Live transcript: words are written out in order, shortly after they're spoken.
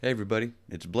Hey everybody,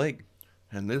 it's Blake,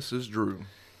 And this is Drew.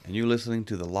 and you're listening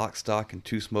to the Lock, Stock, and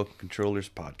Two Smoking Controllers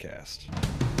podcast.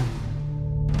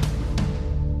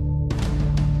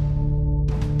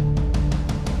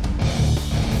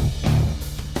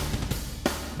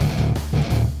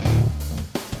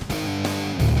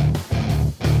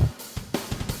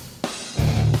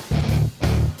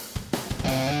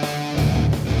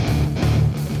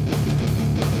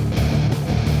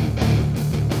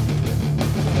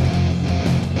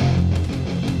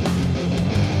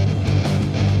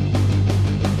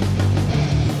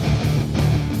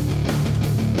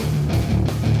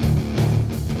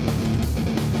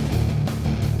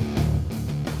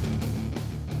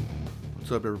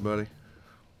 What's up, everybody?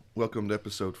 Welcome to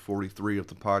episode 43 of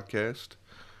the podcast.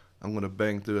 I'm going to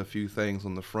bang through a few things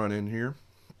on the front end here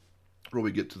before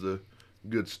we get to the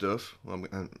good stuff.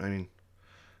 I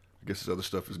guess this other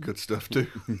stuff is good stuff too.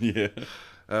 Yeah.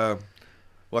 I'd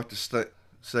like to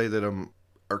say that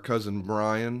our cousin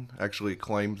Brian actually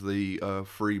claimed the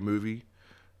free movie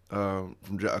from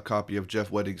a copy of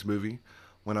Jeff Wedding's movie.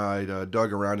 When I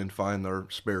dug around and find their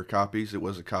spare copies, it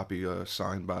was a copy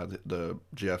signed by the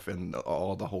Jeff and the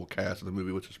whole cast of the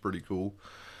movie, which is pretty cool.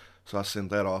 So I sent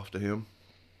that off to him.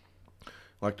 I'd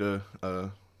like to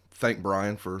thank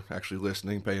Brian for actually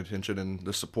listening, paying attention, and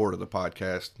the support of the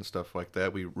podcast and stuff like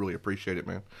that. We really appreciate it,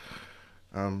 man.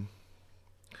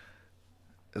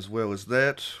 As well as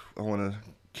that, we're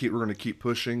going to keep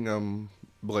pushing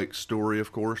Blake's story,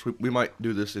 of course. We might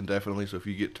do this indefinitely, so if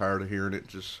you get tired of hearing it,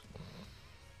 just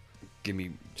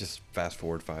Just fast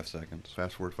forward 5 seconds.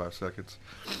 fast forward 5 seconds.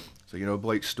 So,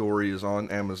 Blake's story is on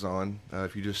Amazon.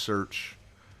 If you just search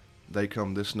They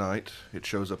Come This Night, it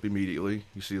shows up immediately.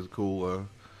 You see the cool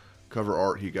cover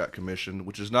art he got commissioned,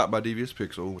 which is not by Devious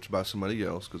Pixel, which is by somebody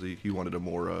else, because he wanted a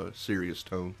more serious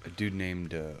tone. A dude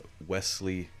named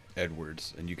Wesley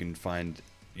Edwards, and you can find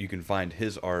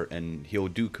his art, and he'll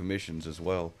do commissions as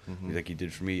well, like he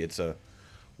did for me. It's a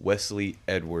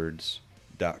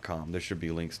wesleyedwards.com. There should be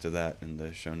links to that in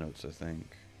the show notes, I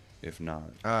think. If not,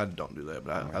 I don't do that,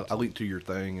 but Alright. I linked to your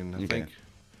thing, and I Okay. think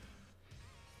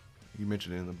you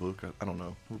mentioned it in the book. I don't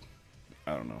know.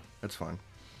 I don't know. That's fine.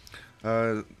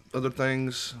 Other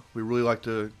things, we really like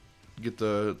to get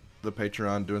the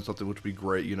Patreon doing something, which would be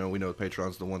great. We know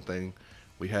Patreon's the one thing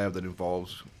we have that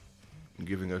involves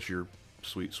giving us your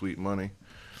sweet, sweet money.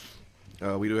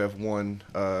 We do have one.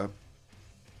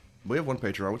 We have one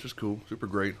Patreon, which is cool, super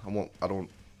great. I don't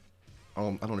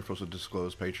know if you're supposed to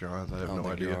disclose Patreon. I have no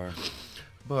idea.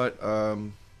 But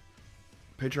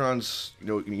Patreon's, you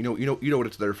know what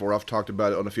it's there for. I've talked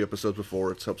about it on a few episodes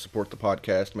before. It's help support the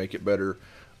podcast, make it better,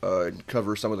 and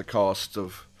cover some of the costs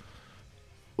of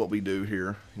what we do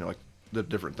here. Like the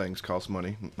different things cost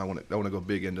money. I want to go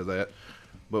big into that.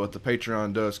 But what the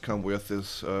Patreon does come with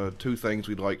is two things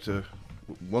we'd like to.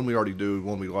 One we already do,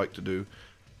 one we like to do.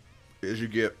 Is you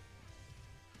get,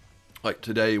 like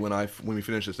today when we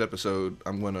finish this episode,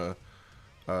 I'm gonna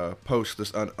post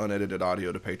this unedited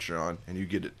audio to Patreon, and you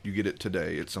get it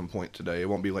today at some point today. It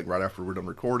won't be like right after we're done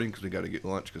recording because we got to get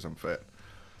lunch because I'm fat.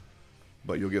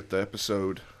 But you'll get the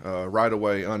episode right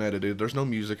away, unedited. There's no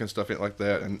music and stuff like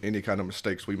that, and any kind of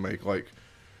mistakes we make, like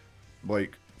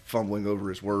fumbling over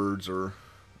his words or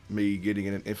me getting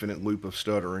in an infinite loop of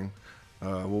stuttering,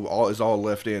 is all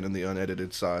left in the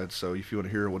unedited side. So if you want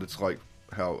to hear what it's like,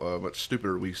 how much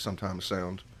stupider we sometimes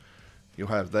sound, you'll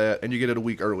have that, and you get it a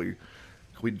week early.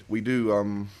 We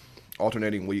do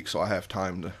alternating weeks, so I have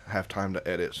time to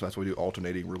edit. So that's why we do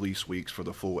alternating release weeks for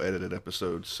the full edited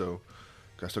episodes. So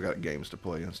I still got games to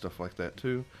play and stuff like that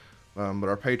too. But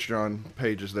our Patreon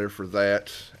page is there for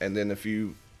that, and then if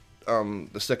you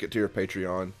the second tier of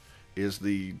Patreon is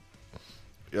the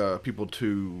people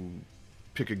to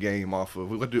pick a game off of.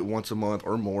 We like to do it once a month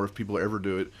or more if people ever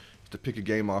do it. To pick a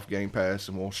game off Game Pass,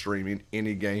 and we'll stream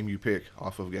any game you pick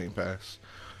off of Game Pass,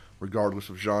 regardless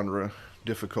of genre,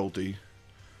 difficulty,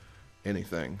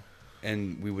 anything.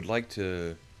 And we would like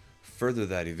to further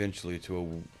that eventually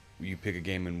to you pick a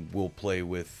game and we'll play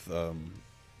with the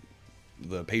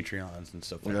Patreons and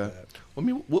stuff like that. I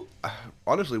mean,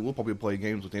 honestly, we'll probably play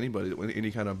games with anybody,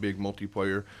 any kind of big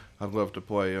multiplayer. I'd love to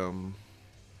play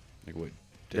Like what?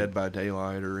 Dead by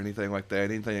Daylight or anything like that.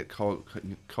 Anything that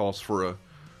calls for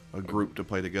a group to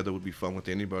play together would be fun with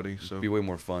anybody. So It'd be way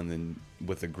more fun than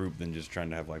with a group than just trying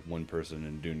to have like one person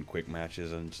and doing quick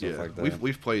matches and stuff like that.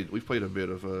 We've played a bit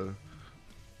of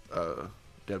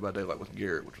Dead by Daylight with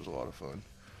Garrett, which was a lot of fun.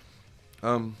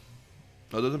 So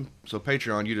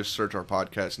Patreon, you just search our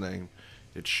podcast name.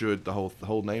 It should the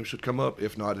whole name should come up.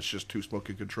 If not, it's just Two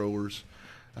Smoking Controllers.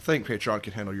 I think Patreon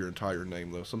can handle your entire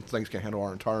name though. Some things can't handle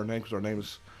our entire name because our name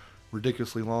is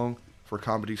ridiculously long. for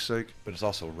comedy's sake. But it's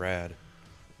also rad.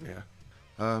 Yeah.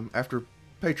 After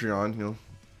Patreon,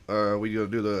 we go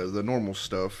do the normal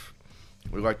stuff.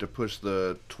 We like to push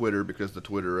the Twitter because the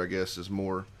Twitter, I guess, is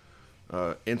more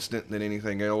instant than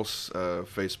anything else.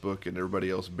 Facebook and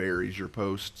everybody else buries your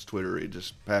posts. Twitter, it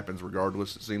just happens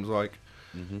regardless, it seems like.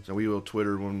 Mm-hmm. So we will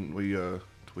Twitter when we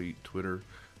tweet Twitter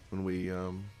when we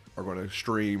are going to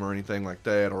stream or anything like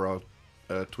that, or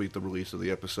I'll tweet the release of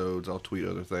the episodes. I'll tweet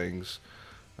other things.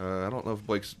 I don't know if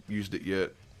Blake's used it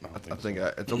yet. I think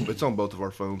it's on both of our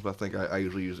phones, but I think I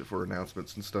usually use it for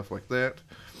announcements and stuff like that.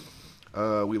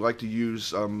 We like to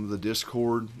use the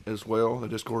Discord as well. The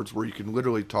Discord's where you can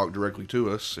literally talk directly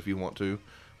to us if you want to,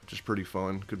 which is pretty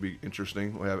fun. Could be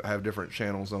interesting. We have different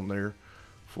channels on there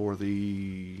for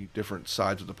the different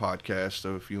sides of the podcast.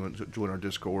 So if you want to join our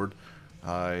Discord,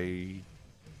 I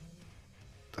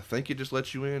think it just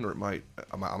lets you in, or I might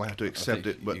have to accept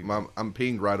it. But I'm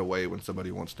pinged right away when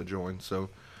somebody wants to join. So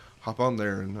hop on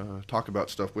there and talk about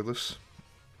stuff with us.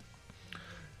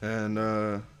 And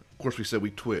of course, we said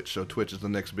we Twitch, so Twitch is the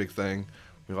next big thing.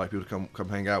 We like people to come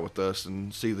hang out with us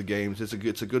and see the games.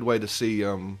 It's a good way to see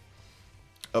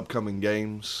upcoming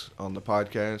games on the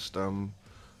podcast.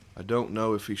 I don't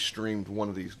know if he streamed one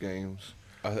of these games.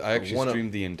 I actually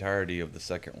streamed the entirety of the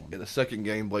second one. Yeah, the second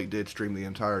game Blake did stream the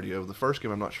entirety of. The first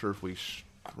game I'm not sure if we streamed.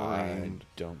 I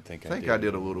don't think I did. I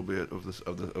did a little bit of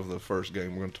the first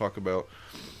game we're going to talk about.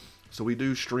 So we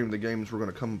do stream the games we're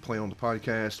going to come and play on the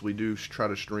podcast. We do try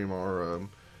to stream our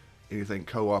anything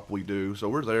co-op we do. So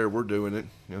we're there, we're doing it.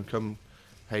 Come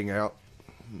hang out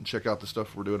and check out the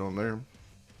stuff we're doing on there.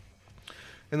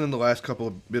 And then the last couple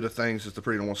of bit of things is the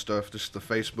pretty normal stuff, just the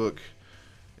Facebook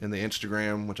and the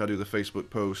Instagram, which I do the Facebook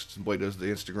posts, and Blake does the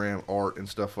Instagram art and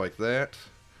stuff like that.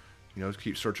 Just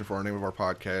keep searching for our name of our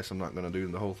podcast. I'm not going to do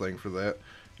the whole thing for that.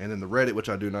 And then the Reddit, which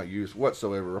I do not use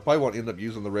whatsoever. I probably won't end up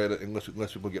using the Reddit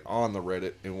unless people get on the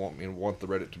Reddit and want the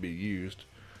Reddit to be used,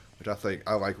 which I think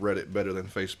I like Reddit better than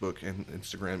Facebook and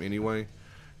Instagram anyway.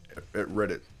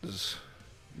 Reddit is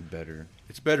better.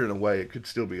 It's better in a way. It could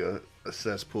still be a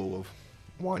cesspool of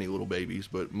whiny little babies,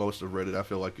 but most of Reddit I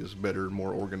feel like is better and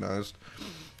more organized.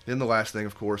 Then the last thing,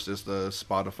 of course, is the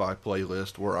Spotify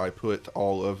playlist, where I put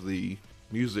all of the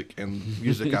music I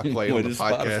play on the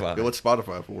podcast. Spotify? What's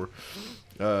Spotify for?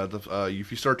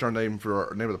 If you search our name for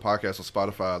our name of the podcast on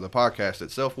Spotify, the podcast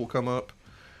itself will come up,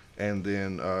 and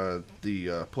then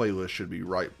the playlist should be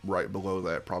right below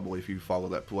that. Probably if you follow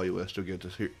that playlist, you'll get to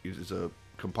hear. It's a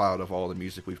compiled of all the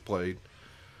music we've played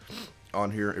on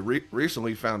here.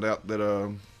 Recently found out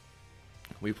that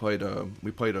we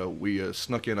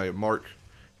snuck in a Mark.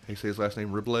 How you say his last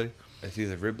name? Ribley? It's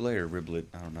either Ribley or Riblet.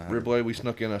 I don't know. Ribley, we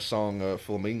snuck in a song,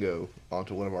 Flamingo,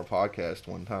 onto one of our podcasts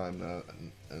one time. I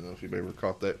don't know if you've ever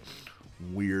caught that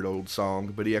weird old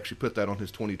song, but he actually put that on his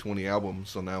 2020 album.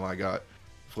 So now I got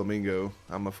Flamingo.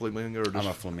 I'm a Flamingo. I'm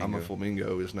a Flamingo. I'm a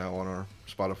Flamingo is now on our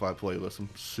Spotify playlist. I'm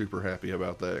super happy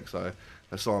about that because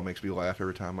that song makes me laugh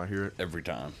every time I hear it. Every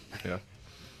time. Yeah.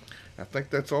 I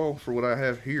think that's all for what I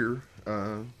have here.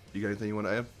 You got anything you want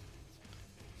to add?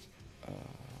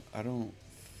 I don't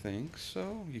think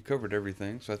so. You covered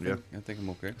everything, so I think I'm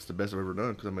okay. It's the best I've ever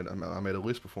done because I made a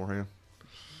list beforehand.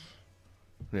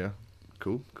 Yeah,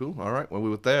 cool. All right. Well,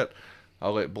 with that,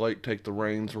 I'll let Blake take the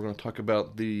reins. We're going to talk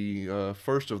about the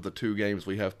first of the two games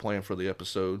we have planned for the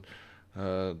episode.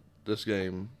 This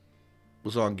game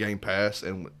was on Game Pass,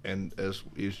 and as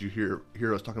you hear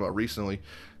us talking about recently,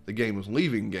 the game was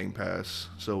leaving Game Pass,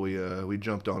 so we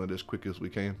jumped on it as quick as we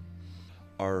can.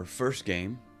 Our first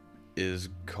game is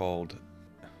called,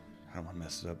 I don't want to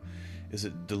mess it up. Is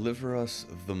it Deliver Us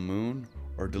the Moon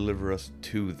or Deliver Us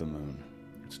to the Moon?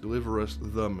 It's Deliver Us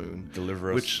the Moon.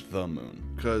 Deliver Us the Moon.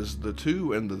 Because the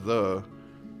to and the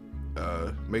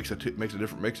makes a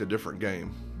different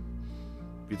game.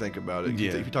 If you think about it.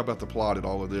 Yeah. If you talk about the plot and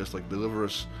all of this, like Deliver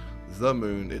Us the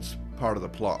Moon, it's part of the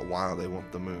plot why they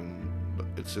want the moon. But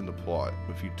it's in the plot.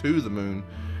 If you to the moon,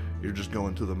 you're just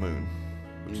going to the moon.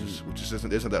 Which isn't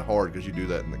that hard because you do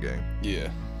that in the game.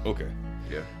 Yeah. Okay.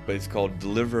 Yeah. But it's called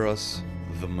Deliver Us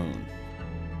the Moon.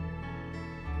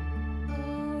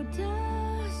 Oh,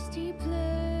 dusty place.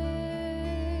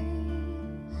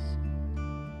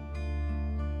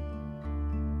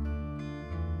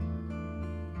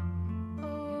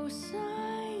 Oh,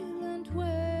 silent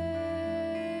waste.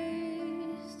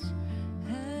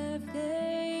 Have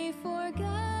they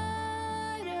forgotten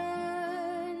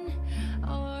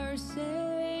our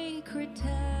sacred task?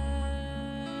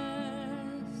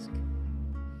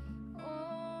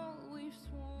 Oh, we've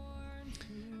sworn to.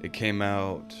 It came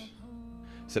out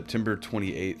September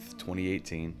 28th,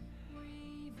 2018.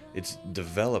 Its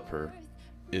developer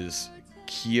is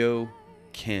Kyo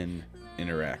Ken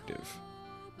Interactive.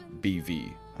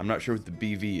 BV. I'm not sure what the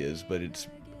BV is, but it's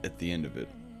at the end of it.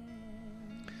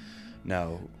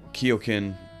 Now,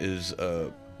 Keoken is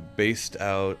based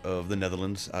out of the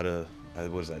Netherlands, out of,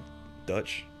 what is that,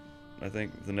 Dutch? I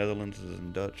think the Netherlands is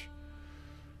in Dutch.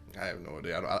 I have no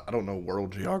idea. I don't know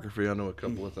world geography. I know a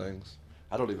couple of things.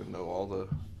 I don't even know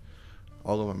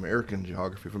all of American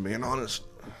geography, if I'm being honest.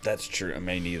 That's true. I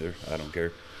mean, neither. I don't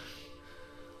care.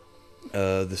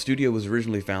 The studio was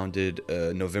originally founded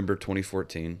November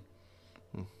 2014.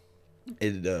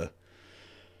 It's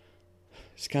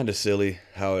kind of silly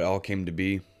how it all came to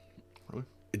be. Really?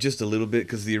 Just a little bit,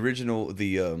 because the original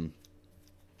the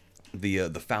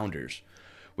founders,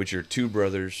 which are two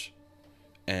brothers,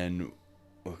 and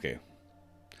okay,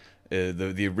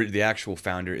 the actual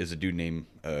founder is a dude named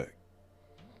I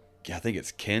think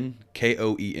it's Ken,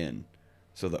 Koen.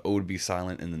 So the O would be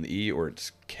silent, and then the E, or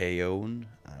it's Koen.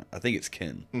 I think it's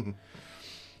Ken. Mm-hmm.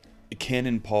 Ken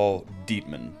and Paul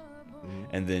Dietman.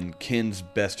 And then Ken's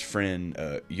best friend,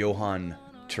 Johan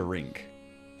Terink.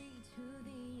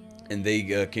 And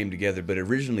they came together, but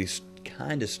originally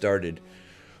kind of started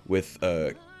with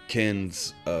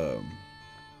Ken's, I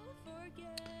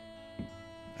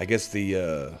guess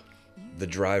the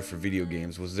drive for video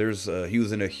games was he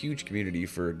was in a huge community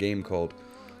for a game called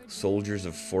Soldiers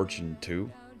of Fortune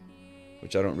 2,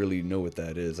 which I don't really know what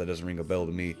that is. That doesn't ring a bell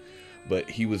to me. But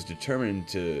he was determined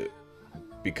to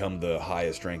become the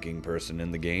highest ranking person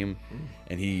in the game,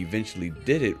 and he eventually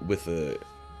did it with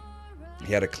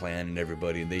he had a clan and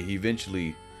everybody, and he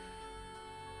eventually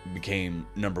became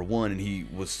number one, and he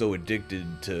was so addicted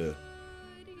to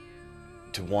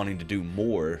wanting to do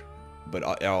more, but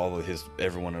all of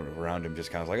everyone around him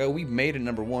just kind of like, oh, we made it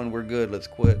number one, we're good, let's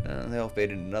quit. They all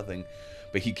faded into nothing.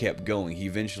 But he kept going. He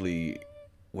eventually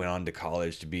went on to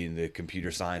college to be in the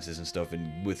computer sciences and stuff,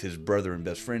 and with his brother and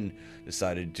best friend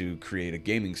decided to create a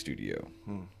gaming studio.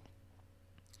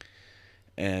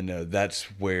 And that's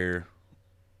where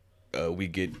we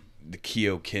get the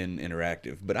Keoken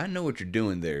Interactive. But I know what you're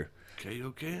doing there.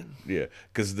 Keoken? Yeah,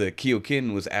 because the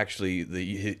Keoken was actually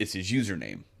it's his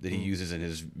username that he uses in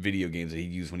his video games that he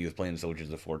used when he was playing Soldiers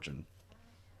of Fortune.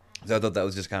 So I thought that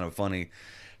was just kind of funny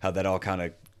how that all kind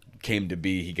of came to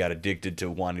be. He got addicted to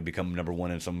wanting to become number one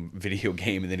in some video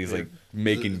game, and then he's like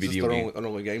making video games. Their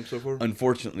only game so far?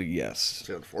 Unfortunately, yes.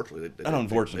 See, unfortunately,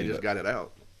 Unfortunately, they just got it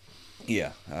out.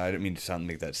 Yeah, I didn't mean to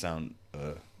make that sound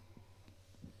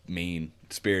mean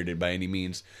spirited by any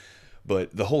means,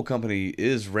 but the whole company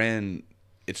it's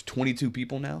 22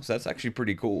 people now, so that's actually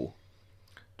pretty cool.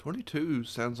 22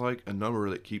 sounds like a number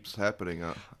that keeps happening.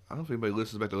 I don't know if anybody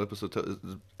listens back to the episode.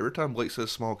 Every time Blake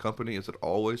says small company, is it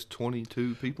always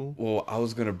 22 people? Well, I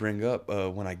was going to bring up,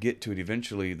 when I get to it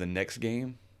eventually, the next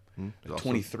game,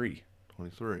 23.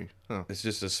 23. Huh. It's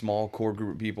just a small core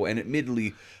group of people, and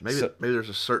admittedly... Maybe there's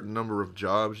a certain number of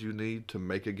jobs you need to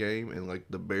make a game, and like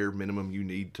the bare minimum you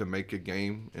need to make a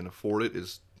game and afford it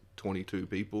is 22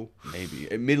 people.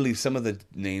 Maybe. Admittedly, some of the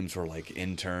names were like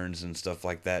interns and stuff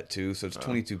like that too, so it's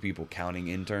 22 people counting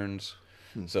interns.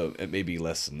 So it may be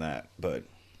less than that, but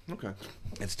okay,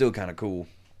 it's still kind of cool.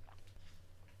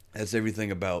 That's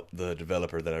everything about the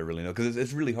developer that I really know, because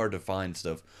it's really hard to find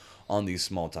stuff on these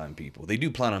small-time people. They do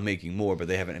plan on making more, but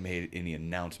they haven't made any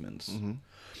announcements.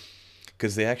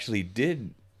 Because they actually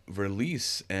did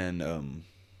release and...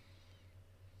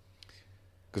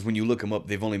 Because when you look them up,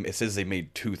 it says they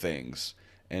made two things,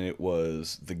 and it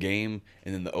was the game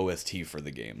and then the OST for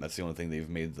the game. That's the only thing they've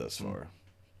made thus far.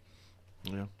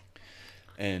 Yeah.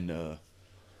 And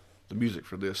the music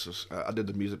for this is, I did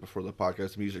the music before the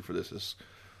podcast. The music for this is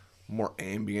more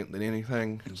ambient than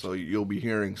anything, so you'll be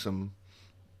hearing some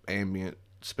ambient,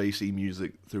 spacey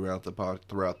music throughout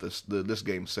this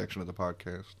game section of the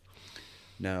podcast.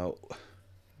 Now,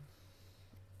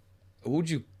 what would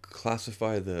you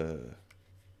classify the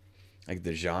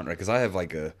genre? Because I have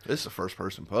it's a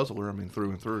first-person puzzler. I mean,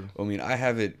 through and through. I mean, I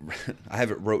have it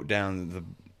wrote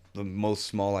down. The most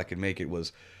small I could make it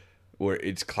was, or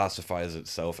it classifies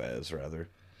itself as rather,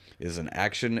 is an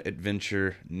action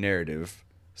adventure narrative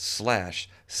 /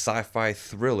 sci-fi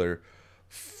thriller,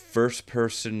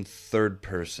 first-person,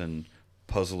 third-person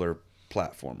puzzler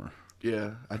platformer.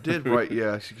 Yeah, I did write.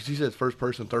 Yeah, she said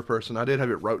first-person, third-person. I did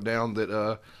have it wrote down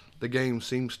that the game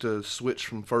seems to switch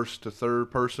from first to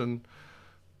third-person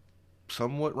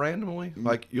somewhat randomly.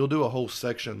 Like you'll do a whole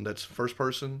section that's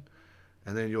first-person,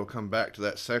 and then you'll come back to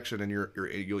that section and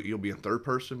you'll be in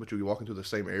third-person, but you'll be walking through the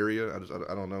same area.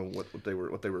 I don't know what they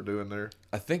were doing there.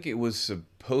 I think it was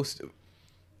supposed to.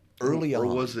 Early on,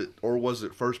 or was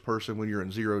it first person when you're in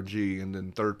 0G, and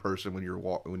then third person when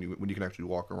you can actually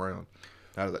walk around?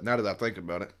 Now that I think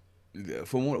about it,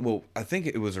 well, I think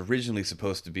it was originally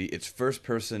supposed to be it's first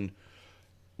person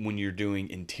when you're doing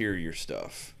interior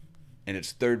stuff, and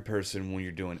it's third person when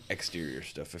you're doing exterior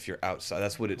stuff. If you're outside,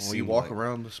 that's what it Well, seemed you walk like.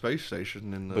 around the space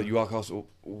station and But you also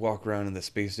walk around in the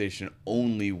space station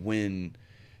only when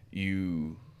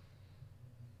you.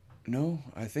 No,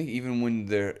 I think even when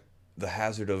the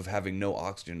hazard of having no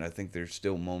oxygen, I think there's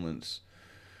still moments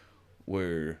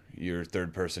where you're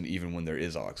third person even when there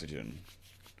is oxygen.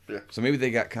 Yeah. So maybe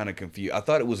they got kind of confused. I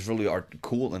thought it was really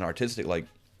cool and artistic. Like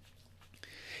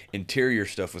interior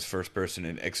stuff was first person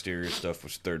and exterior stuff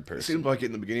was third it person. seemed like it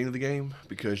in the beginning of the game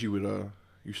because you would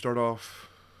you start off.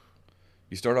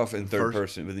 You start off in third First-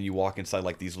 person, but then you walk inside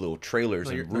like these little trailers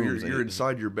No, and you're, rooms. you're and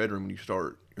inside your bedroom when you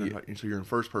start. Yeah. So you're in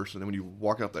first person, and when you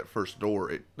walk out that first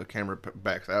door, the camera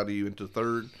backs out of you into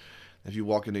third. If you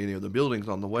walk into any of the buildings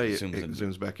on the way, it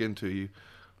zooms back into you.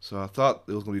 So I thought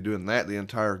it was going to be doing that the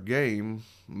entire game,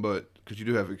 but because you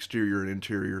do have exterior and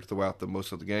interior throughout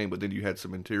most of the game, but then you had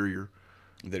some interior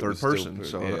that third was still person. put-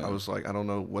 So yeah. I was like, I don't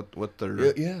know what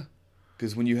they're. Yeah.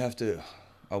 Because when you have to,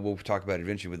 we'll talk about it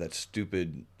eventually with that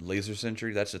stupid laser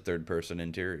sentry. That's a third person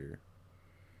interior.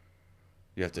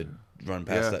 You have to run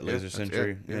past Yeah, that yeah, laser that's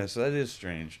sentry. it, Yeah. yeah. So that is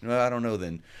strange. No, I don't know.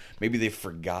 Then maybe they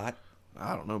forgot.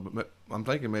 I don't know, but I'm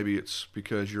thinking maybe it's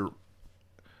because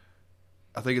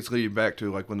I think it's leading back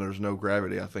to like when there's no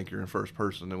gravity. I think you're in first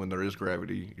person, and when there is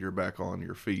gravity, you're back on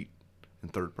your feet in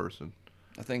third person.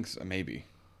 I think so, maybe.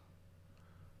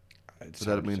 But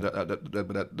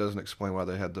that doesn't explain why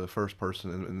they had the first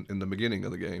person in the beginning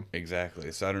of the game.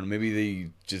 Exactly. So I don't know. Maybe they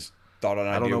just thought an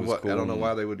idea I don't know was what cool. I don't know and-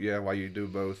 why they would. Yeah, why you do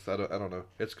both. I don't know.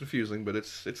 It's confusing, but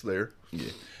it's there.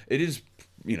 Yeah, it is,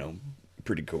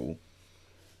 pretty cool.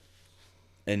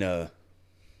 And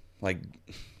like,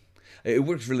 it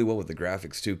works really well with the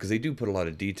graphics too, because they do put a lot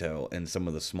of detail in some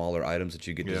of the smaller items that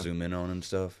you get Yeah. to zoom in on and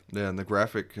stuff. Yeah, and the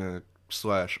graphic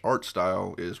 / art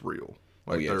style is real.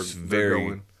 Oh, yeah, it's they're very-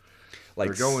 going Like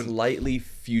They're going- slightly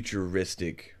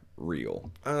futuristic,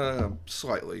 real.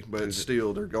 slightly, but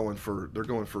still they're going for.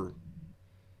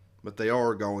 But they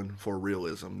are going for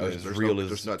realism. it's There's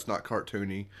realism. it's not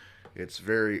cartoony. It's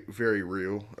very, very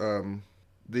real.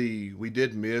 We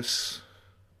did miss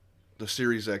the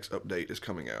Series X update is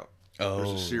coming out. Oh, There's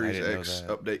a I Series didn't know X that.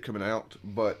 update coming out,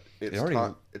 but it's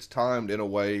already- it's timed in a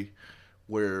way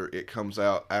where it comes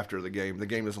out after the game. The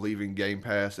game is leaving Game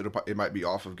Pass. It might be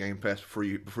off of Game Pass before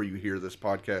you hear this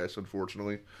podcast,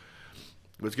 unfortunately.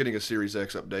 But it's getting a Series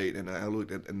X update, and I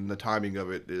looked at and the timing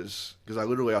of it is because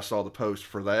I saw the post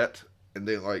for that, and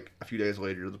then like a few days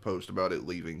later the post about it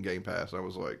leaving Game Pass. I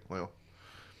was like, well,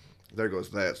 there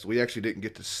goes that. So we actually didn't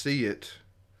get to see it.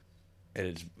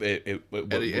 And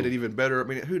And even better, I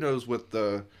mean, who knows what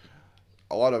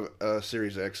a lot of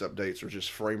Series X updates are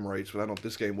just frame rates, but I don't.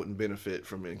 This game wouldn't benefit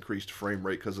from increased frame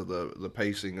rate because of the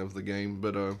pacing of the game.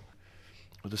 But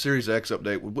the Series X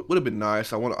update would have been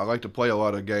nice. I like to play a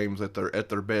lot of games at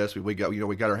their best. We got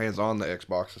our hands on the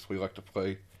Xboxes. We like to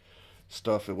play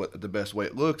stuff at the best way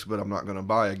it looks. But I'm not going to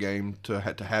buy a game to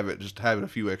have it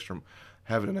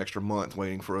an extra month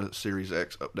waiting for a Series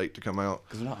X update to come out.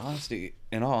 Because in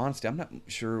all honesty, I'm not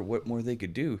sure what more they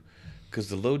could do. Because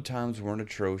the load times weren't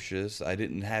atrocious. I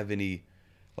didn't have any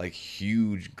like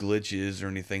huge glitches or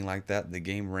anything like that. The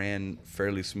game ran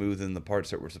fairly smooth in the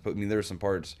parts that were supposed. I mean, there were some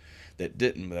parts that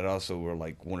didn't, but also were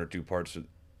like one or two parts that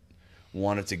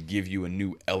wanted to give you a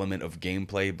new element of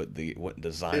gameplay, but they weren't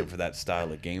designed for that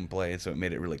style of gameplay, so it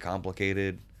made it really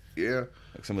complicated. Yeah,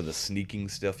 Like some of the sneaking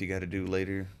stuff you got to do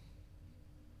later.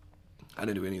 I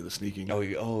didn't do any of the sneaking. Oh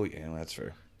yeah, well, that's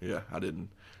fair. Yeah, I didn't.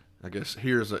 I guess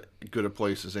here's as good a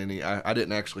place as any. I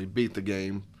didn't actually beat the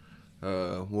game.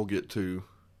 We'll get to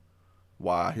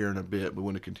why here in a bit, but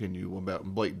want to continue about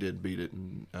Blake did beat it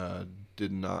and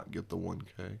did not get the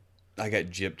 1K. I got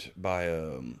gypped by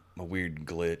a weird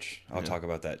glitch. I'll talk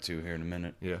about that too here in a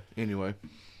minute. Yeah. Anyway,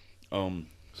 Um,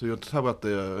 so you'll talk about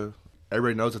the.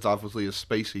 Everybody knows it's obviously a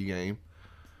spacey game.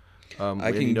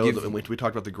 I can and give- we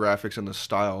talked about the graphics and the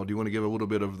style. Do you want to give a little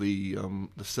bit of the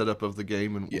setup of the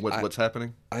game and Yeah, what's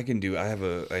happening? I have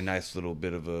a nice little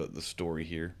bit of the story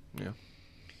here. Yeah.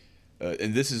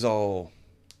 And this is all.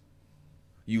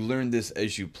 You learn this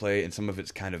as you play, and some of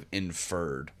it's kind of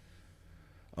inferred.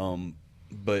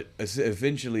 But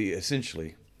essentially,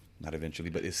 Essentially.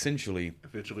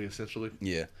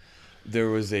 yeah, there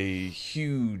was a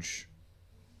huge.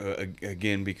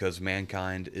 Again, because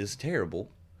mankind is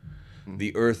terrible,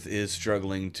 the Earth is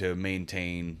struggling to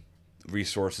maintain.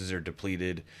 Resources are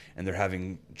depleted, and they're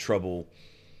having trouble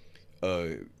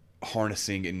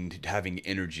harnessing and having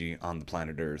energy on the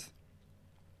planet Earth.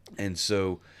 And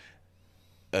so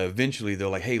eventually they're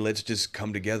like, hey, let's just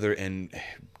come together and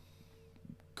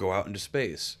go out into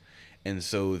space. And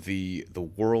so the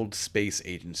World Space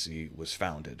Agency was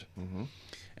founded.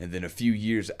 And then a few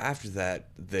years after that,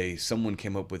 someone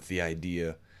came up with the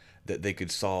idea that they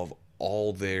could solve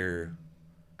all their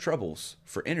troubles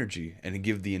for energy and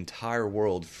give the entire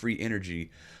world free energy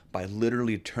by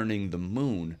literally turning the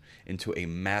moon into a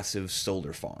massive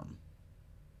solar farm.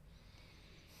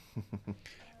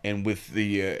 And with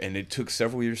and it took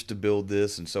several years to build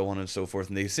this, and so on and so forth.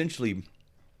 And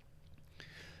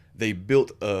they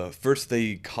built first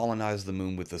they colonized the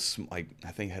moon with I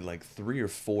think had like 3 or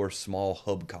 4 small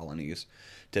hub colonies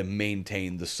to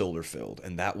maintain the solar field,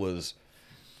 and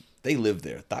they lived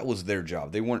there. That was their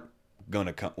job. They weren't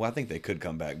gonna come. Well, I think they could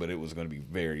come back, but it was going to be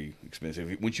very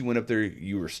expensive. Once you went up there,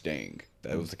 you were staying.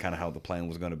 That was kind of how the plan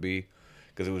was going to be,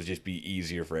 because it would just be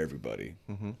easier for everybody.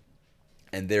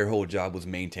 And their whole job was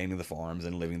maintaining the farms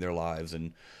and living their lives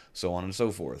and so on and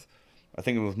so forth. I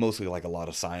think it was mostly like a lot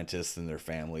of scientists and their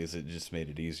families. It just made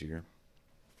it easier.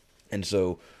 And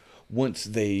so once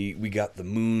we got the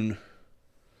moon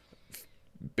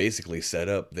basically set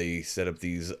up, they set up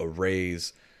these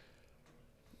arrays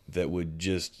that would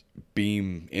just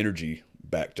beam energy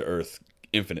back to Earth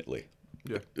infinitely.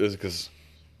 Yeah.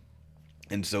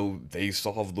 And so they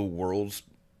solved the world's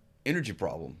energy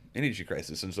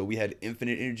crisis. And so we had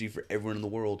infinite energy for everyone in the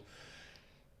world.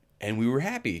 And we were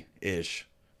happy-ish.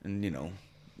 And,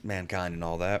 mankind and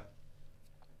all that.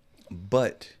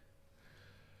 But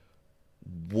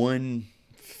one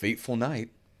fateful night,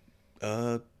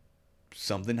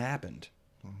 something happened.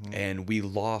 And we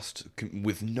lost,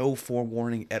 with no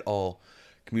forewarning at all,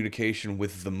 communication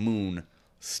with the moon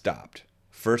stopped.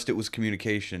 First it was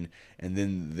communication, and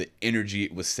then the energy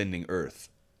it was sending Earth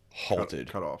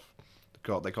halted. Cut off.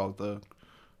 They call it the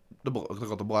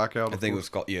blackout. I think it was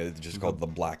called called the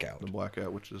blackout. The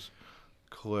blackout, which is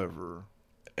clever.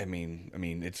 I mean,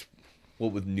 it's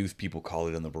what would news people call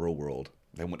it in the real world?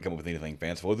 They wouldn't come up with anything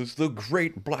fanciful. It's the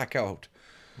Great Blackout.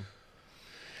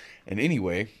 And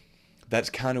anyway, that's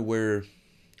kind of where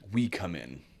we come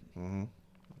in.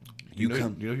 You know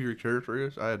who your character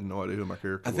is? I had no idea who my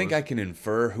character was. I think I can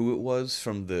infer who it was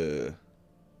from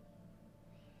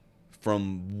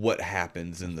what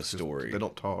happens in the story. They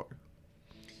don't talk.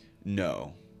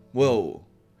 No. Well,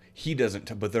 he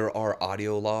doesn't, but there are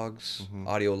audio logs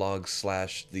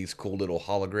 / these cool little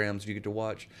holograms you get to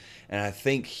watch. And I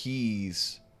think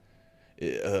he's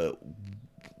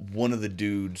one of the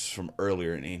dudes from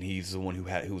earlier, and he's the one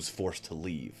who was forced to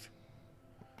leave.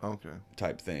 Okay.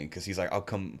 Type thing, because he's like, I'll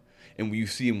come, and when you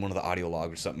see him in one of the audio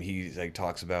logs or something, he like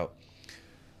talks about,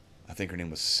 I think her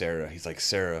name was Sarah. He's like,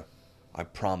 Sarah, I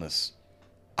promise,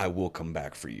 I will come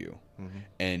back for you.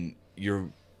 And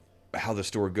how the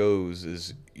story goes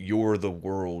is you're the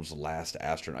world's last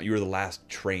astronaut. You're the last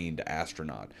trained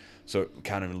astronaut. So it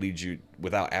kind of leads you,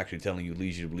 without actually telling you,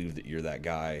 leads you to believe that you're that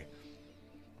guy.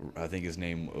 I think his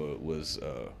name was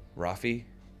Rafi.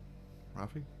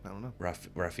 Rafi? I don't know.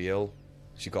 Raphael.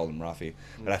 She called him Rafi.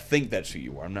 But I think that's who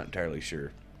you are. I'm not entirely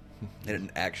sure. I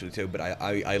didn't actually tell, but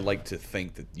I like to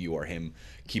think that you are him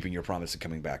keeping your promise of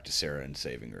coming back to Sarah and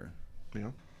saving her.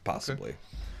 Yeah. Possibly. Okay.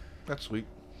 That's sweet.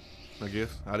 I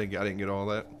guess I didn't get all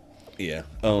that. Yeah.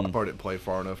 I probably didn't play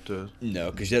far enough to.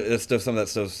 No, because some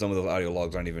of those audio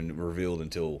logs aren't even revealed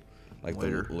until like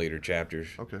the later chapters.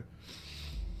 Okay.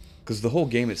 Because the whole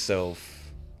game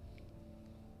itself.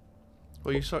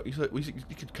 Well, you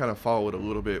could kind of follow it a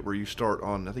little bit, where you start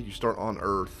on. I think you start on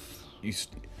Earth.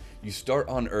 You start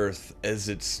on Earth as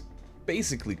it's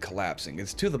basically collapsing.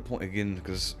 It's to the point again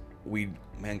because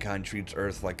mankind treats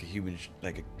Earth like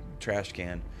a trash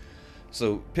can.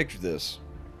 So picture this.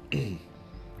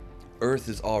 Earth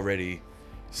is already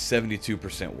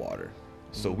 72% water.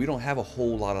 So we don't have a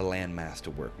whole lot of land mass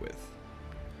to work with.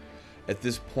 At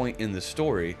this point in the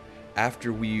story,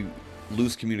 after we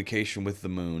lose communication with the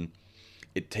moon,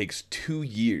 it takes 2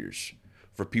 years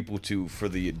for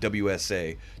the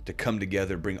WSA to come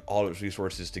together, bring all its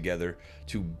resources together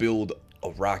to build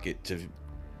a rocket to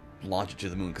launch it to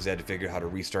the moon, because they had to figure out how to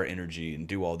restart energy and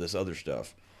do all this other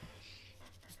stuff.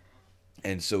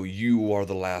 And so you are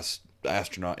the last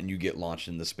astronaut, and you get launched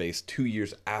into space 2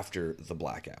 years after the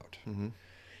blackout.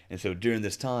 And so during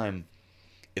this time,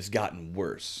 it's gotten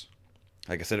worse.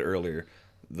 Like I said earlier,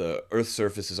 the Earth's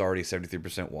surface is already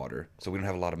 73% water, so we don't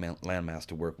have a lot of land mass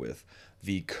to work with.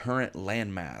 The current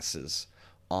land masses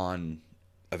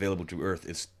available to Earth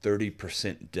is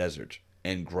 30% desert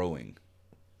and growing.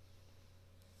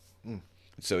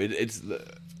 So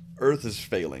the Earth is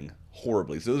failing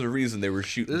horribly. So there's a reason they were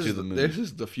shooting to the moon. This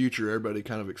is the future everybody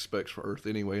kind of expects for Earth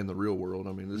anyway in the real world.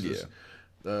 I mean,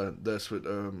 that's what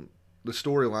the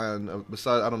storyline of,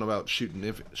 besides, I don't know about shooting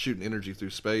energy through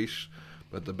space,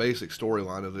 but the basic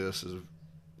storyline of this is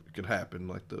it could happen,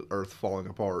 like the Earth falling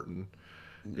apart, and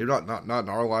you're not in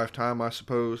our lifetime, I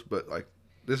suppose, but like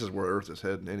this is where Earth is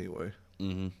heading anyway.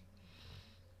 Mm-hmm.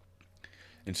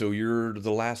 And so you're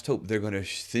the last hope. They're going to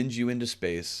send you into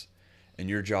space, and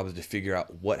your job is to figure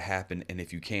out what happened, and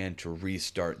if you can, to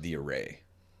restart the array.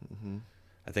 Mm-hmm.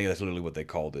 I think that's literally what they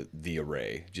called it, the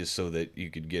array, just so that you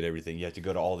could get everything. You have to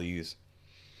go to all these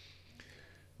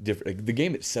different. Like, the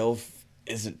game itself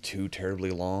isn't too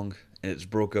terribly long, and it's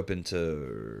broke up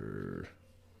into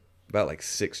about like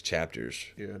 6 chapters.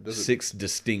 Yeah, 6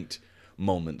 distinct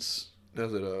moments.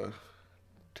 Does it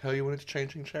tell you when it's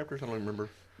changing chapters? I don't remember.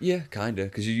 Yeah, kinda,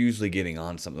 because you're usually getting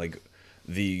on something like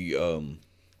the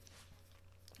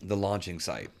launching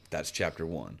site. That's chapter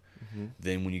 1. Mm-hmm.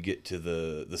 Then when you get to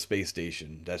the space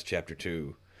station, that's chapter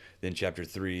 2. Then chapter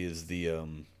 3 is the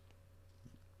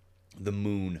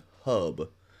moon hub,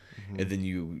 mm-hmm. And then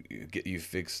you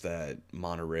fix that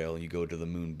monorail and you go to the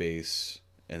moon base,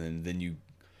 and then you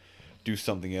do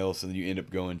something else, and then you end up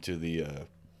going to the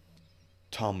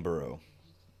Tomborough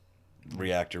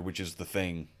reactor, which is the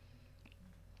thing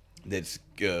that's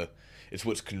it's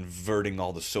what's converting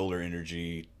all the solar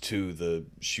energy to the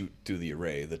shoot through the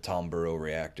array, the Tomborough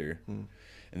reactor. And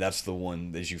that's the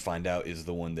one, as you find out, is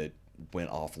the one that went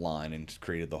offline and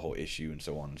created the whole issue and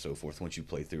so on and so forth once you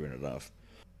play through it enough.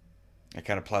 I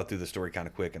kind of plowed through the story kind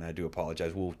of quick, and I do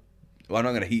apologize. Well, I'm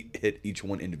not going to hit each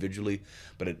one individually,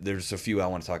 but there's a few I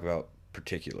want to talk about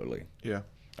particularly. Yeah.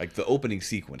 Like the opening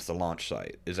sequence, the launch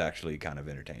site, is actually kind of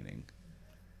entertaining.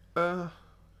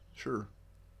 Sure.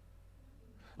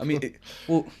 I mean,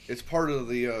 it's part of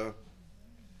the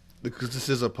because this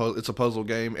is it's a puzzle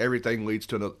game. Everything leads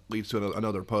to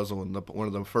another puzzle, and one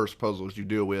of the first puzzles you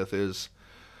deal with is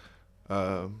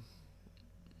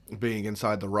being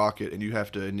inside the rocket, and you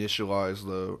have to initialize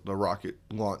the rocket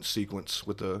launch sequence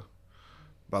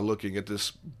by looking at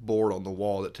this board on the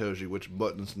wall that tells you which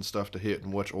buttons and stuff to hit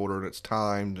in which order, and it's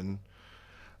timed. And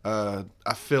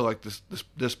I feel like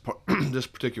this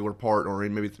particular part, or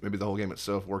maybe the whole game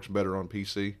itself, works better on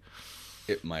PC.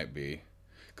 It might be,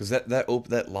 because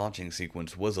that launching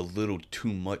sequence was a little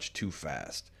too much too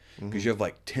fast. Because you have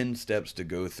like 10 steps to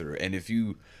go through, and if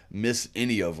you miss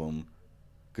any of them,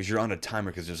 because you're on a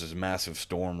timer, because there's this massive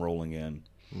storm rolling in,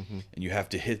 and you have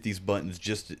to hit these buttons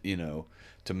just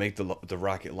to make the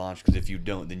rocket launch. Because if you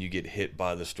don't, then you get hit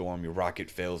by the storm, your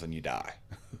rocket fails, and you die.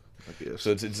 I guess.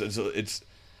 So it's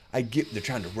I get they're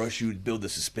trying to rush you, build the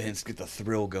suspense, get the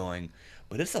thrill going,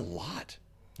 but it's a lot.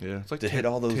 Yeah, it's like to hit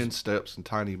all those 10 steps and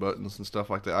tiny buttons and stuff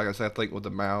like that. Like I said, I think with the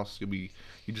mouse, you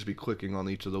just be clicking on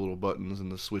each of the little buttons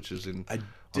and the switches, and on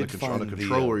the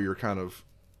controller, you're kind of.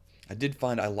 I did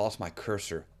find I lost my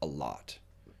cursor a lot.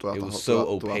 It was so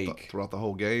opaque throughout the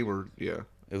whole game, or yeah.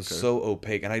 It was so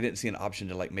opaque, and I didn't see an option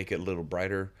to like make it a little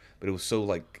brighter, but it was so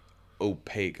like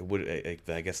opaque.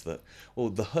 I guess the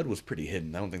HUD was pretty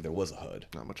hidden. I don't think there was a HUD.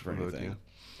 Not much of a HUD, yeah.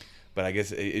 But I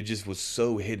guess it just was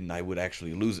so hidden I would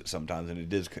actually lose it sometimes, and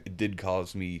it did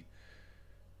cause me.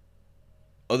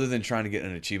 Other than trying to get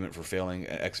an achievement for failing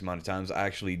X amount of times, I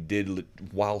actually did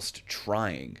whilst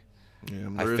trying. Yeah,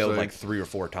 I failed like 3 or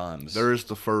 4 times. There is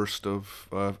the first of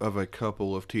a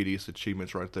couple of tedious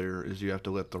achievements right there. Is you have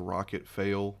to let the rocket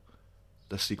fail,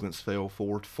 the sequence fail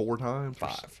four times.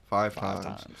 Five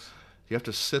times. You have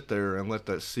to sit there and let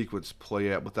that sequence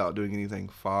play out without doing anything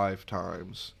 5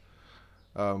 times.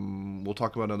 We'll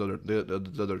talk about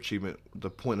the other achievement,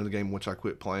 the point in the game in which I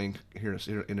quit playing here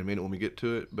in a minute when we get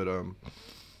to it. But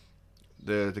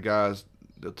the guys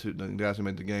who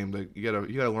made the game, you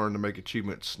gotta learn to make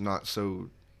achievements not so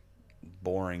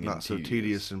boring, not so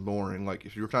tedious and boring. Like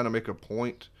if you're trying to make a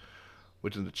point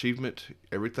with an achievement,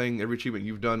 every achievement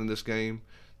you've done in this game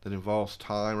that involves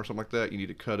time or something like that, you need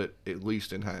to cut it at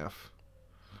least in half.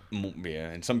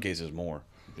 Yeah, in some cases more.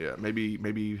 Yeah, maybe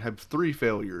you have 3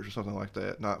 failures or something like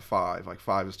that, not 5. Like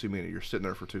 5 is too many. You're sitting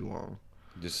there for too long.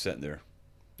 Just sitting there.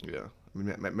 Yeah. I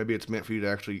mean, maybe it's meant for you to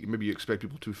actually, maybe you expect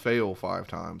people to fail 5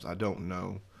 times. I don't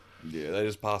know. Yeah, that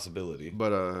is a possibility.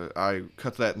 But I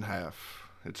cut that in half.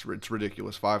 It's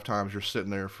ridiculous. 5 times you're sitting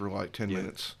there for like 10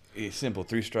 minutes. It's simple.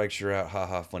 3 strikes, you're out. Ha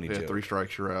ha, funny joke. 3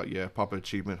 strikes, you're out. Yeah, pop an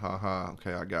achievement. Ha ha.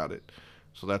 Okay, I got it.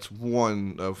 So that's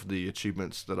one of the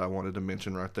achievements that I wanted to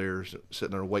mention right there.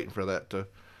 Sitting there waiting for that to,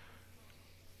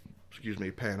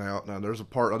 pan out. Now there's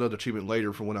another achievement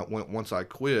later from once I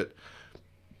quit.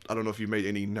 I don't know if you made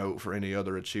any note for any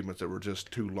other achievements that were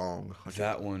just too long.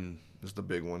 That one is the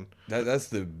big one. That's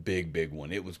the big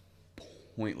one. It was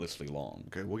pointlessly long.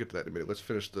 Okay, we'll get to that in a minute. Let's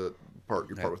finish your part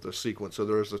with the sequence. So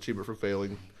there's the achievement for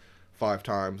failing 5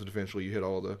 times, and eventually you hit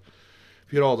all the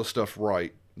if you hit all the stuff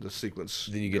right, the sequence.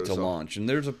 Then you get to goes off. launch, and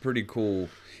there's a pretty cool.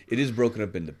 It is broken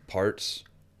up into parts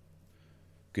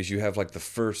because you have like the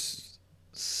first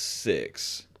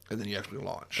 6, And then you actually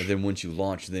launch. and then once you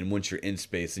launch, then once you're in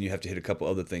space, then you have to hit a couple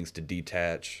other things to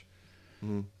detach.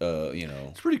 You know,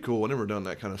 It's pretty cool. I've never done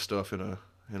that kind of stuff in a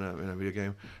video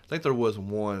game. I think there was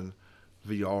one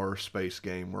VR space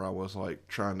game where I was like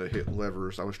trying to hit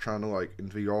levers. I was trying to like in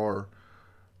VR.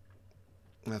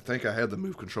 I think I had the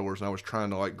move controllers, and I was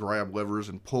trying to like grab levers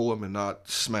and pull them and not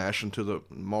smash into the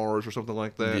Mars or something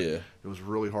like that. Yeah. It was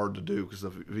really hard to do because the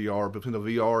VR between the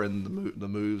VR and the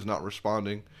moves not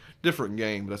responding. Different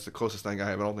game, but that's the closest thing I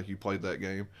have. I don't think you played that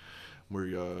game where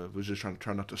you was just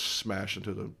try not to smash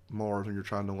into the Mars when you're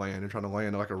trying to land. You're trying to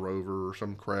land like a rover or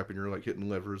some crap, and you're like hitting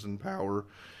levers and power.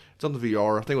 It's on the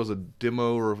VR. I think it was a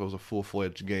demo or if it was a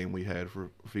full-fledged game we had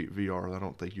for VR. I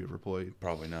don't think you ever played.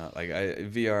 probably not. Like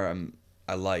VR,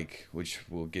 I like, which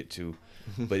we'll get to,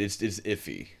 but it's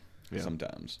iffy Yeah.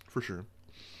 sometimes. For sure.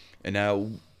 And now,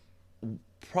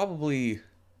 probably,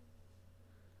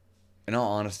 in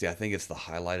all honesty, I think it's the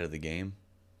highlight of the game.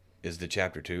 Is the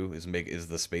chapter 2 is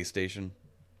the space station?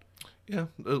 Yeah,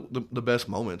 the best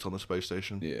moments on the space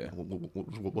station. Yeah.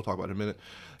 We'll talk about it in a minute.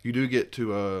 You do get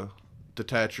to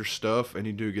detach your stuff, and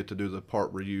you do get to do the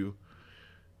part where you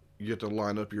get to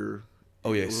line up your.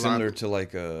 Oh yeah, similar to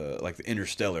like the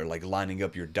Interstellar, like lining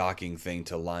up your docking thing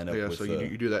to line up Yeah, with. so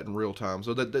you do that in real time.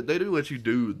 So they do let you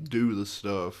do the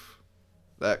stuff,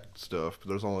 that stuff.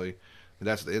 But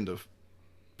that's the end of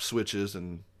switches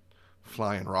and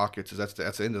flying rockets. That's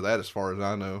the end of that as far as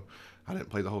I know. I didn't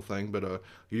play the whole thing, but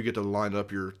you get to line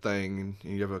up your thing,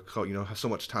 and you have so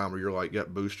much time where you're like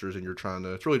got boosters and you're trying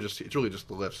to. It's really just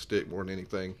the left stick more than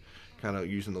anything, kind of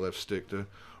using the left stick to.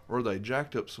 Or they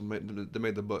jacked up they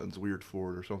made the buttons weird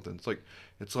for it or something.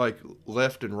 It's like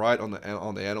left and right on the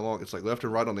analog. It's like left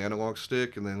and right on the analog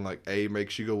stick, and then like A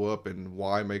makes you go up and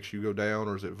Y makes you go down,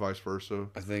 or is it vice versa?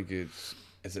 I think it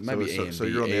might be A and So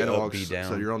B. you're on the A analog. up, B down.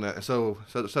 So you're on that. So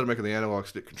instead of making the analog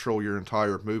stick control your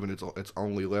entire movement, it's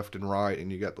only left and right,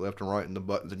 and you got the left and right and the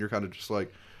buttons, and you're kind of just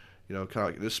like, kind of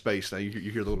like in this space now. You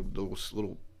hear the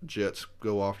little jets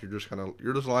go off. You're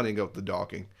just lining up the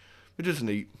docking, which is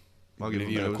neat. I'll give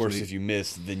them of course, if you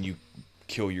miss, then you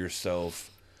kill yourself.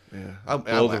 Yeah,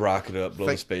 Blow the rocket up, blow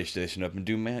the space station up, and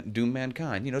doom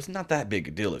mankind. It's not that big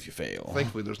a deal if you fail.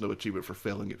 Thankfully, there's no achievement for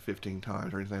failing it 15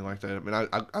 times or anything like that. I mean,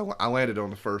 I landed on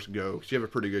the first go. Cause you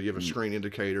have a screen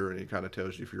indicator, and it kind of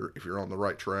tells you if you're on the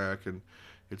right track, and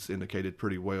it's indicated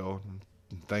pretty well.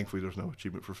 And thankfully, there's no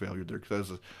achievement for failure there because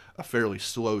that's a fairly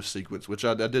slow sequence, which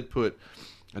I did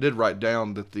write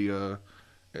down that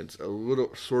it's a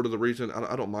little sort of the reason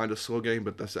I don't mind a slow game,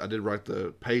 but I did write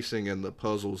the pacing and the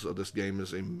puzzles of this game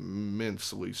is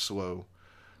immensely slow.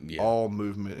 Yeah. All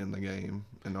movement in the game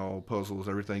and all puzzles,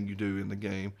 everything you do in the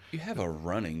game. You have a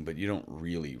running, but you don't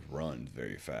really run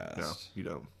very fast. No, you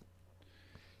don't.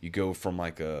 You go from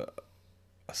like a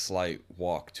slight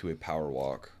walk to a power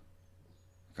walk,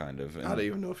 kind of. And I don't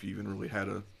even know if you even really had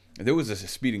a. there was a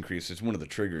speed increase. It's one of the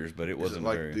triggers, but it wasn't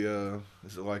very.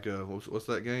 Is it like what's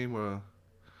that game?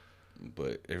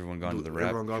 But everyone gone to the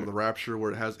Everyone gone to the Rapture,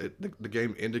 where it has the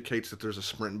game indicates that there's a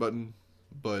sprint button,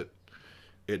 but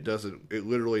it doesn't. It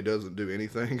literally doesn't do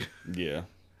anything. Yeah.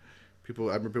 I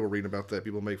remember people reading about that.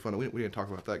 People make fun of. We didn't talk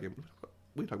about that game.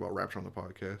 We talk about Rapture on the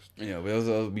podcast. Yeah,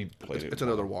 we played it. It's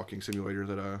another walking simulator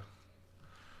that I don't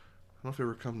know if it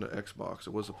ever come to Xbox.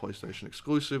 It was a PlayStation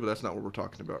exclusive, but that's not what we're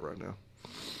talking about right now.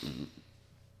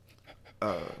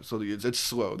 So it's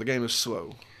slow. The game is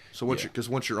slow. So once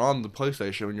you're on the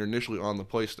PlayStation, when you're initially on the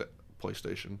PlayStation,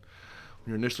 when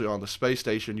you're initially on the space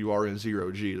station, you are in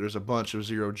 0G. There's a bunch of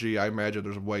 0G. I imagine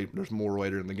there's more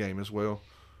later in the game as well.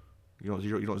 You don't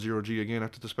 0G again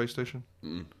after the space station?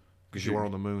 Because you are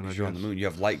on the moon. You're on the moon. You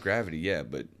have light gravity, yeah,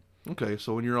 but okay.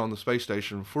 So when you're on the space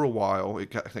station for a while, I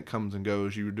think comes and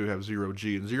goes. You do have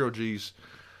 0G, and 0G's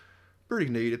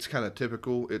pretty neat. It's kind of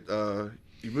typical.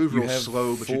 You move real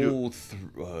slow, but you do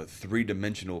full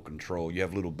three-dimensional control. You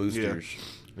have little boosters.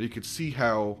 Yeah. You can see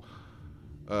how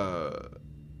the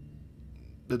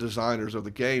designers of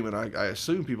the game, and I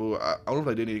assume people. I don't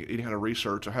know if they did any kind of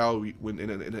research of how when in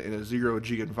a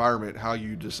 0G environment, how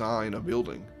you design a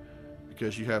building,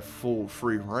 because you have full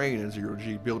free reign in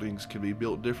 0G. Buildings can be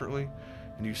built differently,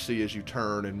 and you see as you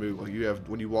turn and move. Like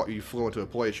when you flow into a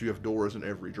place, you have doors in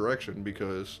every direction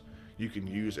because you can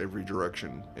use every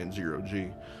direction in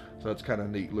 0G. So that's kind of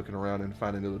neat looking around and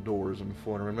finding other doors and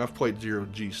flowing around. I've played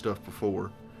 0G stuff before.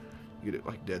 You get it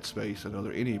like Dead Space and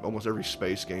almost every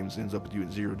space game ends up with you in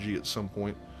 0G at some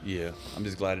point. Yeah, I'm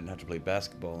just glad I didn't have to play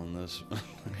basketball in this.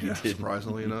 Yeah,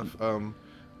 surprisingly enough.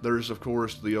 There's of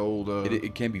course the old.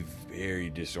 It can be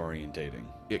very disorientating.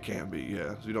 It can be,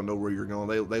 yeah. So you don't know where you're going.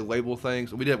 They label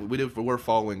things. We're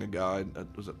following a guide.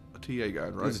 Was it a TA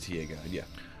guide, right? It was a TA guide, yeah.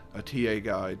 A TA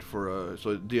guide for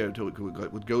until it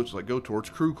would go towards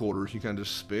crew quarters. You kind of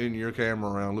just spin your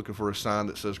camera around looking for a sign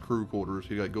that says crew quarters.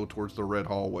 You go towards the red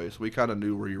hallway. So we kind of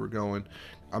knew where you were going.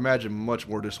 I imagine much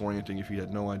more disorienting if you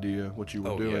had no idea what you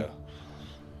were doing.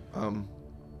 Yeah.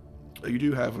 You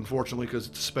do have, unfortunately, because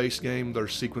it's a space game,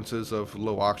 there's sequences of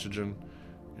low oxygen.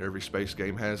 Every space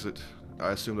game has it.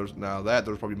 I assume there's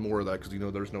probably more of that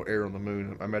because there's no air on the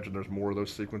moon. I imagine there's more of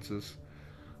those sequences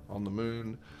on the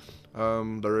moon.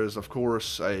 There is, of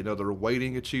course, another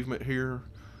waiting achievement here.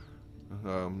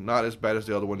 Not as bad as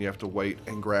the other one. You have to wait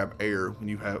and grab air when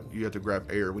you have to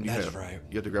grab air when you That's have right.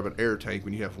 You have to grab an air tank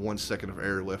when you have 1 second of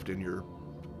air left in your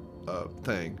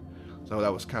thing. So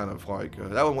that was kind of like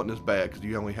that one wasn't as bad because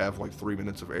you only have like 3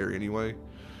 minutes of air anyway.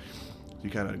 You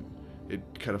it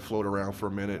kind of float around for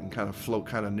a minute and kind of float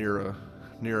kind of near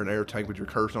an air tank with your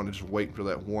cursor on it, just waiting for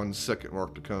that 1 second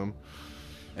mark to come.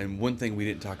 And one thing we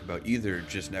didn't talk about either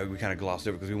just now, we kind of glossed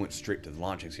over because we went straight to the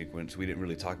launching sequence. We didn't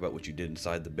really talk about what you did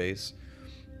inside the base.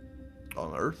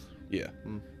 On Earth? Yeah.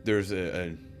 There's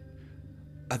I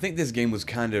think this game was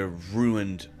kind of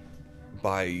ruined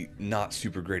by not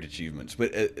super great achievements,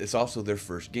 but it's also their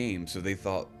first game, so they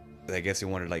thought, I guess they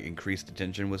wanted like increased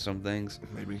attention with some things.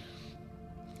 Maybe.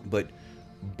 But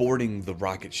boarding the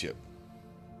rocket ship,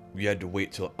 you had to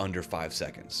wait till under 5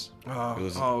 seconds. Yeah,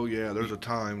 there's a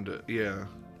time to, yeah.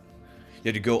 You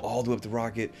had to go all the way up the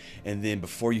rocket, and then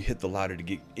before you hit the ladder to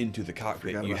get into the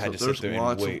cockpit, you had to sit there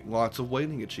and wait. Lots of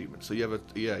waiting achievements. So you have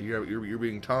you're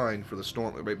being timed for the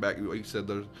storm. Back like you said,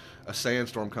 there's a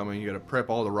sandstorm coming. You got to prep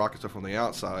all the rocket stuff on the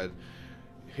outside.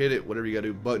 Hit it, whatever you got to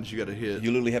do. Buttons you got to hit. You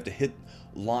literally have to hit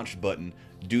launch button,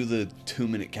 do the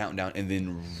 2-minute countdown, and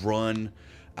then run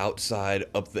outside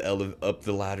up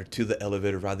the ladder to the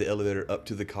elevator, ride the elevator up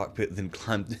to the cockpit, then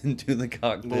climb into the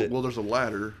cockpit. Well, there's a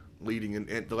ladder leading in,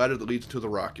 and the ladder that leads to the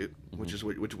rocket, which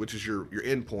is your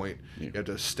end point. Yeah. You have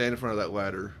to stand in front of that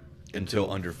ladder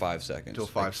until under 5 seconds. Until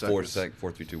 5 seconds.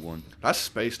 4, 3, 2, 1. I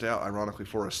spaced out, ironically,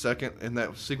 for a second in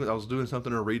that sequence. I was doing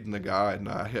something or reading the guide, and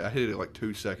I hit it at like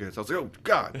 2 seconds. I was like, "Oh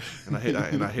God!" and I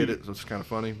hit it. So it's kind of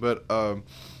funny. But so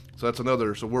that's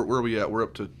another. So where are we at? We're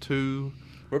up to two.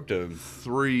 We're up to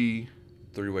three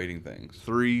waiting things.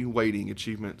 3 waiting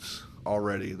achievements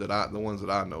already the ones that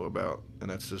I know about, and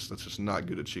that's just not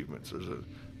good achievements.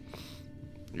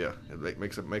 It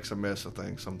makes a mess of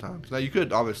things sometimes. Now you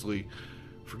could obviously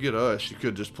forget us. You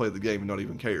could just play the game and not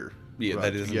even care. Yeah, right?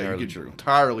 That is entirely true.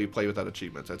 Entirely play without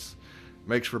achievements. That's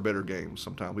makes for better games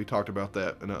sometimes. We talked about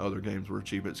that in other games where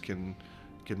achievements can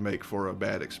make for a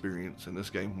bad experience, and this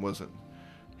game wasn't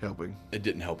helping. It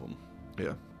didn't help them.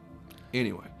 Yeah.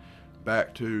 Anyway,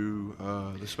 back to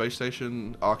the space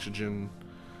station, oxygen.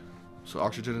 So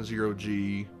oxygen is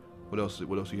 0G. What else do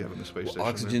you have in the space station?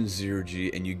 Oxygen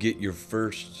 0G, and you get your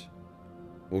first,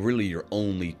 really your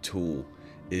only tool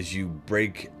is you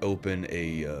break open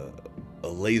a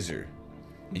laser,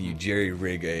 and you jerry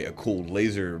rig a cool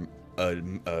laser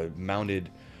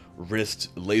mounted wrist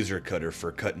laser cutter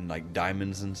for cutting like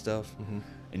diamonds and stuff.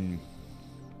 And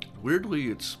weirdly,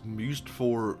 it's used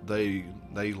for they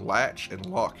latch and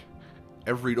lock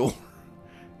every door.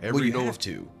 You have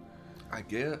to. I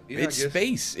guess. Yeah, it's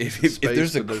space. If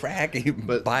there's a crack,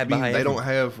 bye-bye. They don't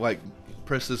have, like,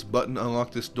 press this button,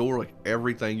 unlock this door. Like,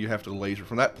 everything you have to laser.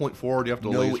 From that point forward, you have to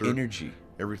laser. No energy.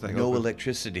 Everything No open.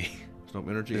 electricity. There's no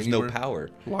energy There's anywhere. no power.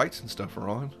 Lights and stuff are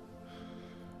on.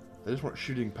 They just weren't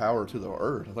shooting power to the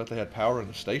Earth. I thought they had power in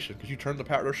the station. Because you turn the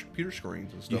power, there's computer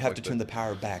screens and stuff. You have to turn the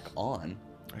power back on.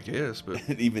 I guess, but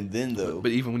even then, though.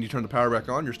 But even when you turn the power back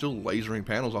on, you're still lasering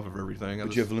panels off of everything.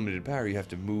 But you have limited power. You have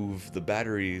to move the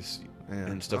batteries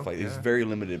and stuff like that. It's very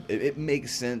limited. It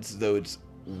makes sense, though it's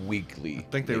weekly. I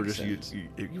think they were just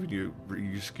giving you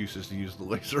excuses to use the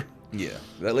laser. Yeah,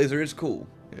 that laser is cool.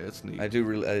 Yeah, it's neat. I did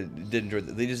enjoy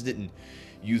that. They just didn't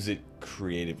use it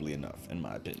creatively enough, in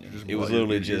my opinion. It was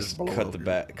literally just cut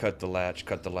the latch,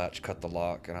 cut the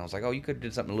lock, and I was like, oh, you could have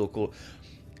did something a little cool.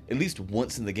 At least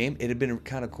once in the game, it'd have been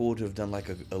kind of cool to have done like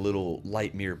a little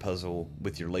light mirror puzzle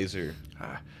with your laser.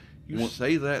 You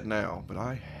say that now, but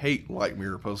I hate light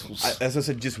mirror puzzles. As I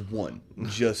said, just one.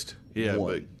 Just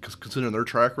one. But considering their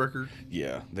track record.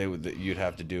 Yeah, you'd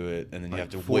have to do it, and then you have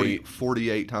to wait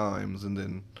 48 times, and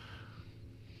then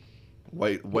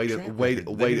wait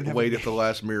at the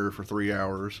last mirror for 3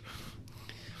 hours.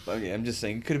 But yeah, I'm just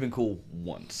saying it could have been cool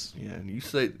once. Yeah, and you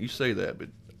say that, but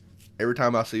every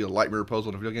time I see a light mirror puzzle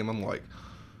in a video game, I'm like,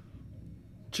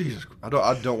 Jesus, I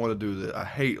don't want to do that. I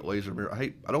hate laser mirror.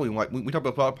 I don't even like. We talk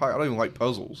about I don't even like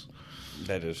puzzles.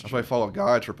 That is That's true. why I follow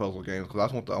guides for puzzle games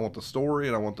because I want the story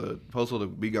and I want the puzzle to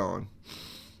be gone.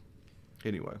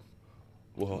 Anyway,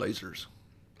 Well, lasers.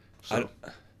 So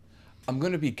I'm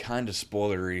going to be kind of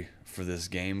spoilery for this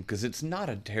game because it's not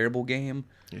a terrible game,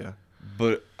 yeah,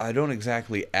 but I don't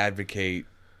exactly advocate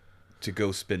to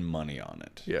go spend money on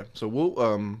it. yeah. So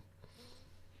we'll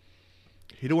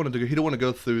He don't want to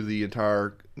go through the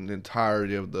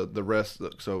entirety of the rest.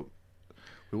 So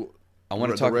I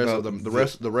want to talk about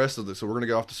the rest of this. So we're going to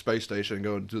go off the space station and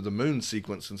go into the moon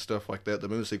sequence and stuff like that. The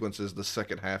moon sequence is the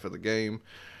second half of the game.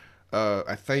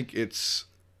 I think it's.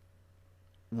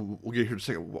 We'll get here in a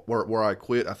second. Where I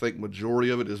quit, I think majority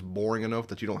of it is boring enough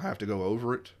that you don't have to go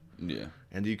over it. Yeah.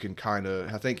 And you can kind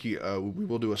of. I think we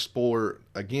will do a spoiler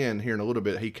again here in a little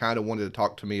bit. He kind of wanted to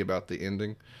talk to me about the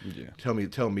ending. Yeah. Tell me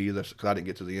this because I didn't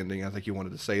get to the ending. I think he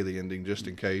wanted to say the ending just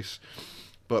in case.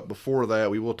 But before that,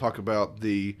 we will talk about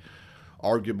the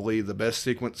arguably the best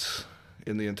sequence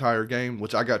in the entire game,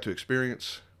 which I got to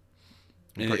experience.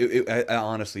 And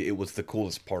honestly, it was the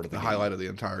coolest part of the game. Highlight of the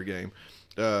entire game.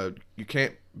 You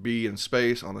can't be in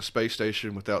space on a space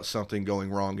station without something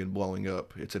going wrong and blowing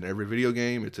up. It's in every video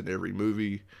game. It's in every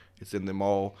movie. It's in them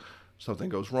all. Something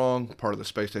goes wrong. Part of the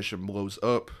space station blows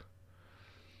up,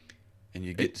 And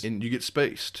you get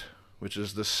spaced, which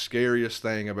is the scariest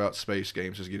thing about space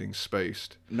games is getting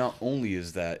spaced. not only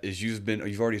is that is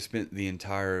you've already spent the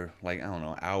entire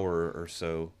hour or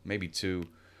so, maybe two,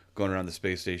 going around the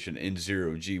space station in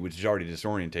 0G, which is already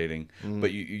disorientating,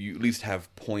 but you at least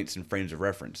have points and frames of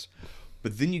reference.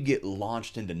 But then you get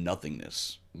launched into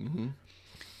nothingness. Mm-hmm.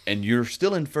 And you're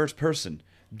still in first person,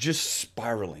 just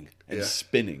spiraling and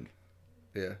spinning.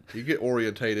 Yeah, you get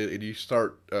orientated and you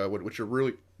start. What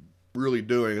you're really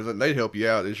doing is that they help you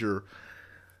out.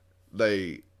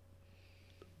 The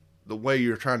way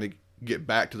you're trying to get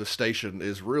back to the station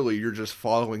is really you're just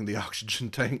following the oxygen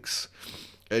tanks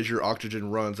as your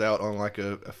oxygen runs out on like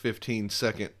a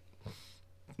 15-second.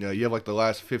 You have like the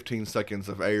last 15 seconds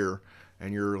of air,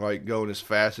 and you're like going as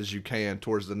fast as you can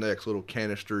towards the next little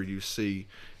canister you see,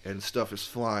 and stuff is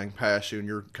flying past you, and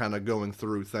you're kind of going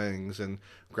through things and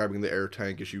grabbing the air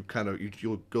tank as you'll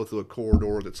go through a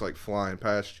corridor that's like flying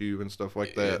past you and stuff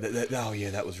like that.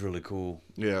 That was really cool.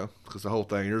 Yeah, because the whole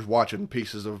thing, you're just watching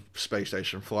pieces of space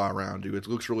station fly around you. It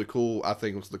looks really cool. I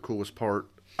think it was the coolest part.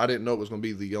 I didn't know it was going to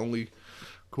be the only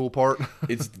cool part.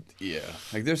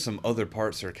 Like there's some other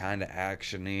parts that are kind of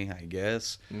actiony, I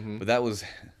guess, but that was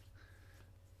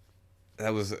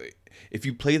if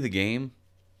you play the game,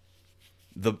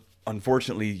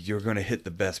 unfortunately you're going to hit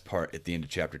the best part at the end of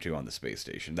chapter 2 on the space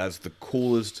station. That's the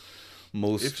coolest,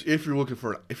 most. If you're looking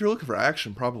for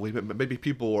action, probably, but maybe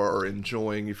people are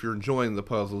enjoying. If you're enjoying the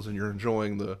puzzles and you're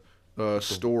enjoying the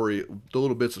story, the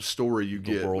little bits of story you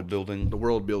get, the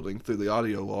world building through the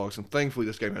audio logs, and thankfully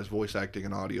this game has voice acting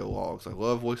and audio logs. I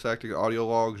love voice acting and audio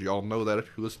logs. Y'all know that if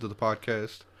you listen to the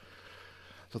podcast.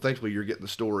 So thankfully you're getting the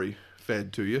story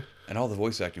fed to you, and all the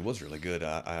voice acting was really good.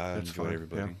 I enjoyed fun.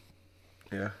 everybody.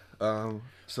 Yeah.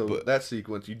 But that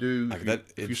sequence, you do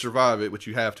if you survive it, which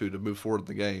you have to move forward in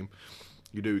the game,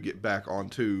 you do get back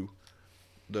onto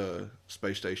the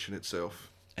space station itself.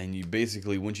 And you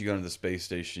basically, once you go into the space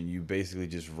station, you basically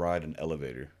just ride an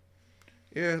elevator.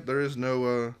 Yeah, there is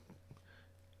no.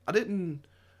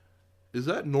 Is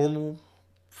that normal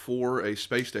for a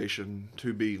space station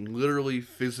to be literally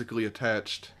physically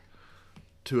attached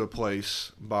to a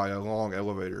place by a long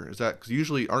elevator? Is that because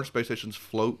usually aren't space stations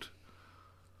float?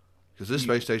 Because this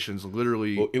space station's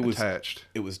literally attached.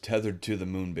 It was tethered to the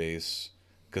moon base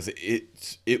because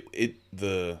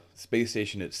the space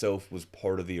station itself was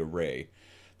part of the array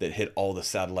that hit all the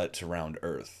satellites around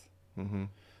Earth. Mm-hmm.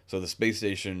 So the space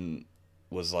station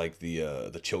was like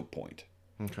the choke point.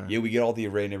 Okay. Yeah, we get all the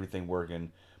array and everything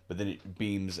working, but then it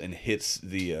beams and hits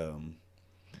the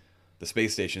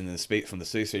space station. And from the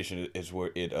space station is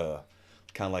where it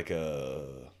kind of like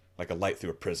a light through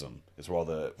a prism is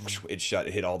where it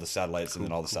hit all the satellites, and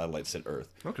then all the satellites hit Earth.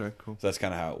 Okay, cool. So that's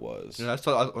kind of how it was. Yeah,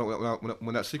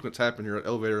 when that sequence happened, you're at an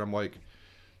elevator. I'm like,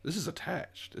 this is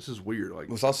attached. This is weird. Like,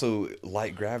 it was also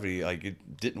light gravity. Like,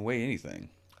 it didn't weigh anything.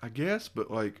 I guess, but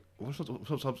like,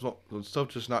 stuff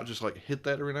just not just like hit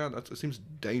that every now and then. It seems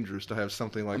dangerous to have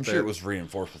something like that. I'm sure it was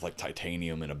reinforced with like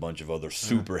titanium and a bunch of other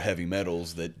super heavy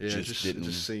metals that didn't. It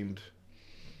just seemed,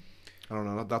 I don't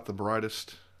know, not the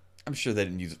brightest. I'm sure they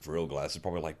didn't use it for real glass. It's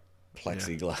probably like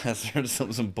plexiglass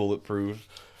or some bulletproof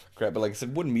crap. But like I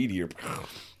said, wooden meteor.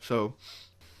 So,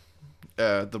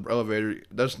 the elevator,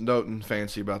 there's nothing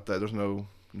fancy about that. There's no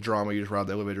drama. You just ride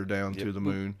the elevator down to the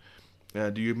moon.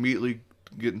 Do you immediately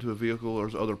get into a vehicle, or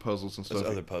there's other puzzles and stuff?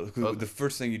 There's other puzzles. 'Cause the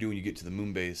first thing you do when you get to the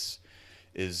moon base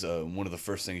is one of the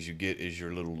first things you get is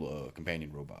your little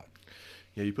companion robot.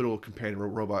 Yeah, you put a little companion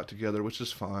robot together, which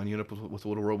is fine. You end up with a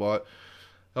little robot.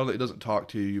 I don't think it doesn't talk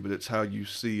to you, but it's how you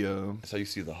see. That's how you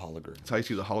see the hologram. It's how you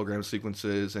see the hologram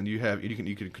sequences, and you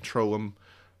can control him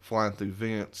flying through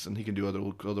vents, and he can do other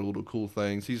little cool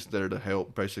things. He's there to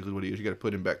help. Basically, what he is, you got to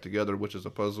put him back together, which is a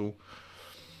puzzle.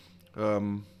 Is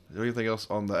there anything else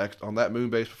on that moon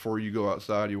base before you go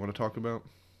outside you want to talk about?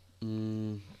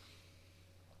 It's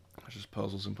just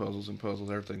puzzles and puzzles and puzzles.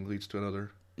 Everything leads to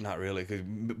another. Not really, because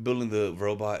building the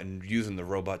robot and using the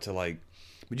robot to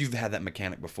but you've had that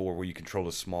mechanic before where you control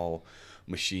a small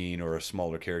machine or a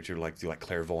smaller character like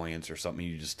clairvoyance or something.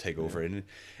 You just take over it, and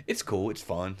it's cool. It's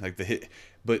fun.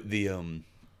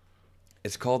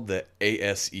 It's called the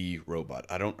ASE robot.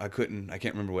 I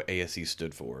can't remember what ASE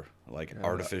stood for.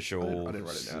 Artificial I didn't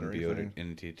write it down or symbiotic anything.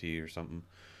 entity or something.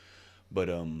 But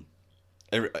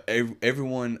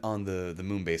everyone on the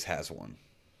moon base has one.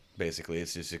 Basically,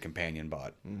 it's just a companion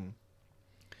bot. Mm-hmm.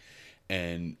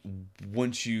 And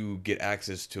once you get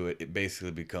access to it, it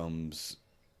basically becomes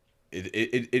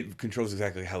it controls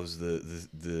exactly how is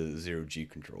the zero G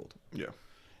controlled. Yeah,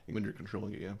 when you're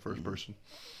controlling it, first person.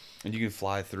 And you can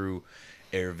fly through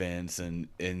air vents and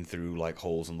in through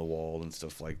holes in the wall and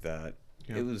stuff like that.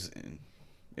 Yeah. It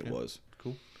was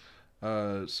Cool.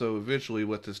 So eventually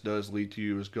what this does lead to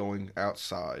you is going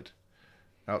outside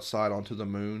onto the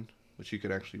moon, which you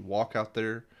can actually walk out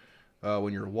there.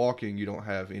 When you're walking, you don't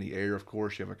have any air, of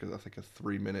course. You have I think a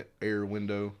 3-minute air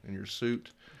window in your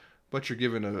suit, but you're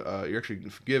given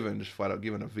just flat out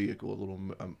given a vehicle,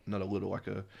 not a little, I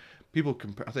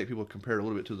think people compare it a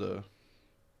little bit to the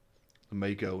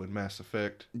Mako in Mass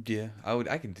Effect. Yeah,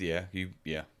 definitely.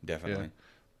 Yeah.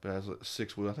 But it has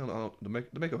 6 wheels. The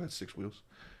Mako has 6 wheels.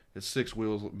 It's 6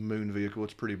 wheels moon vehicle.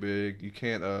 It's pretty big. You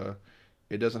can't.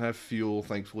 It doesn't have fuel.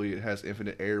 Thankfully, it has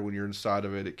infinite air when you're inside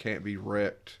of it. It can't be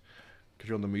wrecked because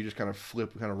you're on the moon. You just kind of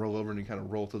flip, kind of roll over, and you kind of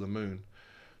roll through the moon.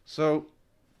 So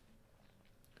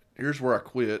here's where I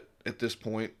quit. At this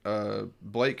point,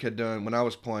 Blake had done when I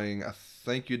was playing. I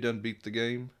think you'd done beat the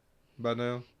game by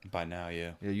now. By now,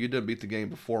 yeah. Yeah, you'd done beat the game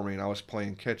before me, and I was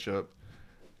playing catch up.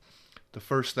 The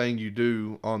first thing you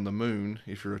do on the moon,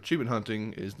 if you're achievement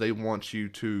hunting, is they want you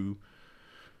to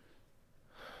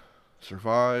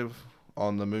survive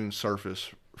on the moon's surface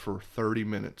for 30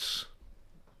 minutes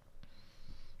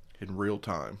in real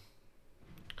time.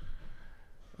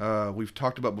 We've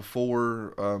talked about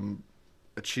before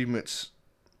achievements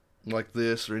like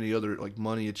this or any other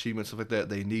money achievements, stuff like that.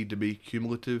 They need to be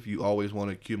cumulative. You always want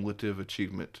a cumulative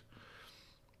achievement.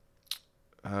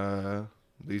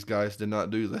 These guys did not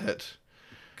do that.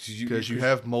 Because you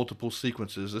have multiple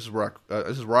sequences. This is where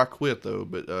I quit though.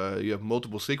 But you have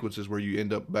multiple sequences where you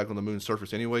end up back on the moon's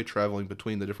surface anyway, traveling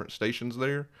between the different stations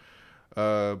there.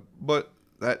 But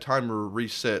that timer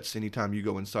resets anytime you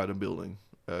go inside a building.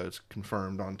 It's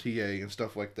confirmed on TA and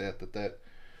stuff like that.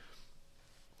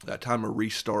 That timer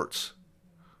restarts.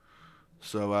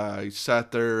 So I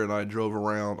sat there and I drove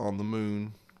around on the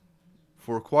moon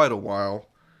for quite a while.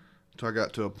 So I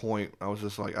got to a point I was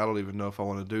just like, I don't even know if I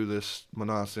want to do this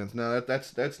nonsense. Now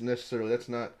that's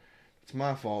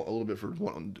my fault a little bit for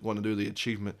wanting to do the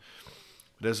achievement.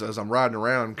 But as I'm riding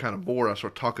around, kind of bored, I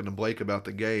start talking to Blake about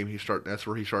the game. That's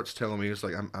where he starts telling me it's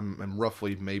like I'm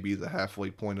roughly maybe the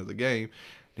halfway point of the game.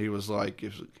 And he was like,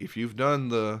 if you've done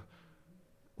the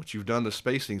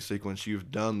spacing sequence,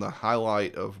 you've done the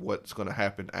highlight of what's going to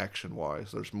happen action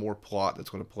wise. There's more plot that's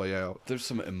going to play out. There's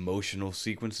some emotional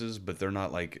sequences, but they're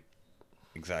not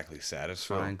exactly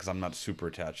satisfying because I'm not super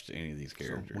attached to any of these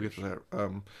characters. So we'll get to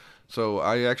that. So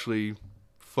I actually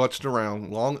futzed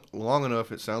around long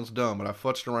enough. It sounds dumb, but I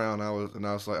futzed around.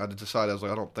 I decided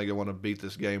I don't think I want to beat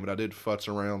this game, but I did futz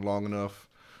around long enough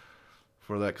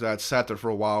for that because I had sat there for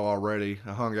a while already.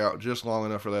 I hung out just long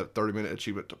enough for that 30-minute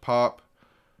achievement to pop,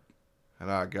 and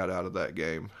I got out of that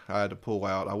game. I had to pull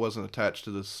out. I wasn't attached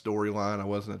to the storyline. I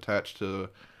wasn't attached to.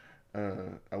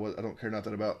 I don't care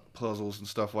nothing about puzzles and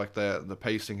stuff like that. The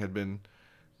pacing had been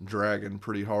dragging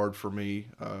pretty hard for me.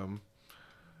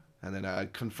 And then I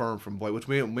confirmed from Blake, which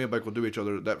me and Blake will do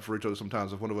that for each other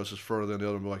sometimes. If one of us is further than the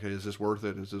other, we'll be like, hey, is this worth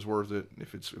it? Is this worth it?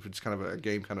 If it's kind of a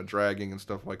game kind of dragging and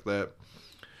stuff like that.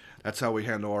 That's how we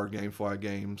handle our GameFly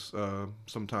games.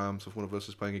 Sometimes if one of us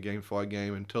is playing a GameFly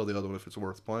game and tell the other one if it's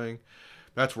worth playing.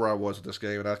 That's where I was with this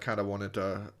game, and I kind of wanted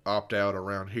to opt out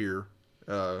around here.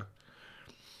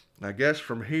 I guess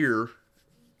from here,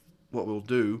 what we'll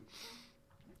do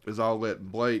is I'll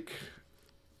let Blake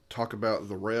talk about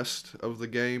the rest of the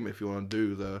game. If you want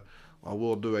to do I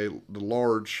will do the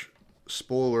large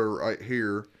spoiler right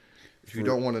here. If you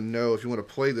don't want to know, if you want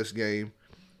to play this game,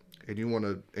 and you want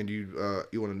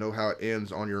to know how it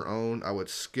ends on your own, I would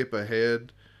skip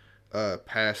ahead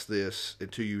past this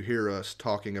until you hear us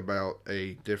talking about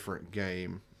a different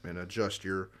game and adjust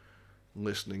your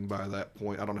listening by that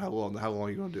point. I don't know how long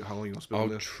you gonna do. How long you gonna spend on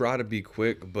I'll this? try to be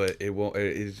quick, but it won't.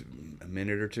 It is a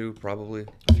minute or two, probably.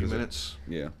 A few minutes.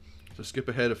 Yeah. So skip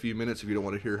ahead a few minutes if you don't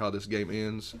want to hear how this game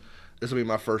ends. This will be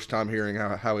my first time hearing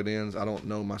how it ends. I don't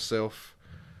know myself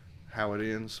how it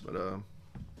ends, but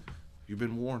you've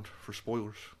been warned for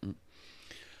spoilers.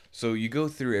 So you go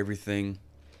through everything,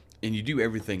 and you do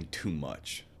everything too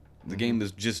much. The game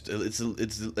is just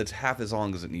it's half as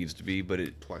long as it needs to be, but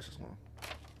Twice as long.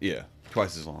 yeah,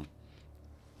 twice as long.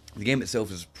 The game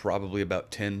itself is probably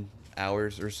about 10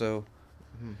 hours or so.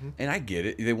 And I get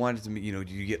it. They wanted to,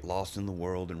 you get lost in the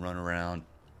world and run around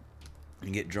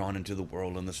and get drawn into the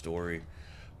world and the story.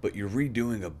 But you're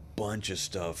redoing a bunch of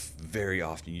stuff very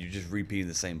often. You're just repeating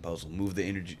the same puzzle. Move the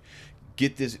energy.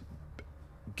 Get this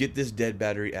dead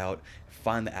battery out.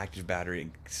 Find the active battery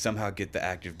and somehow get the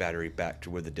active battery back to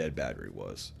where the dead battery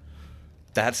was.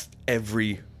 That's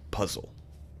every puzzle.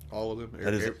 All of them.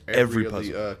 That is every puzzle.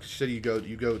 You said you go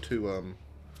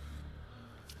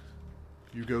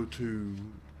to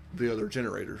the other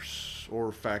generators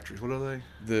or factories. What are they?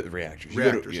 The reactors.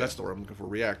 Reactors. That's the word I'm looking for.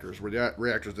 Reactors.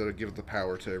 Reactors that give the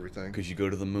power to everything. Because you go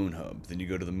to the moon hub, then you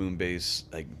go to the moon base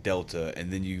like Delta,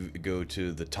 and then you go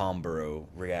to the Tomborough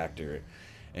reactor,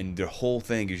 and the whole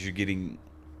thing is you're getting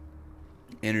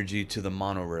energy to the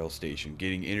monorail station,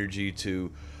 getting energy to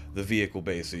the vehicle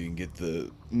base, so you can get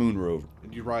the moon rover.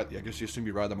 And you ride. I guess you assume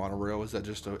you ride the monorail. Is that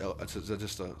just a? Is that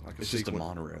just a like a? It's just a sequence?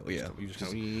 monorail, yeah. You just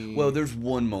kinda, Well, there's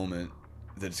one moment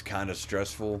that's kind of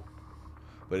stressful,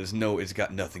 but it's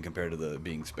got nothing compared to the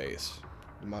being space.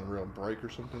 the monorail break or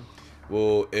something.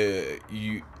 Well,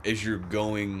 as you're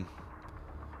going,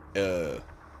 the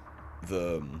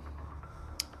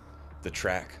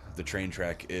train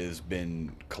track is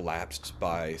been collapsed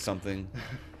by something,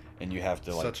 and you have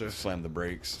to slam the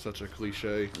brakes. Such a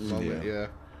cliche moment. Yeah.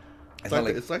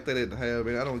 It's like they didn't have. I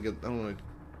mean, I don't want to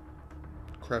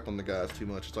crap on the guys too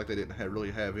much. It's like they didn't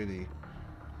really have any.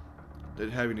 They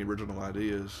didn't have any original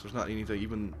ideas. There's not anything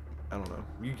even. I don't know.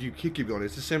 You keep going.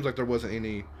 It just seems like there wasn't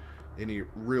any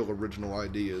real original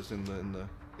ideas in the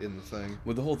thing.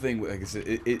 Well, the whole thing, like I said,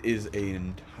 it is an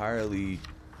entirely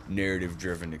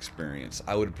narrative-driven experience.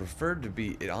 I would have preferred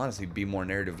it honestly be more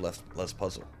narrative, less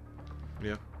puzzle.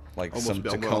 Yeah. Like Almost some be-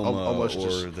 Tacoma almost or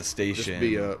just- the station.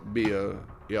 Just be a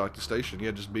like the station.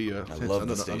 Yeah, just be a. I love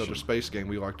the another station. space game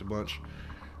we liked a bunch.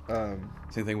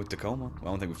 Same thing with Tacoma. I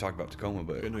don't think we've talked about Tacoma,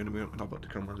 but We don't talk about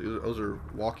Tacoma. Those are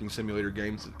walking simulator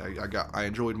games that I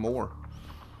enjoyed more.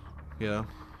 Yeah.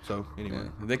 So anyway.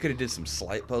 yeah. They could have did some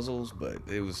slight puzzles, but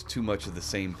it was too much of the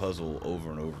same puzzle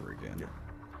over and over again. Yeah.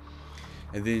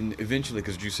 And then eventually,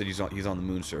 because you said he's on the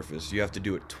moon surface, you have to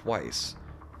do it twice.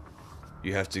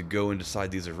 You have to go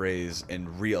inside these arrays and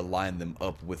realign them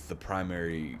up with the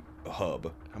primary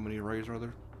hub. How many arrays are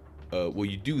there? Well,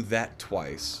 you do that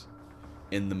twice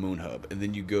in the moon hub, and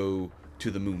then you go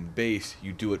to the moon base.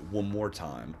 You do it one more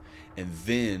time, and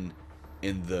then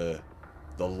in the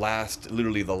last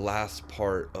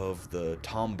part of the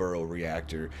Tomborough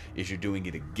reactor is you're doing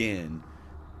it again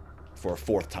for a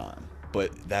fourth time.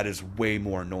 But that is way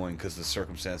more annoying because the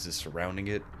circumstances surrounding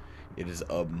it. It is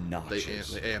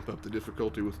obnoxious. They amp up the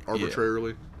difficulty with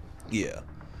arbitrarily. Yeah,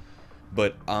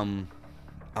 but I'm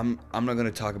not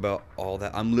gonna talk about all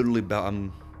that.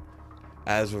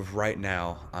 As of right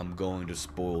now, I'm going to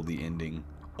spoil the ending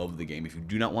of the game. If you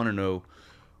do not want to know,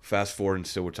 fast forward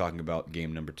until we're talking about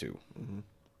game number 2. Mm-hmm.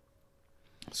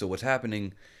 So what's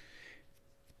happening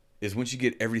is once you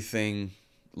get everything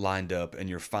lined up and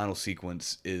your final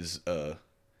sequence is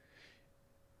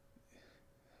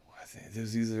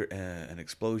there's either an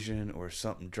explosion or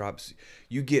something drops,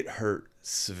 you get hurt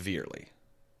severely.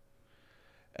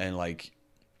 And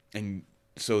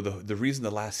so the reason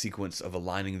the last sequence of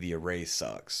aligning the array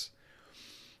sucks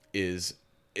is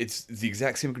it's the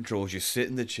exact same controls. You sit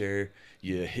in the chair,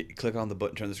 you click on the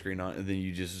button, turn the screen on, and then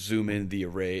you just zoom in the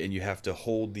array, and you have to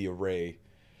hold the array,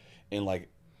 and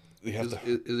Is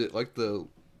it like the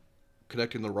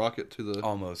connecting the rocket to the?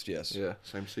 Almost, yes. Yeah,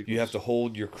 same sequence. You have to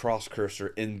hold your cross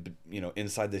cursor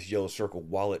inside this yellow circle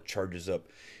while it charges up.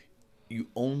 You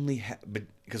only have, but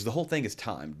because the whole thing is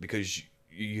timed, because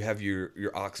you have your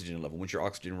oxygen level. Once your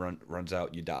oxygen runs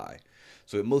out, you die.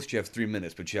 So at most you have 3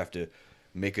 minutes, but you have to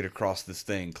make it across this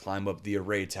thing, climb up the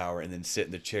array tower, and then sit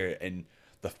in the chair. And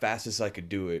the fastest I could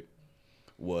do it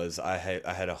was I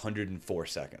had 104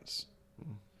 seconds.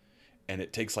 and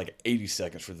it takes like 80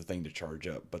 seconds for the thing to charge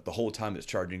up. But the whole time it's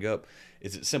charging up,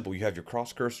 it's simple. You have your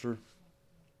cross cursor,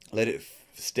 let it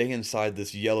stay inside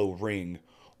this yellow ring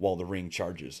while the ring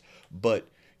charges. But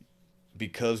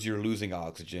because you're losing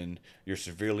oxygen, you're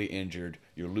severely injured,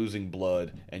 you're losing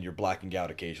blood, and you're blacking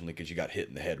out occasionally because you got hit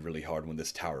in the head really hard when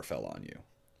this tower fell on you.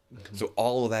 Mm-hmm. So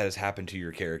all of that has happened to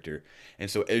your character. And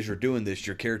so as you're doing this,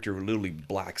 your character literally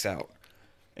blacks out.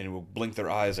 And it will blink their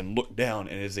eyes and look down,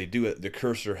 and as they do it, the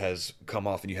cursor has come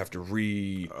off, and you have to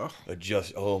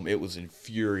readjust. Oh, it was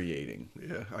infuriating.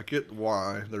 Yeah, I get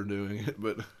why they're doing it,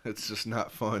 but it's just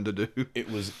not fun to do. It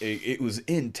was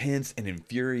intense and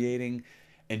infuriating,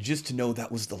 and just to know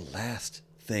that was the last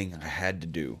thing I had to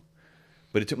do.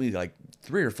 But it took me like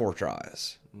 3 or 4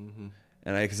 tries,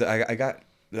 and I got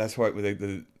that's why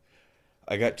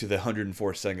I got to the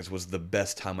 104 seconds was the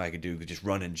best time I could do, just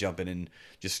running, jumping, and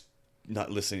just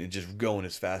not listening and just going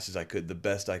as fast as I could. The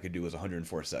best I could do was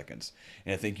 104 seconds.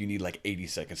 And I think you need like 80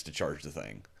 seconds to charge the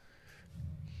thing.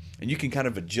 And you can kind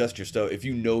of adjust your stuff. If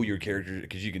you know your character,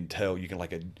 because you can tell, you can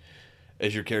like,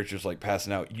 as your character's like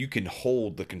passing out, you can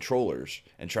hold the controllers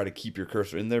and try to keep your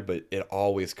cursor in there, but it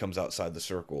always comes outside the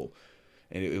circle.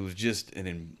 And it was just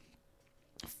an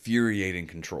infuriating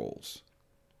controls.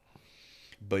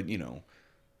 But, you know,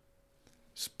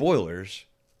 spoilers,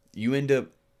 you end up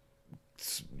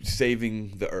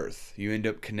saving the Earth. You end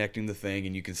up connecting the thing,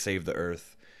 and you can save the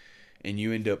Earth. And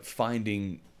you end up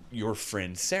finding your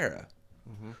friend Sarah,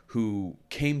 who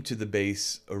came to the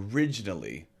base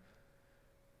originally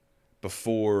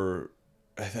before.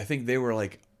 I think they were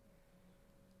like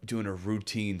doing a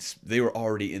routine. They were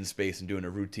already in space and doing a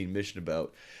routine mission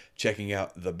about checking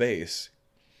out the base.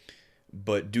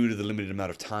 But due to the limited amount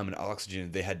of time and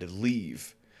oxygen, they had to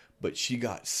leave. But she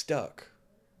got stuck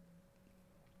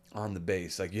on the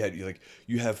base. Like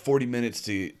you have 40 minutes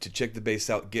to check the base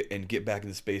out, get back in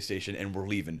the space station, and we're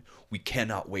leaving. We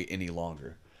cannot wait any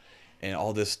longer. And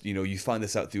all this, you know, you find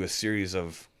this out through a series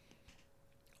of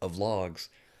logs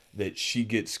that she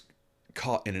gets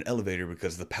caught in an elevator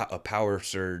because a power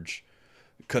surge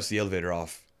cuts the elevator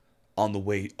off on the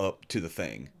way up to the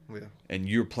thing. Yeah. And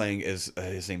you're playing as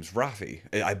his name's Rafi.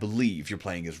 I believe you're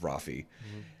playing as Rafi.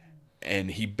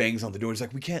 And he bangs on the door. He's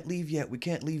like, we can't leave yet.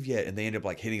 And they end up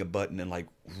like hitting a button and like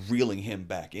reeling him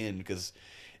back in, because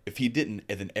if he didn't,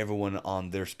 and then everyone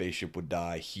on their spaceship would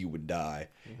die, he would die.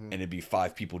 And it'd be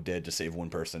 5 people dead to save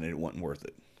 1 person, and it wasn't worth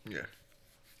it. Yeah.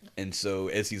 And so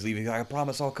as he's leaving, he's like, I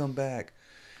promise I'll come back.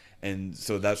 And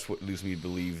so that's what leads me to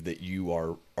believe that you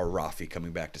are Rafi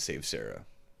coming back to save Sarah.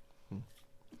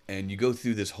 And you go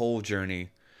through this whole journey,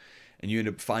 and you end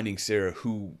up finding Sarah,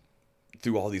 who,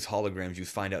 through all these holograms, you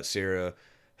find out Sarah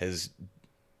has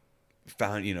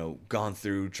gone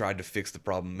through, tried to fix the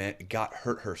problem, got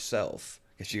hurt herself.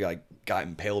 She got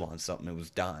impaled on something and was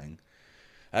dying.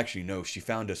 Actually, no, she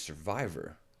found a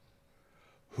survivor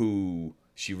who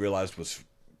she realized was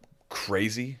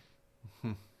crazy.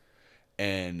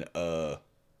 And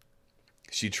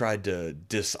she tried to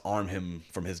disarm him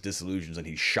from his disillusions, and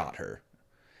he shot her.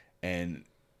 And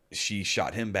she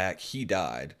shot him back. He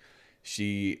died.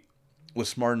 She was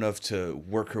smart enough to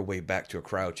work her way back to a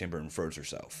cryo chamber and froze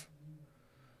herself.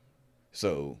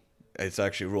 So it's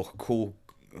actually a real cool,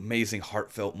 amazing,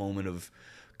 heartfelt moment of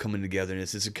coming together. And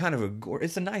it's kind of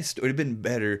it's a nice story. It'd have been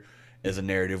better as a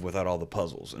narrative without all the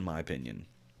puzzles, in my opinion.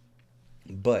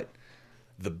 But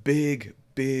the big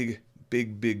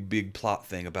plot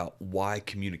thing about why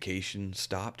communication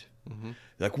stopped,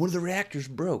 like one of the reactors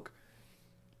broke.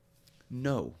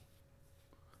 No.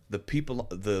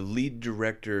 The lead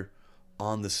director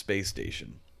on the space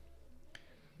station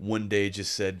one day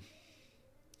just said,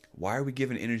 why are we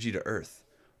giving energy to Earth?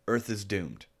 Earth is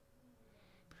doomed.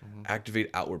 Activate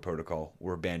outward protocol.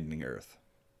 We're abandoning Earth.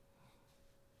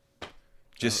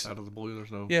 Just out of the blue,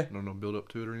 there's no build up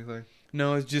to it or anything.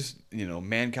 No, it's just,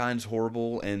 mankind's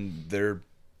horrible, and their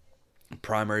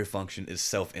primary function is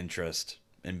self-interest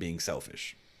and being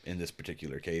selfish. In this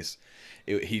particular case,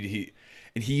 he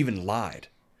even lied.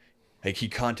 Like, he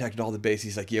contacted all the base.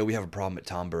 He's like, yeah, we have a problem at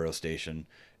Tomborough Station.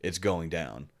 It's going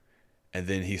down. And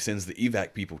then he sends the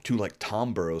evac people to, like,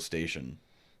 Tomborough Station,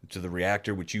 to the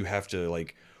reactor, which you have to,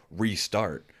 like,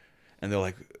 restart. And they're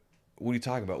like, what are you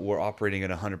talking about? We're operating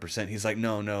at 100%. He's like,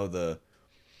 no, the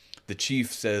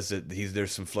chief says that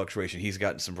there's some fluctuation. He's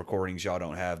gotten some recordings y'all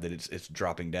don't have, that it's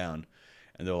dropping down.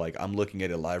 And they're like, I'm looking at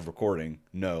a live recording.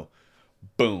 No.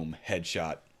 Boom,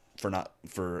 headshot. For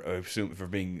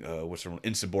being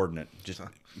insubordinate. Just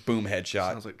boom,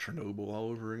 headshot. Sounds like Chernobyl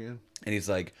all over again. And he's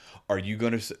like,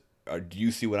 do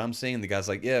you see what I'm seeing? The guy's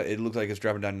like, yeah, it looks like it's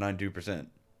dropping down to 92%. And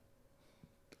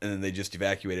then they just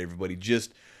evacuate everybody,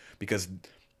 just because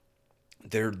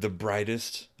they're the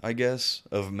brightest, I guess,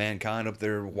 of mankind up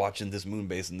there watching this moon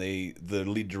base, and the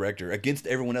lead director, against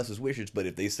everyone else's wishes, but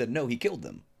if they said no, he killed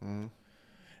them. Mm-hmm.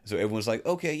 So everyone's like,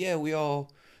 okay, yeah, we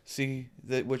all see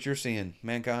that what you're seeing,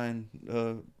 mankind,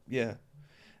 yeah.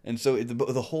 And so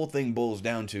the whole thing boils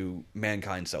down to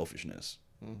mankind selfishness.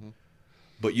 Mm-hmm.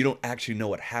 But you don't actually know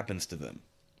what happens to them.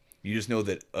 You just know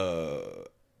that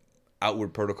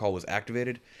Outward Protocol was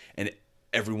activated, and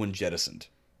everyone jettisoned.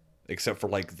 Except for,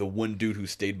 like, the one dude who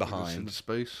stayed behind. Into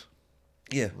space?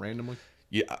 Yeah. Randomly?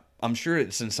 Yeah, I'm sure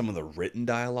it's in some of the written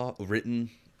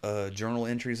journal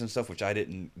entries and stuff, which I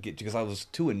didn't get to because I was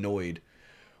too annoyed.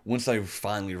 Once I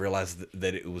finally realized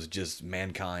that it was just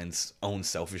mankind's own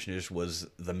selfishness was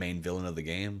the main villain of the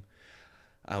game,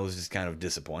 I was just kind of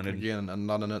disappointed. Again,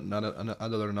 another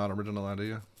non-original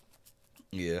idea.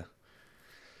 Yeah.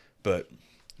 But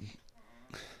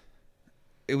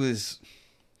it was...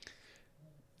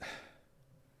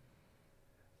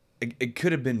 It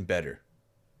could have been better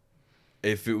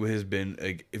if it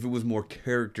was more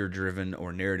character driven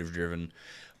or narrative driven,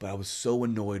 but I was so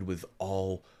annoyed with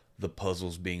all the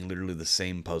puzzles being literally the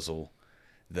same puzzle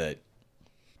that,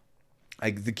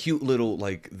 like, the cute little,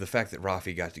 like, the fact that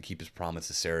Rafi got to keep his promise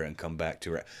to Sarah and come back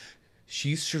to her.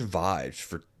 She survived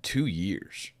for 2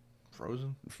 years.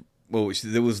 Frozen? Well,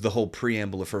 there was the whole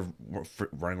preamble of her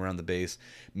running around the base,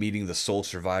 meeting the sole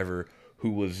survivor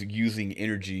who was using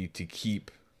energy to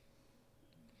keep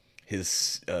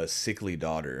his sickly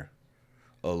daughter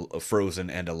frozen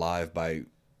and alive by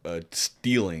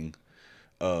stealing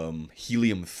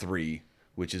helium-3,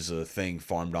 which is a thing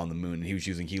farmed on the moon. And he was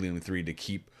using helium-3 to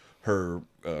keep her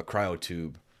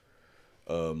cryotube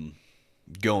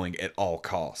going at all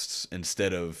costs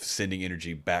instead of sending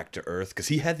energy back to Earth, because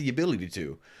he had the ability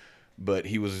to, but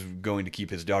he was going to keep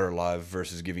his daughter alive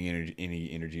versus giving any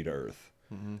energy to Earth.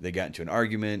 Mm-hmm. They got into an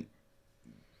argument,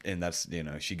 and that's,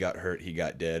 she got hurt, he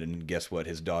got dead, and guess what?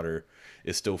 His daughter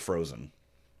is still frozen,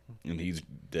 and he's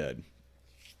dead.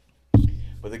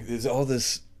 But there's all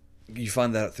this, you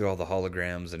find that out through all the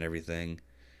holograms and everything,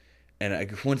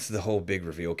 and once the whole big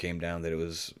reveal came down, that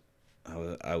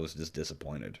I was just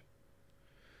disappointed.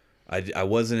 I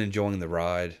wasn't enjoying the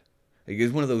ride. It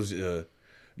was one of those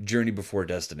journey before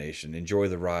destination. Enjoy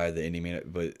the ride, the ending,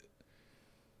 but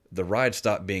the ride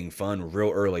stopped being fun real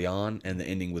early on, and the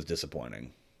ending was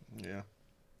disappointing. Yeah.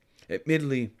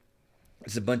 Admittedly,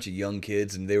 it's a bunch of young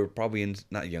kids, and they were probably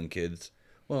not young kids.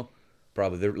 Well,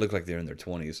 probably they look like they're in their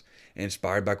 20s, and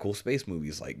inspired by cool space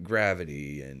movies like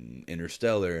Gravity and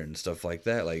Interstellar and stuff like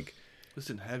that. Like, this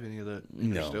didn't have any of that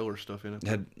Interstellar stuff in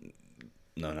it.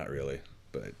 No, not really.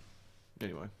 But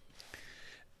anyway,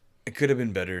 it could have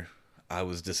been better. I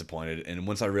was disappointed, and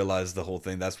once I realized the whole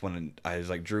thing, that's when I was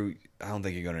like, Drew, I don't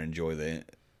think you're gonna enjoy the.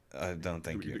 I don't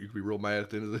think you could be real mad at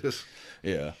the end of this.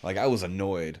 Yeah, like, I was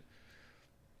annoyed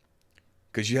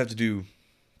because you have to do.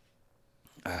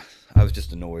 I was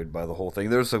just annoyed by the whole thing.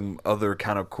 There's some other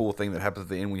kind of cool thing that happens at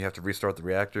the end when you have to restart the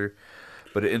reactor,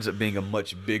 but it ends up being a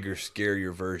much bigger,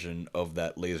 scarier version of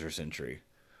that laser sentry,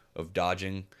 of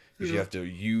dodging, because you have to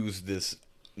use this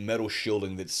metal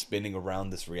shielding that's spinning around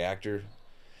this reactor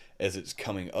as it's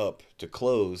coming up to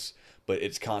close, but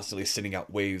it's constantly sending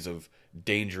out waves of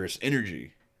dangerous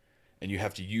energy, and you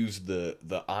have to use the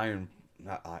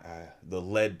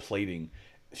lead plating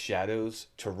shadows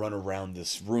to run around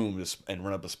this room and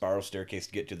run up a spiral staircase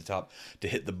to get to the top to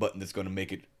hit the button that's going to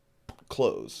make it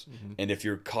close. Mm-hmm. And if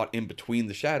you're caught in between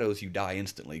the shadows, you die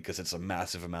instantly because it's a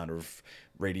massive amount of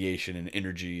radiation and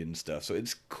energy and stuff. So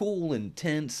it's cool and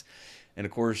tense, and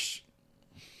of course,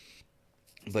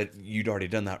 but you'd already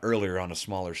done that earlier on a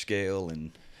smaller scale,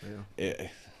 and it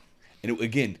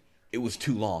was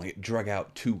too long. It drug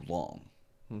out too long.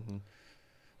 Mm-hmm.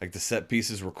 Like, the set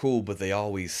pieces were cool, but they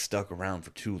always stuck around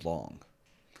for too long.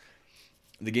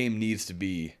 The game needs to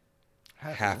be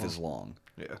half as long.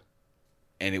 Yeah.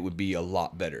 And it would be a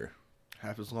lot better.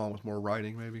 Half as long with more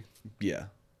writing, maybe? Yeah.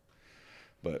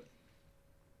 But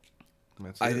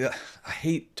I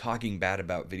hate talking bad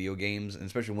about video games, and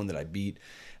especially one that I beat,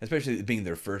 especially it being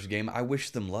their first game. I wish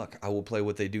them luck. I will play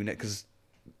what they do next, because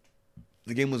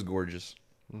the game was gorgeous.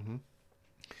 Mm-hmm.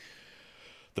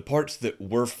 The parts that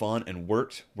were fun and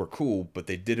worked were cool, but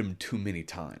they did them too many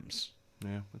times.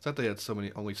 Yeah, it's that they had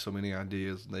only so many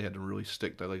ideas, and they had to really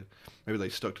stick to. Maybe they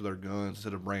stuck to their guns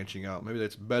instead of branching out. Maybe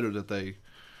it's better that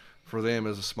for them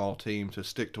as a small team, to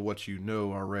stick to what you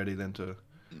know already than to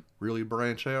really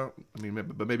branch out. I mean,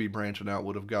 but maybe branching out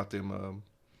would have got them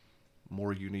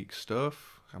more unique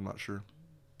stuff. I'm not sure.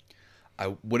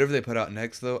 Whatever they put out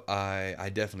next, though, I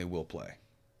definitely will play.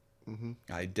 Mm-hmm.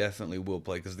 I definitely will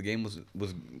play, because the game was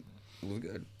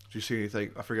good. Did you see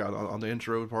anything? I forgot on the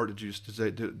intro part. Did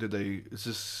they? Is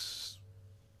this?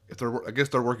 If they're, I guess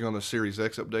they're working on the Series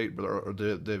X update, but or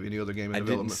did they have any other game in I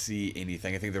development? didn't see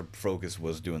anything. I think their focus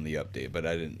was doing the update, but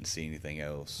I didn't see anything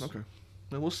else. Okay.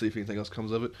 Then we'll see if anything else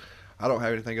comes of it. I don't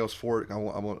have anything else for it.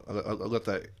 I'll let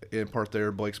that end part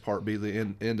there, Blake's part, be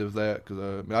the end of that,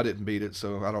 because I didn't beat it,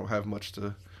 so I don't have much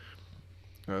to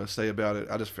say about it.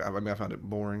 I found it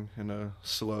boring and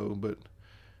slow, but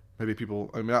maybe people.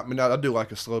 I do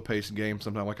like a slow-paced game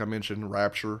sometimes. Like I mentioned,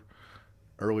 Rapture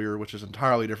earlier, which is an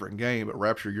entirely different game, but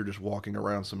Rapture, you're just walking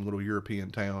around some little European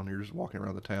town. You're just walking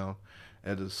around the town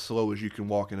at as slow as you can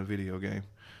walk in a video game.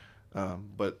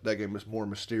 But that game is more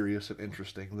mysterious and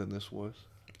interesting than this was.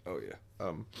 Oh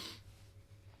yeah.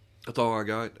 That's all I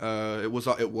got. It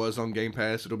was on Game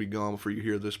Pass. It'll be gone before you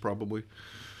hear this probably.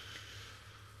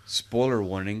 Spoiler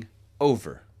warning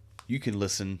over. You can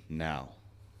listen now.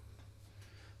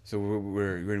 So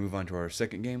we're going to move on to our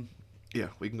second game. Yeah,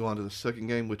 we can go on to the second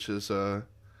game, which is a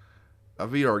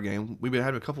VR game. We've been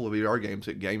having a couple of VR games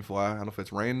at GameFly. I don't know if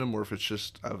it's random or if it's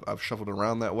just I've shuffled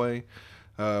around that way.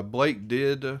 Blake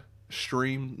did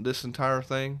stream this entire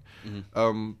thing.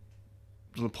 On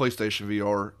the PlayStation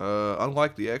VR.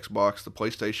 Unlike the Xbox, the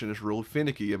PlayStation is really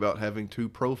finicky about having two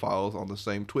profiles on the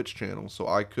same Twitch channel, so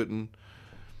I couldn't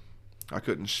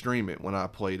stream it when I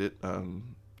played it.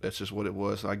 That's just what it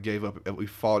was. I gave up. We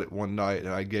fought it one night, and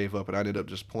I gave up, and I ended up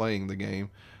just playing the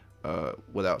game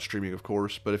without streaming, of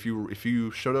course. But if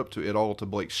you showed up to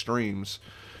Blake's streams,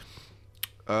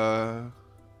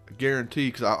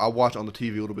 guarantee, because I watch on the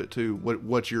TV a little bit too.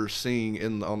 What you're seeing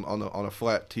on a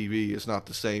flat TV is not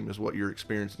the same as what you're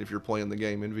experiencing if you're playing the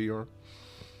game in VR.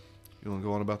 You want to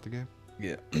go on about the game?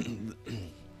 Yeah.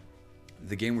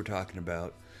 The game we're talking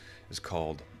about is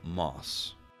called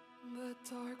Moss. The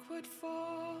dark wood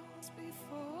falls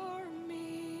before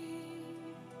me,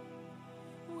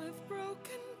 with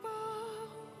broken bow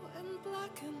and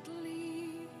blackened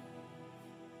leaf.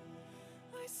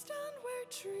 I stand where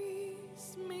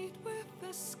trees meet with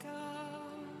the sky,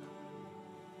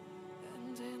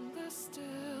 and in the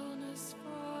stillness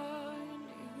find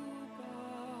you by.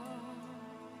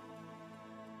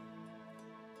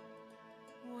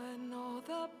 When all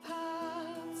the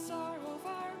paths are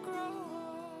overgrown.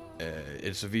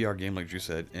 It's a VR game, like you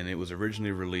said, and it was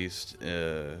originally released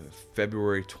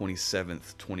February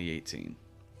 27th, 2018.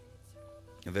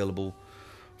 Available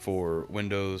for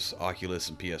Windows, Oculus,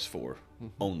 and PS4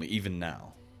 only, even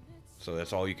now. So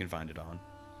that's all you can find it on.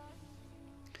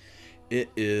 It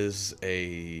is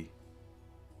a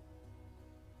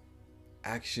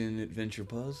action-adventure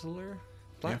puzzler?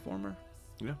 Platformer?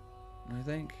 Yeah. I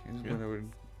think is what I would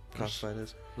classify it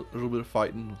as. A little bit of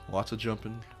fighting, lots of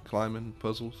jumping, climbing,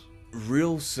 puzzles.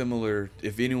 Real similar,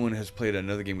 if anyone has played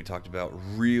another game we talked about,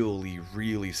 really,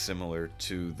 really similar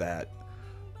to that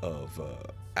of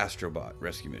Astrobot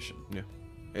Rescue Mission. Yeah.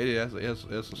 It has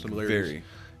some similarities. Very.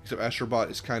 Except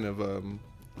Astrobot is kind of...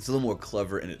 It's a little more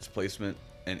clever in its placement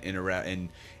and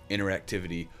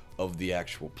interactivity of the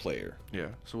actual player. Yeah.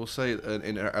 So we'll say in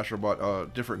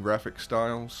Astrobot, different graphic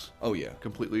styles. Oh, yeah.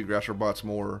 Completely. Astrobot's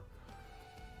more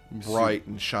bright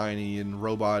and shiny and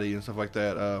robot-y and stuff like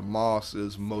that. Moss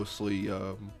is mostly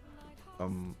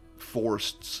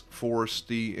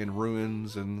foresty and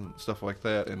ruins and stuff like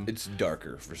that. And It's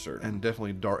darker for certain. and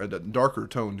definitely darker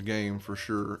toned game for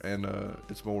sure. And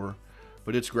it's more,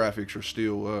 but its graphics are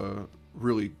still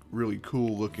really, really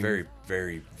cool looking. Very,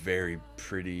 very, very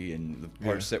pretty, and the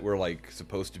parts that were like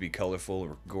supposed to be colorful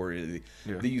or gory,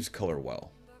 they use color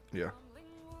well. Yeah.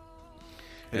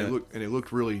 And it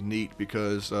looked really neat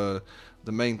because the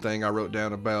main thing I wrote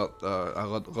down about I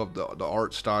love the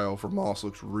art style for Moss.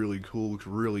 Looks really cool, looks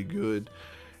really good.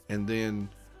 And then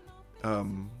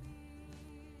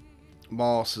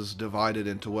Moss is divided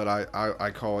into what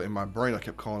I call, in my brain I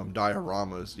kept calling them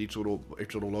dioramas. Each little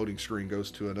loading screen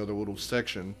goes to another little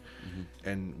section,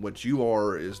 and what you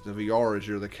are is the VR is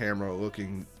you're the camera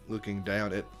looking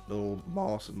down at the little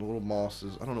Moss, and the little Moss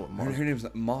is, I don't know what Moss. Her name's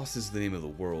Moss is the name of the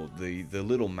world. The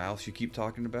little mouse you keep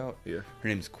talking about. Yeah. Her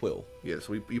name's Quill. Yeah,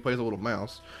 so you play the little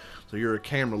mouse. So you're a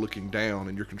camera looking down,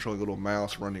 and you're controlling a little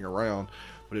mouse running around.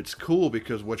 But it's cool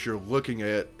because what you're looking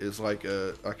at is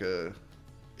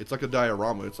it's like a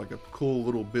diorama. It's like a cool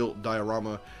little built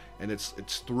diorama, and it's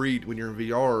 3D. When you're in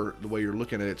VR, the way you're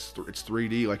looking at it, it's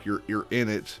 3D. Like you're in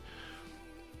it.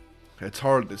 It's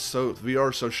hard. VR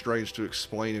is so strange to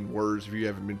explain in words if you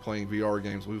haven't been playing VR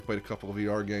games. We've played a couple of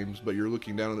VR games, but you're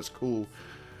looking down and it's cool.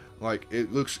 Like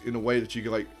it looks in a way that you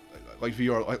can like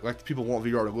VR, like people want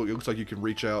VR to look. It looks like you can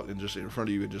reach out and just in front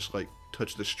of you and just like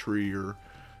touch this tree or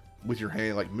with your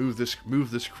hand, like move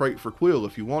this crate for Quill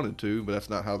if you wanted to, but that's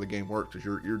not how the game works. Cause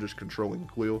you're just controlling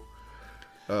Quill.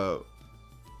 Well,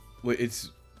 it's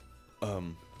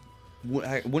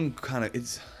one kind of,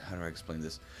 it's, how do I explain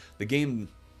this? The game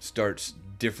starts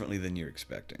differently than you're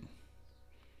expecting.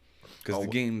 Because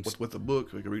the game's with the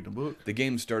book, like reading a book. The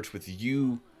game starts with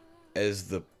you as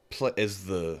the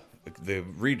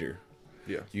reader.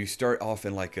 Yeah. You start off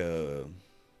in like a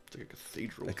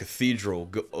cathedral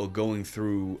going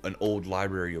through an old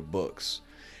library of books,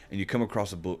 and you come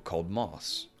across a book called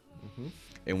Moss. Mm-hmm.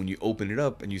 And when you open it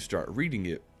up and you start reading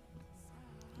it,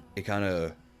 it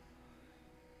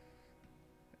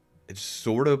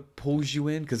sort of pulls you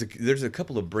in, because there's a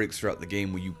couple of breaks throughout the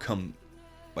game where you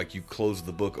close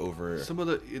the book over.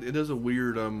 It is a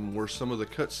weird where some of the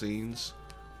cutscenes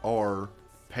are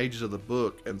pages of the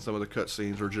book, and some of the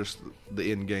cutscenes are just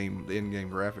the in-game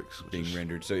graphics being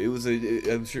rendered. So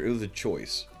I'm sure it was a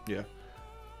choice. Yeah.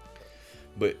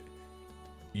 But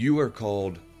you are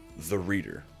called the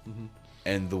Reader. Mm-hmm.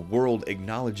 And the world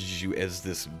acknowledges you as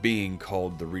this being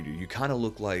called the Reader. You kind of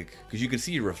look like, because you can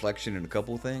see your reflection in a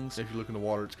couple of things. If you look in the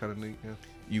water, it's kind of neat. Yeah.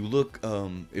 You look.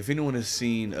 If anyone has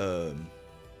seen Hayao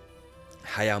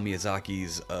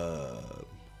Miyazaki's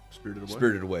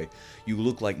Spirited Away, you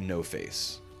look like No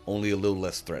Face, only a little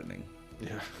less threatening.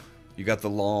 Yeah. You got the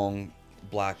long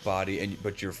black body,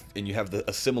 but you have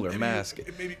a similar mask,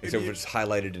 except for it's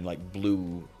highlighted in like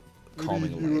blue,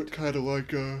 calming light. You look kind of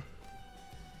like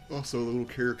also a little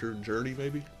character in Journey,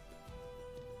 maybe.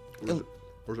 Or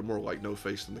is it more like No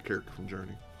Face than the character from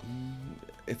Journey?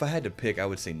 If I had to pick, I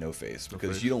would say No Face,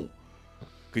 because No Face.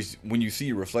 Because when you see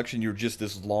your reflection, you're just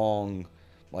this long,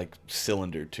 like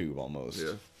cylinder tube almost.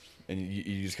 Yeah. And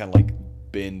you just kind of like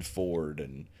bend forward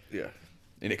and Yeah.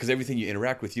 because everything you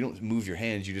interact with, you don't move your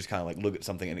hands. You just kind of like look at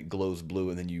something and it glows blue,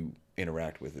 and then you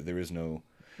interact with it. There is no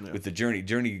with the Journey.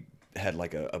 Journey had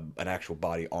like an actual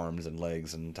body, arms and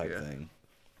legs and type thing.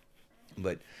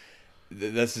 But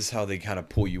that's just how they kind of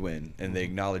pull you in, and they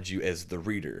acknowledge you as the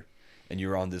Reader, and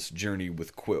you're on this journey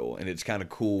with Quill, and it's kind of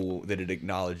cool that it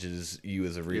acknowledges you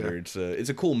as a reader. Yeah. It's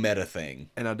a cool meta thing.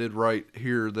 And I did write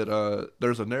here that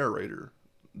there's a narrator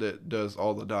that does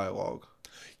all the dialogue.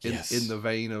 Yes. In the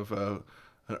vein of an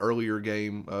earlier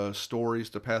game, Stories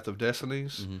to Path of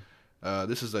Destinies. Mm-hmm.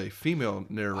 This is a female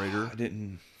narrator. I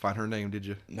didn't find her name, did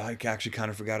you? No, I actually kind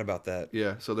of forgot about that.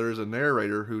 Yeah, so there is a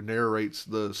narrator who narrates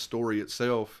the story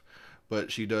itself,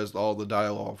 but she does all the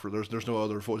dialogue for. There's no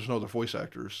other voice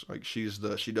actors. Like she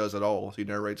does it all. She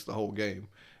narrates the whole game,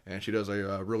 and she does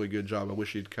a really good job. I wish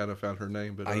she'd kind of found her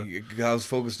name, but I was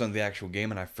focused on the actual game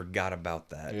and I forgot about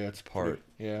that. Yeah, it's part.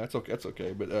 Yeah, that's okay. That's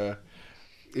okay. But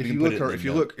if can you put look it her, in if the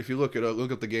you note.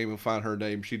 look at the game and find her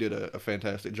name, she did a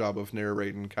fantastic job of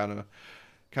narrating. Kind of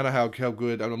how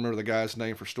good. I don't remember the guy's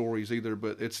name for Stories either,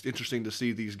 but it's interesting to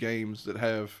see these games that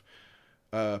have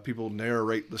people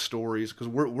narrate the stories, because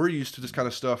we're used to this kind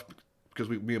of stuff because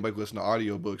me and Mike listen to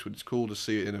audiobooks, but it's cool to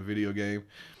see it in a video game.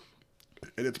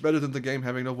 And it's better than the game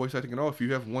having no voice acting at all if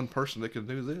you have one person that can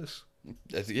do this.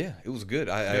 Yeah, it was good.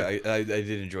 I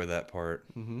did enjoy that part.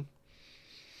 Mm-hmm.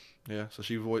 Yeah, so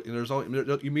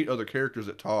and you meet other characters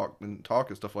that talk and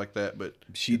stuff like that, but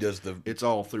She does it's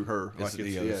all through her. It's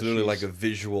literally like a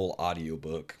visual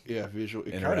audiobook. Yeah, visual.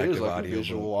 It kind Interactive of is like a audiobook.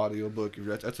 visual audiobook.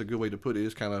 That's a good way to put it.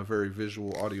 It's kind of a very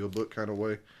visual audiobook kind of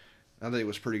way. I think it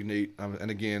was pretty neat. And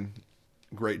again,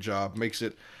 great job.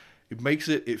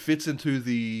 It fits into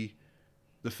the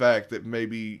fact that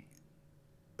maybe,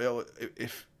 well,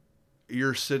 if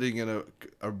you're sitting in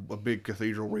a big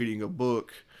cathedral reading a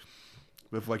book,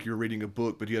 if like you're reading a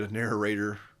book but you had a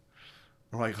narrator,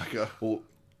 or Well,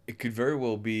 it could very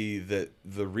well be that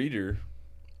the reader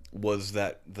was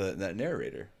that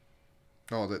narrator.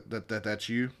 oh that's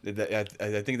you.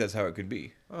 I think that's how it could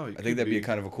be. Oh, I think that'd be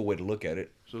kind of a cool way to look at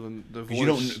it. So then the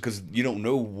Because you don't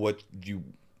know what you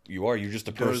are. You're just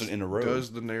a person in a row.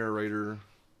 Does the narrator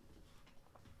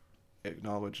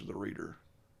acknowledge the reader?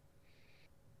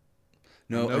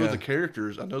 No, I know the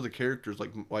characters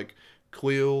like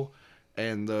Quill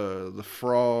and the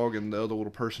frog and the other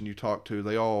little person you talk to.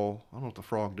 They all, I don't know what the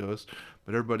frog does,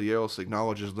 but everybody else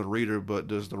acknowledges the reader. But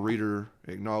does the reader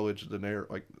acknowledge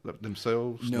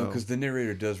themselves? No, because the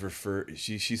narrator does refer.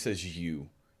 She says you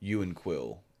and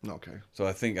Quill. Okay. So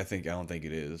I don't think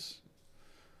it is.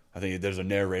 I think there's a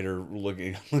narrator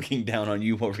looking down on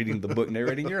you while reading the book,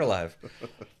 narrating you're alive.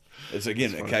 It's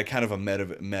again kind of a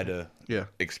meta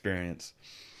experience.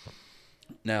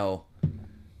 Now,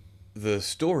 the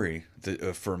story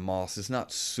for Moss is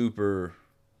not super.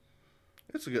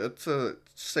 It's a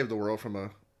save the world from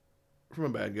a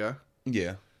bad guy.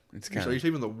 Yeah, It's Are you kind of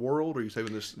saving the world, or are you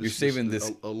saving this? You're saving this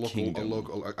a local, kingdom.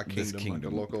 This kingdom,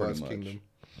 kingdom, like a pretty localized much. kingdom.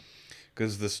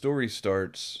 because the story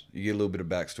starts. You get a little bit of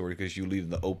backstory because you leave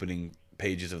the opening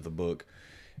pages of the book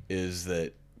is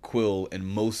that Quill and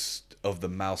most of the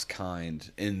mouse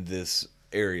kind in this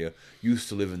area used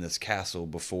to live in this castle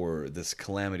before this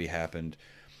calamity happened,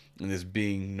 and this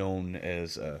being known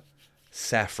as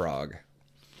Saffrog,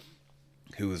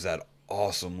 who is that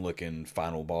awesome looking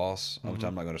final boss. I'm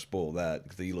not going to spoil that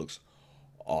because he looks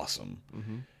awesome.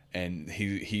 And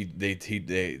they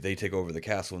take over the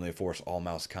castle and they force all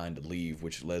mouse kind to leave,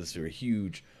 which leads to a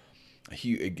huge.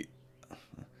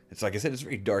 It's like I said, it's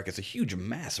very dark. It's a huge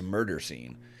mass murder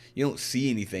scene. You don't see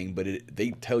anything, but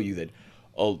they tell you that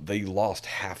they lost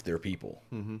half their people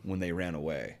when they ran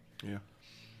away. Yeah.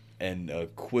 And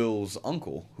Quill's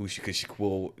uncle,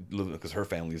 because her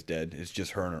family's dead, it's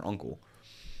just her and her uncle,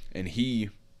 and he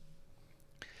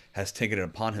has taken it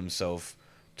upon himself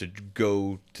to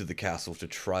go to the castle to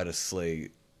try to slay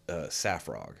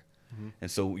Saffrog. And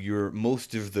so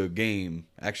most of the game,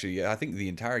 actually, I think the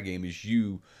entire game is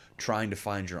you trying to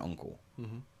find your uncle,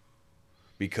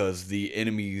 because the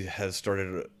enemy has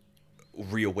started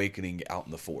reawakening out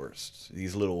in the forest.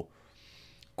 These little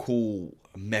cool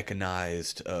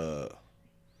mechanized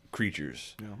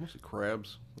creatures. Yeah, mostly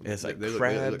crabs. It's like they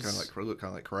crabs. They look kind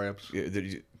of like crabs.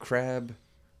 Yeah, crab,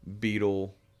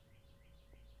 beetle.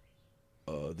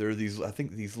 There are these, I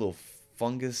think, these little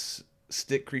fungus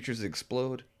stick creatures that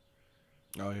explode.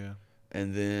 Oh yeah.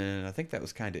 And then I think that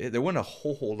was kind of it. There wasn't a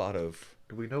whole lot of.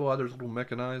 Do we know why there's little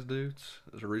mechanized dudes?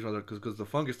 There's a reason why, because the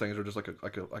fungus things are just like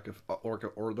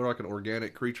or they're like an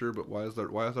organic creature. But why is there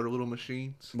little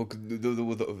machines? Well,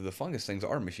 the fungus things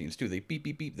are machines too. They beep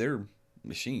beep beep. They're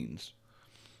machines.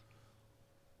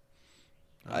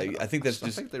 I think that's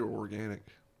just. I think they were organic.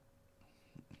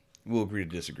 We'll agree to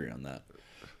disagree on that.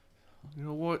 You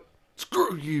know what?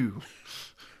 Screw you.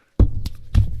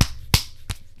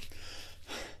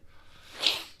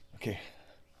 Okay.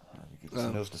 Get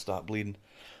his nose to stop bleeding.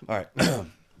 All right.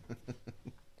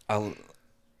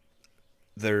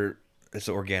 It's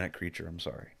an organic creature. I'm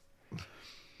sorry.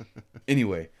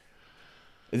 Anyway,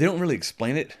 they don't really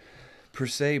explain it per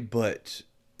se, but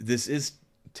this is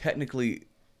technically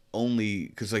only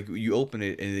because like you open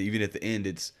it and even at the end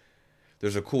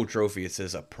there's a cool trophy. It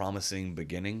says a promising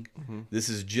beginning. This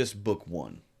is just book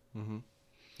 1.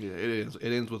 Yeah, it is.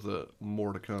 It ends with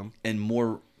more to come. And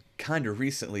more kind of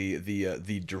recently,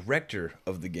 the director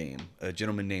of the game, a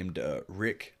gentleman named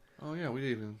Rick. Oh yeah,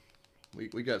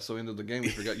 we got so into the game you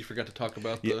forgot to talk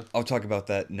about Yeah, I'll talk about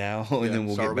that now, and then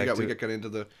we'll get back to it. We got kind of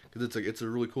into because it's a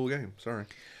really cool game. Sorry.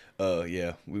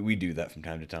 Yeah, we do that from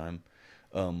time to time.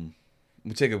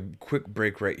 We'll take a quick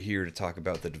break right here to talk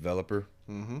about the developer.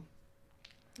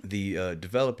 The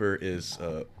developer is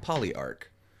PolyArc.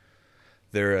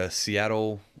 They're a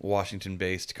Seattle,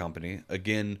 Washington-based company.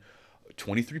 Again,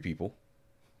 23 people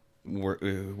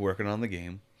working on the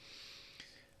game.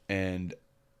 And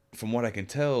from what I can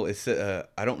tell, it's I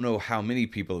don't know how many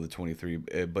people of the 23,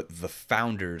 but the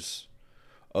founders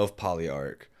of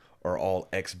PolyArc are all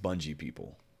ex-Bungie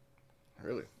people.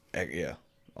 Really? Yeah,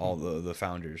 all the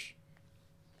founders.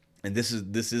 And this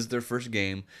is their first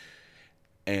game,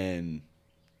 and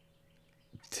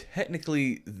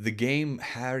technically the game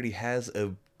already has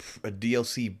a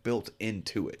DLC built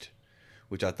into it,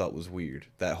 which I thought was weird.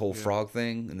 That whole frog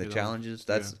thing and the challenges,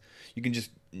 you can just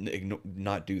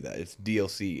not do that. It's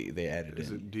DLC they added in.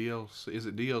 Is it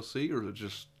DLC or is it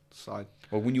just side?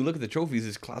 Well, when you look at the trophies,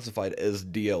 it's classified as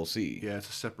DLC. Yeah, it's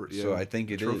a separate. So I think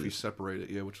it is. Trophies separated.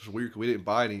 Yeah, which is weird. We didn't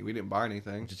buy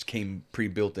anything. It just came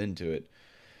pre-built into it.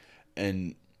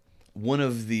 And one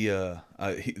of the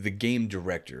game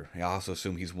director, I also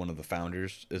assume he's one of the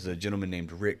founders, is a gentleman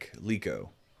named Rick Lico,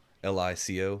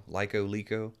 Lico,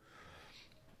 Lico.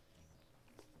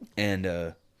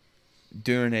 And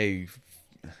during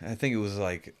I think it was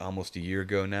like almost a year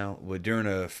ago now, but during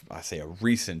a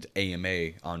recent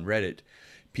AMA on Reddit,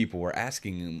 people were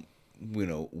asking him,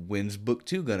 when's book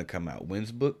 2 gonna come out?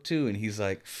 When's book 2? And he's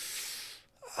like,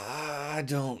 I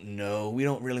don't know. We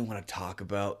don't really want to talk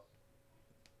about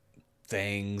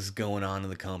things going on in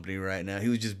the company right now. He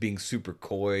was just being super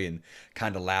coy and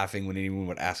kind of laughing when anyone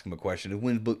would ask him a question.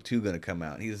 When's book 2 gonna come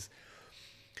out?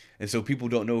 And so people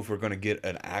don't know if we're going to get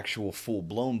an actual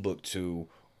full-blown book 2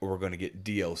 or we're going to get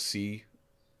DLC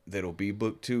that'll be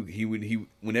book 2.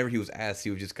 Whenever he was asked, he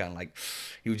was just kind of like,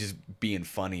 he was just being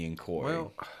funny and coy.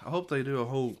 Well, I hope they do a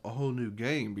whole new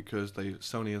game because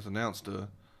Sony has announced a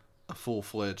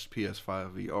full-fledged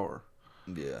PS5 VR.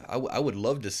 Yeah, I would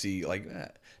love to see like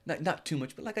not too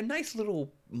much, but like a nice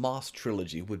little Moss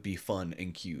trilogy would be fun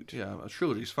and cute. Yeah, a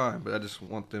trilogy's fine, but I just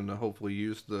want them to hopefully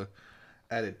use the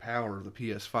added power of the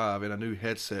PS5 and a new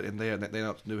headset. And they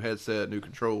announced new headset, new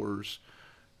controllers,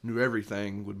 new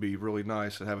everything would be really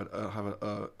nice and have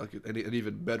an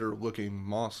even better looking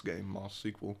Moss game, Moss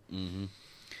sequel.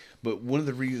 But one of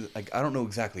the reasons, like, I don't know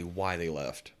exactly why they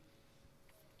left,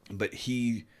 but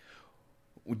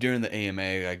during the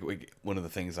AMA, one of the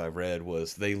things I read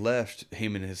was they left,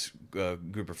 him and his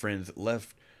group of friends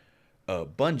left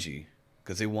Bungie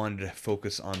because they wanted to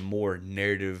focus on more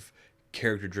narrative,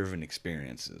 character-driven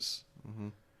experiences.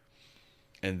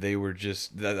 And they were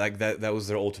just, that was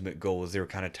their ultimate goal, was they were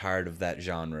kind of tired of that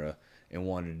genre and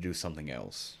wanted to do something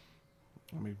else.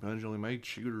 I mean, Bungie only made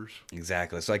shooters.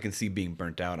 Exactly. So I can see being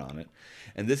burnt out on it.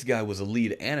 And this guy was a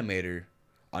lead animator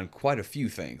on quite a few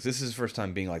things. This is his first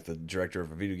time being like the director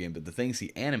of a video game, but the things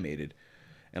he animated,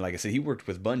 and like I said, he worked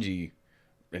with Bungie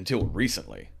until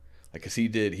recently. Like, cause he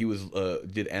did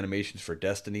animations for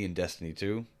Destiny and Destiny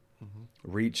 2,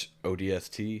 Reach,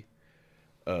 ODST,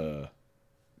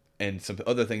 and some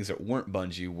other things that weren't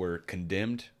Bungie were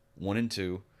Condemned 1 and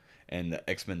 2, and the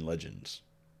X-Men Legends.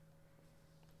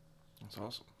 That's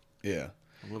awesome. Yeah.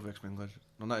 I love X-Men Legends.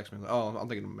 No, not X-Men. Oh, I'm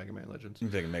thinking of Mega Man Legends. I'm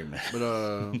thinking Mega Man. But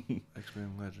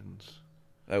X-Men Legends.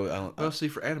 Well, see,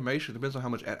 for animation, it depends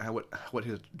on what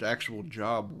his actual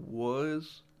job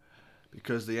was,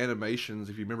 because the animations,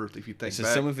 if you think back,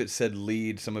 some of it said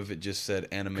lead, some of it just said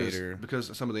animator.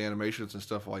 Because some of the animations and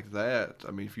stuff like that.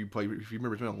 I mean, if you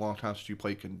remember, it's been a long time since you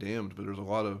played Condemned, but there's a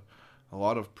lot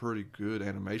of pretty good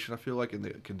animation. I feel like in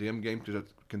the Condemned game, because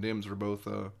Condemneds are both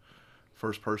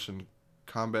first-person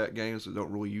combat games that don't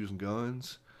really use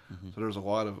guns. So there's a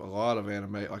lot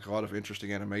of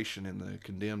interesting animation in the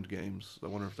Condemned games. I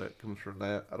wonder if that comes from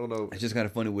that. I don't know. It's just kind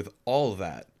of funny with all of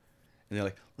that, and they're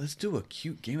like, "Let's do a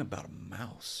cute game about a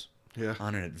mouse,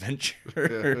 on an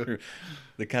adventure."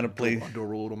 They kind of play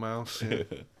adorable little mouse,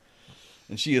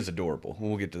 and she is adorable.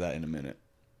 We'll get to that in a minute.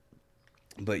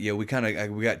 But yeah, we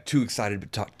got too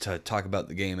excited to talk about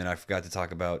the game, and I forgot to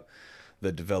talk about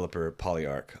the developer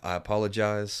Polyarch. I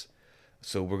apologize.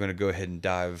 So we're gonna go ahead and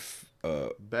dive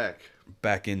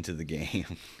back into the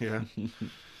game. Yeah.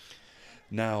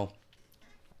 Now,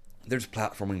 there's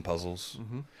platforming puzzles,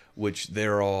 which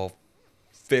they're all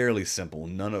fairly simple.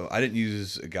 I didn't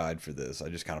use a guide for this. I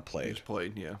just kind of played. Just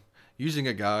played, yeah. Using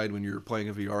a guide when you're playing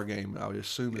a VR game, I would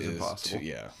assume is impossible.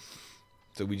 Yeah.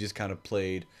 So we just kind of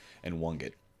played and won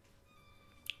it.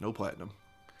 No platinum.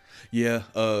 Yeah.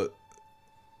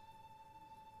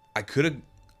 I could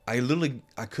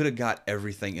have got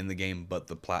everything in the game but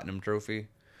the platinum trophy,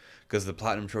 because the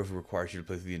platinum trophy requires you to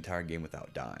play through the entire game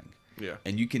without dying. Yeah.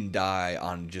 And you can die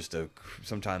on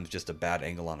sometimes just a bad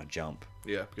angle on a jump.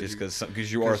 Yeah. Because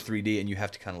you are 3D and you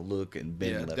have to kind of look and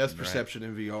bend. Yeah, depth perception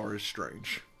in VR is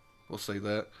strange. We'll say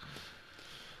that.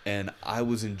 And I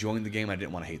was enjoying the game. I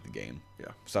didn't want to hate the game. Yeah.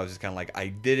 So I was just kind of like, I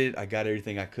did it. I got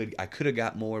everything I could. I could have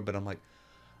got more, but I'm like,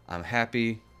 I'm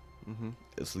happy.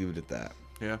 Let's leave it at that.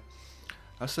 Yeah.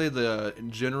 I say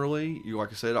generally,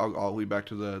 like I said, I'll lead back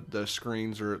to the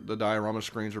screens, or the diorama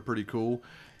screens are pretty cool.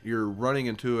 You're running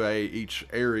into each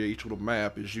little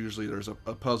map is usually there's a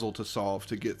puzzle to solve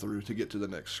to get through to get to the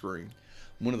next screen.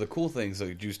 One of the cool things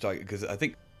that you talk, because I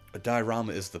think a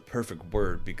diorama is the perfect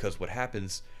word, because what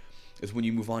happens is when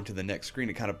you move on to the next screen,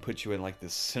 it kind of puts you in like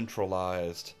this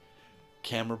centralized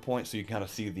camera point, so you kind of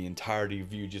see the entirety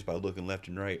view just by looking left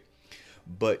and right.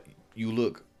 But you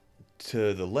look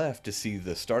to the left to see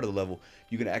the start of the level,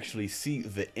 you can actually see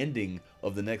the ending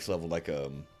of the next level. Like yeah,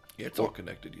 it's all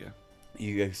connected. Yeah.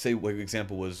 You say, what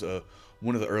example was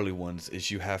one of the early ones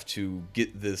is you have to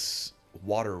get this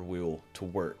water wheel to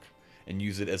work and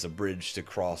use it as a bridge to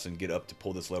cross and get up to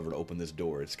pull this lever to open this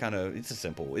door. It's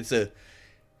a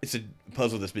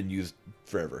puzzle that's been used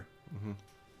forever.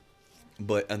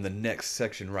 But in the next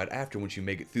section right after, once you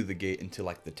make it through the gate into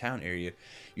like the town area,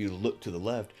 you look to the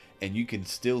left and you can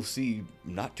still see,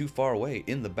 not too far away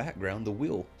in the background, the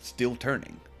wheel still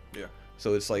turning. Yeah.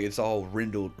 So it's like it's all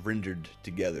rendered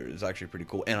together. It's actually pretty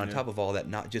cool. And on top of all that,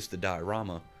 not just the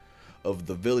diorama of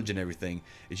the village and everything,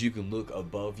 is you can look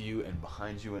above you and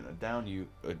behind you and down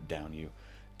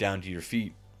to your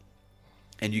feet,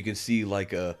 and you can see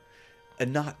like a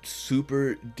not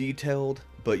super detailed,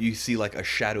 but you see like a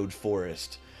shadowed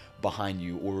forest behind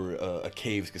you, or a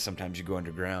cave, because sometimes you go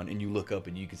underground, and you look up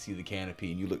and you can see the canopy,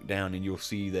 and you look down and you'll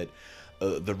see that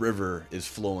the river is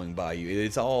flowing by you.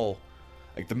 It's all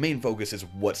like the main focus is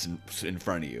what's in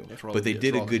front of you, but they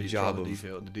did a good job of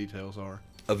the details are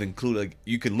of including, like,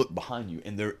 you can look behind you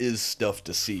and there is stuff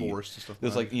to see. Forest and stuff.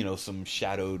 There's like, some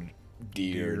shadowed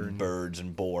deer and birds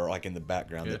and boar like in the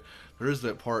background. Yeah, there is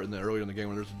that part earlier in the game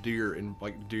where there's a deer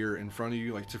in front of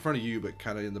you, like it's in front of you, but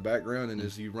kind of in the background. And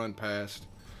as you run past,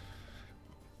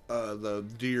 the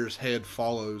deer's head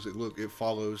follows. It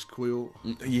follows Quill.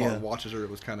 Yeah, watches her. It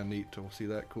was kind of neat to see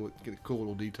that get a cool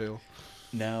little detail.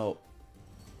 Now,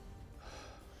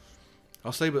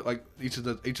 I'll say, but like each of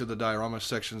the diorama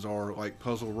sections are like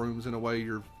puzzle rooms in a way.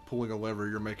 You're pulling a lever,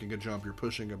 you're making a jump, you're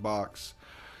pushing a box.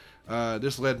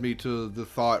 This led me to the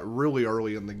thought really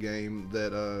early in the game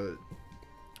that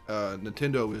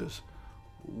Nintendo is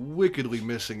wickedly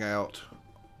missing out,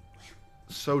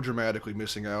 so dramatically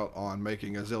missing out on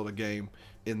making a Zelda game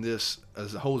as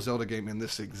a whole Zelda game in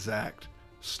this exact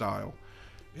style.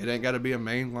 It ain't got to be a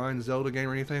mainline Zelda game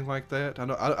or anything like that.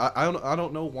 I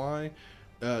don't know why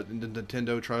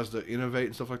Nintendo tries to innovate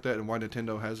and stuff like that, and why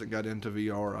Nintendo hasn't got into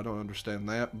VR. I don't understand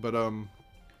that, but a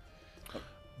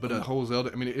whole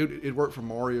Zelda. I mean, it worked for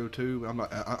Mario too.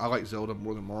 I like Zelda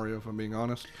more than Mario, if I'm being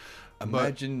honest.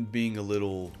 Imagine being a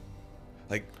little,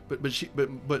 like.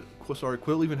 But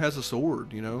Quill even has a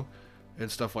sword, and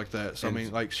stuff like that. So I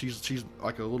mean, like she's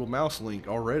like a little mouse Link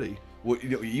already. Well,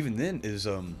 even then is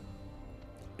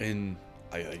in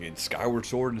Skyward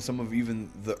Sword and some of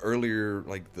even the earlier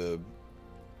like the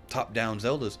top-down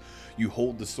Zeldas, you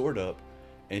hold the sword up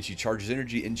and she charges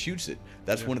energy and shoots it.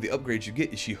 That's one of the upgrades you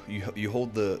get. Is you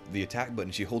hold the attack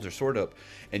button, she holds her sword up,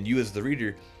 and you as the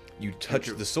reader, you touch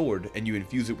the sword and you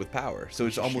infuse it with power. So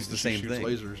it's almost the same thing.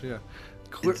 Lasers, yeah.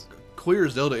 Clear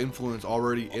Zelda influence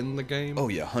already in the game. Oh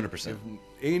yeah, 100%. If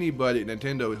anybody at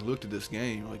Nintendo has looked at this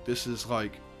game, like this is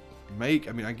like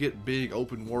I get big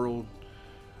open world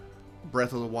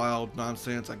Breath of the Wild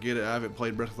nonsense. I get it. I haven't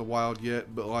played Breath of the Wild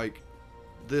yet, but like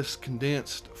this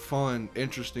condensed, fun,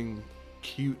 interesting,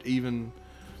 cute, even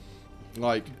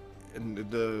like and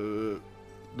the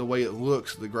way it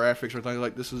looks, the graphics, everything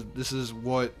like this is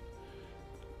what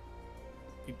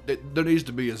there needs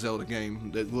to be a Zelda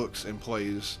game that looks and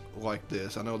plays like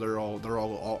this. I know they're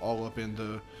all up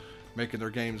into making their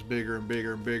games bigger and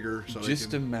bigger and bigger. So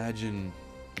just imagine,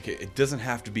 okay, it doesn't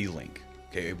have to be Link.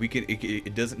 Okay,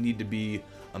 it doesn't need to be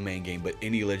a main game, but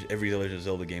every Legend of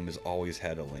Zelda game has always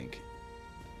had a Link.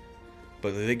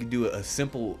 But they could do a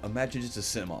simple, imagine just a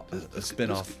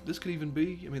spin-off. This could even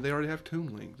be, I mean, they already have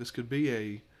Toon Link. This could be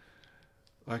a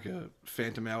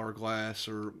Phantom Hourglass,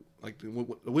 or like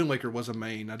Wind Waker was a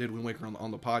main. I did Wind Waker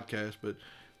on the podcast, but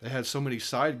they had so many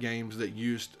side games that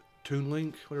used Toon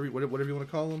Link, whatever you want to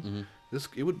call them.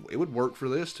 Mm-hmm. It would work for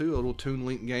this too, a little Toon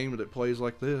Link game that plays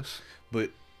like this. But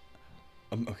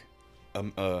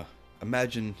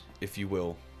imagine, if you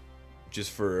will,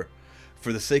 just for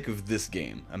the sake of this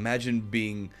game, imagine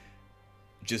being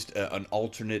just an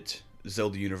alternate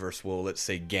Zelda universe. Well, let's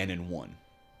say Ganon 1,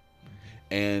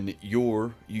 and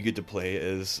you get to play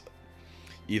as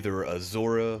either a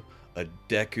Zora, a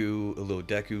little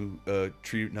Deku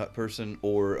tree nut person,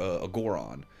 or a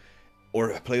Goron,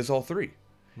 or play as all three,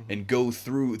 and go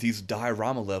through these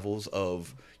diorama levels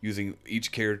of using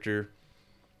each character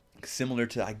similar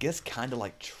to, I guess, kind of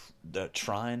like the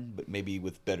Trine, but maybe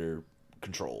with better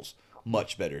controls.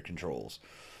 Much better controls,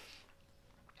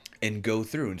 and go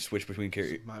through and switch between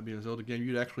characters. Might be a Zelda game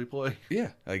you'd actually play.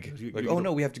 Yeah,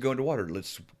 no, we have to go underwater.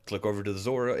 Let's click over to the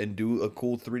Zora and do a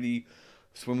cool 3D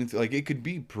swimming. Like, it could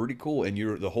be pretty cool. And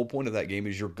the whole point of that game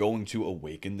is you're going to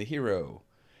awaken the hero,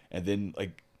 and then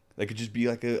like that could just be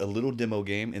like a little demo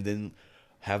game, and then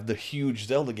have the huge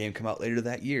Zelda game come out later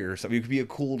that year or something. It could be a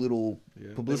cool little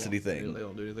publicity thing. They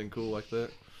don't do anything cool like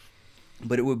that,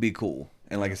 but it would be cool.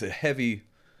 And like I said, heavy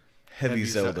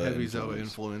Zelda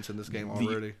influence in this game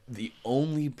already. The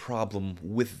only problem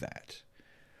with that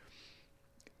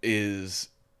is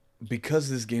because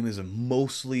this game is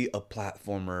mostly a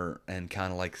platformer and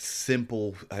kind of like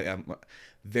simple,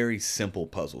 very simple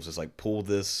puzzles. It's like pull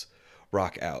this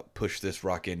rock out, push this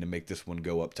rock in to make this one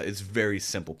go up. It's very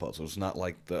simple puzzles, not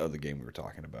like the other game we were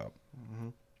talking about. Mm-hmm.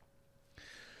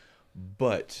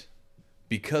 But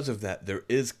because of that, there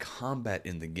is combat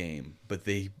in the game, but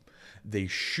they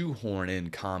shoehorn in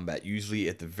combat usually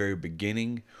at the very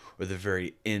beginning or the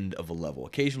very end of a level.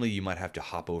 Occasionally you might have to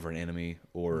hop over an enemy,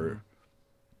 or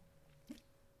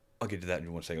I'll get to that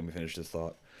in one second. Let me finish this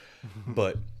thought.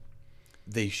 But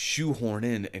they shoehorn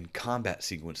in combat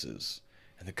sequences,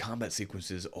 and the combat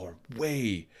sequences are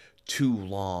way too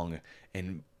long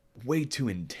and way too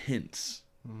intense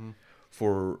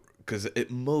because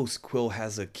at most Quill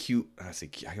has a cute, I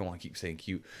don't want to keep saying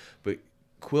cute, but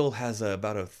Quill has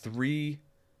about a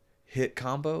 3-hit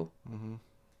combo,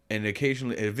 and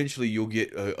eventually you'll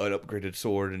get an upgraded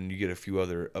sword, and you get a few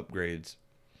other upgrades,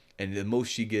 and the most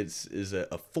she gets is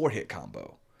a 4-hit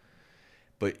combo.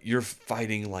 but you're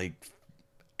fighting like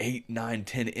 8, 9,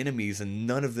 10 enemies, and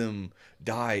none of them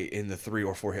die in the 3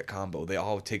 or 4 hit combo. They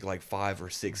all take like 5 or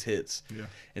 6 hits. Yeah.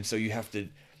 And so you have to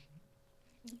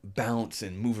bounce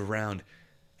and move around,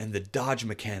 and the dodge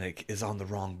mechanic is on the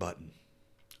wrong button.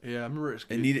 Yeah, I remember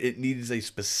It needs a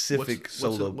specific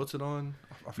solo. What's it on?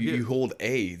 I You, forget. you hold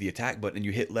A, the attack button, and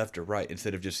you hit left or right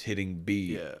instead of just hitting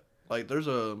B. Yeah, like there's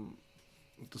the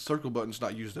circle button's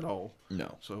not used at all.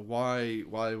 No. So why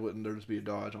wouldn't there just be a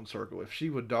dodge on circle? If she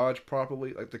would dodge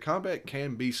properly, like the combat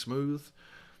can be smooth,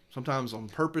 sometimes on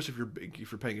purpose if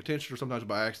you're paying attention, or sometimes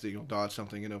by accident you'll dodge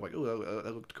something, like, oh,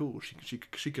 that looked cool.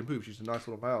 She can move. She's a nice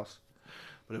little mouse.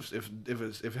 But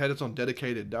if it had its own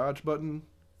dedicated dodge button,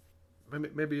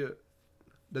 maybe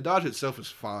the dodge itself is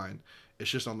fine. It's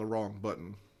just on the wrong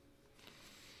button.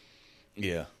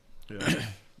 Yeah. Yeah.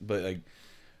 But like,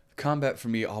 combat for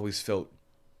me always felt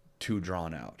too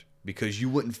drawn out because you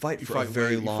wouldn't fight for a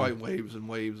very long. You fight waves and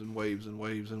waves and waves and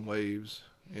waves and waves,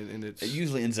 and it's. It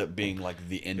usually ends up being like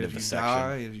the end of the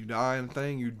section. If you die in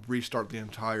thing, you restart the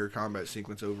entire combat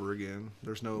sequence over again.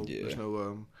 There's no.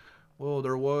 Well,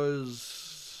 there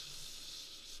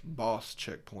was boss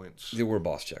checkpoints. There were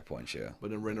boss checkpoints, yeah.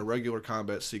 But in a regular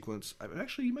combat sequence,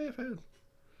 actually, you may have had.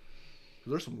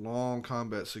 There's some long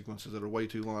combat sequences that are way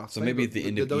too long. So maybe at the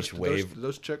end of each wave,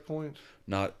 those checkpoints.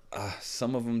 Not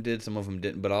some of them did, some of them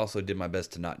didn't. But I also did my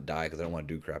best to not die because I don't want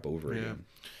to do crap over again.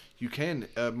 You can.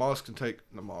 Moss can take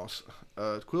the Moss.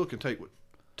 Quill can take what,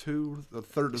 2. The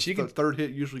third. Third hit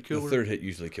usually kills her. The third hit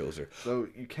usually kills her. So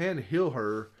you can heal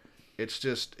her. It's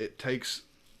just it takes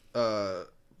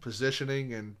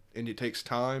positioning and it takes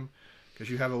time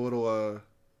because you have a little.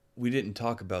 We didn't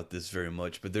talk about this very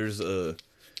much, but there's a.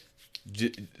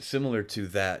 Similar to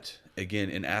that,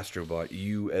 again, in Astrobot,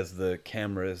 you as the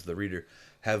camera, as the reader,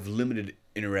 have limited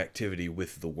interactivity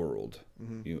with the world.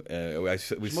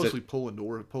 Mm-hmm. Mostly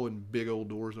pulling big old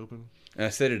doors open. And I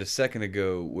said it a second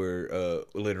ago where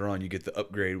later on you get the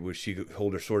upgrade where she could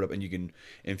hold her sword up and you can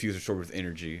infuse her sword with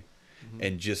energy. Mm-hmm.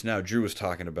 And just now Drew was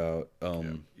talking about... You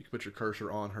can put your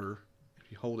cursor on her.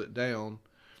 If you hold it down,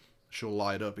 she'll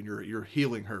light up and you're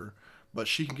healing her. But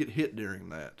she can get hit during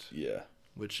that. Yeah.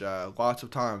 Which lots of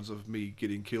times of me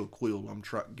getting Quill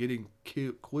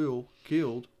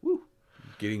killed. Woo.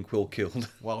 Getting Quill killed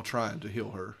while trying to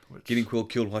heal her. Getting Quill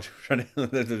killed while trying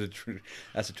to.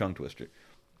 That's a tongue twister.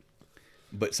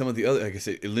 But some of the other, like I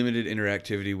said, limited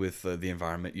interactivity with the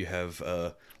environment. You have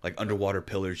like underwater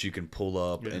pillars you can pull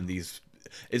up, and these.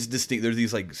 It's distinct. There's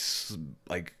these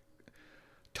like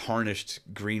tarnished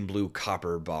green, blue,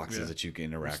 copper boxes that you can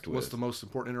interact with. What's the most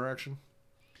important interaction?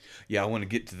 Yeah, I want to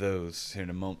get to those here in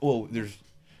a moment. Oh, there's...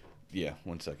 Yeah,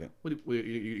 1 second.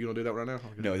 You don't do that right now?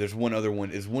 No, there's one other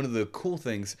one. Is one of the cool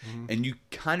things, and you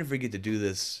kind of forget to do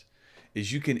this,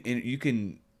 is you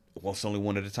can... Well, it's only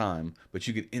one at a time, but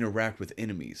you can interact with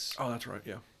enemies. Oh, that's right,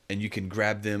 yeah. And you can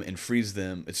grab them and freeze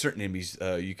them. At certain enemies,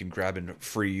 you can grab and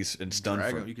freeze and stun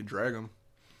them. You can drag them.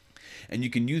 And you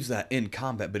can use that in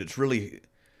combat, but it's really...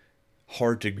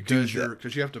 hard to do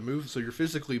because you have to move, so you're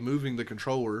physically moving the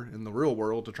controller in the real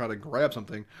world to try to grab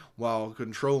something while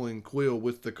controlling Quill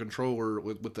with the controller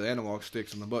with the analog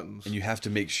sticks and the buttons. And you have to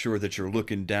make sure that you're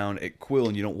looking down at Quill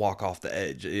and you don't walk off the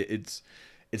edge. It's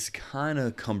kind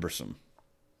of cumbersome.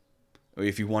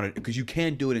 If you want it, because you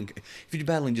can do it if you're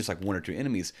battling just like 1 or 2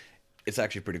 enemies, it's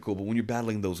actually pretty cool. But when you're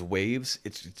battling those waves,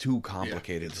 it's too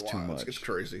complicated. It's too much. It's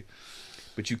crazy.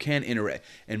 But you can interact,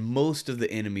 and most of the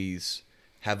enemies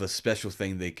have a special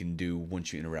thing they can do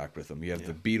once you interact with them. You have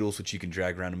the beetles, which you can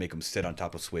drag around and make them sit on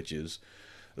top of switches.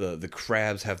 The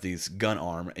crabs have these gun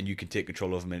arm, and you can take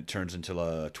control of them, and it turns into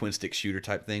a twin stick shooter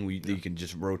type thing where you can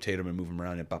just rotate them and move them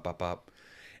around and pop, pop, pop.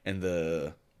 And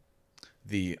the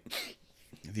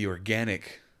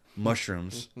organic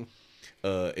mushrooms,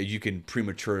 you can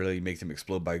prematurely make them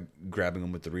explode by grabbing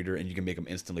them with the reader, and you can make them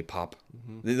instantly pop.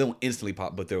 Mm-hmm. They don't instantly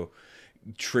pop, but they'll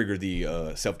trigger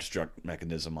the self-destruct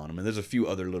mechanism on them. And there's a few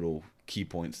other little key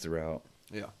points throughout.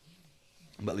 Yeah.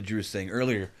 But like Drew was saying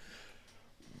earlier,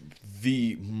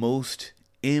 the most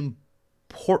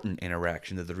important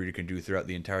interaction that the reader can do throughout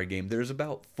the entire game, there's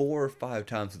about 4 or 5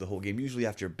 times through the whole game, usually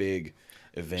after a big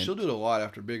event. She'll do it a lot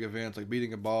after big events, like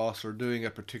beating a boss or doing a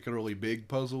particularly big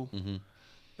puzzle.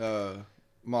 Mm-hmm.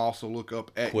 Moss will look up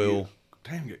at Quill. You.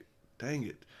 Dang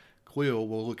it. Quill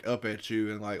will look up at you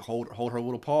and like hold her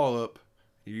little paw up.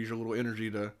 You use your little energy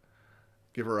to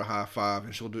give her a high five,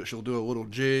 and she'll do a little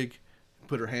jig,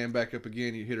 put her hand back up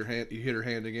again. You hit her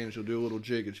hand again, and she'll do a little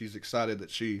jig, and she's excited that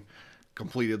she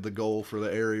completed the goal for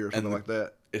the area or something like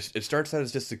that. It starts out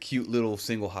as just a cute little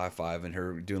single high five and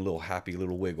her doing a little happy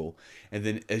little wiggle. And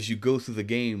then as you go through the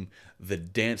game, the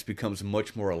dance becomes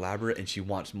much more elaborate and she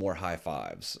wants more high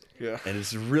fives. Yeah. And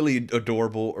it's really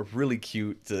adorable or really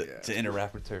cute to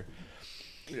interact with her.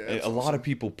 Yeah, And a lot of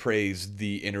people praise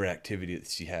the interactivity that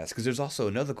she has. Because there's also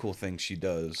another cool thing she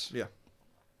does. Yeah.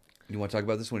 You want to talk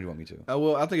about this one or do you want me to?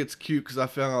 Well, I think it's cute because I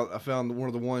found one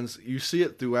of the ones, you see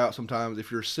it throughout sometimes.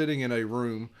 If you're sitting in a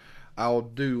room, I'll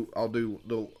do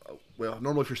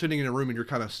normally if you're sitting in a room and you're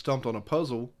kind of stumped on a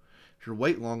puzzle, if you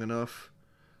wait long enough,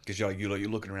 Because you're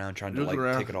looking around trying to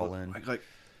take it all in.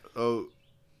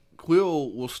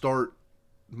 Quill will start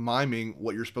miming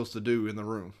what you're supposed to do in the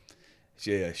room.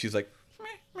 Yeah, she's like,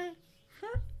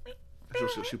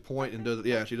 She'll point and does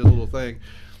she does a little thing.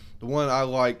 The one I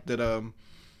like that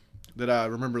I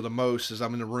remember the most is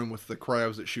I'm in the room with the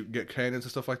crabs that get cannons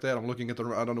and stuff like that. I'm looking at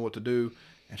I don't know what to do,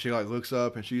 and she like looks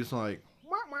up and she's like,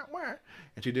 wah, wah, wah.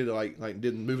 And she did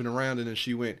did moving around, and then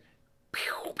she went,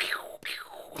 pew, pew, pew.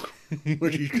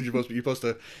 Because you're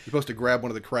supposed to grab one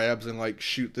of the crabs and like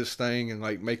shoot this thing and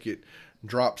like make it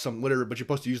drop some whatever, but you're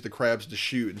supposed to use the crabs to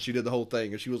shoot, and she did the whole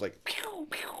thing, and she was like, pew,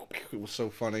 pew, pew. It was so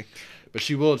funny. But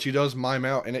she does mime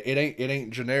out, and it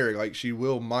ain't generic. Like she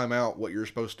will mime out what you're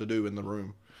supposed to do in the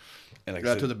room. and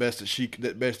like To the best that she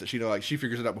knows. Like she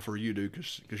figures it out before you do,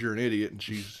 because you're an idiot, and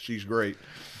she's great.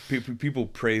 people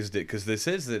praised it because they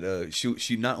says that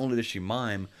she not only does she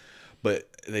mime, but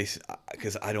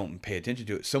because I don't pay attention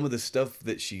to it. Some of the stuff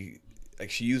that she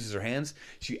uses her hands,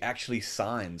 she actually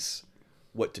signs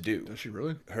what to do. Does she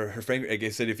really? Her finger, like I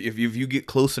said, if you get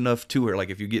close enough to her, like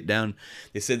if you get down,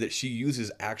 they said that she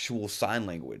uses actual sign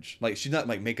language. Like she's not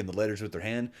like making the letters with her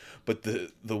hand, but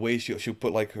the way she'll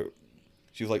put like her,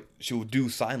 she'll do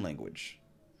sign language.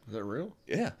 Is that real?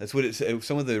 Yeah, that's what it said.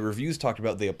 Some of the reviews talked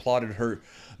about. They applauded her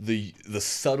the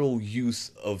subtle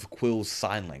use of Quill's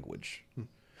sign language,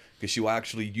 because she will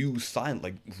actually use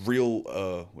real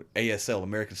ASL,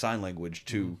 American Sign Language,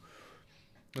 to.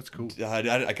 That's cool.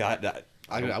 I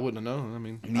I wouldn't have known. I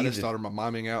mean, I Neither. just thought about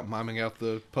miming out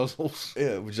the puzzles.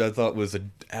 Yeah, which I thought was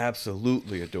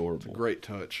absolutely adorable. Great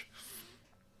touch.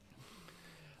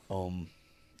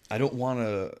 I don't want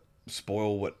to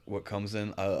spoil what comes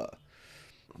in.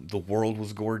 The world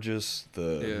was gorgeous.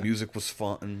 The music was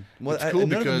fun. Well, It's cool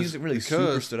none of the because music really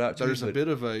super stood out to there's me, a bit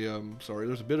of a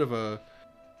there's a bit of a,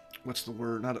 what's the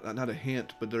word? Not a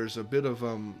hint, but there's a bit of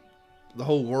the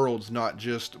whole world's not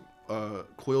just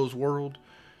Quill's world.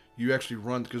 You actually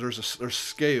run, because there's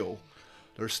scale.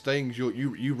 There's things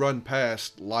you run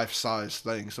past life-size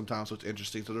things sometimes, so it's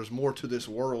interesting. So there's more to this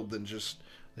world than just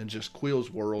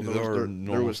Quill's world. There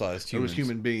normal-sized humans. There was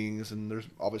human beings, and there's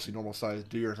obviously normal-sized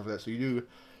deer and stuff like that. So you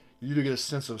do get a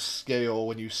sense of scale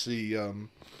when you see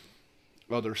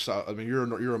other side. I mean,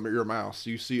 you're a mouse.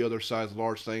 You see other size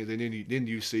large things, and then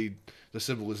you see the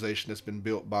civilization that's been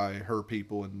built by her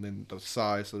people, and then the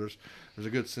size. So there's a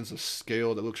good sense of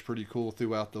scale that looks pretty cool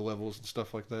throughout the levels and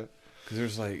stuff like that. Because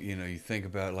there's you think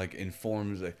about in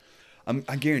forms.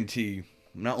 I guarantee.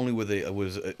 Not only was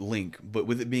it Link, but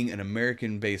with it being an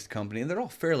American-based company, and they're all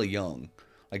fairly young.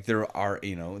 Like they're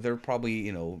probably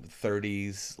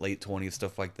 30s, late 20s,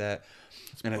 stuff like that.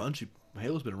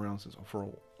 Halo's been around since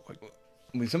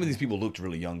I mean, some of these people looked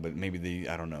really young, but maybe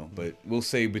I don't know. But we'll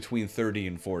say between 30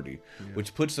 and 40,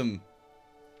 which puts them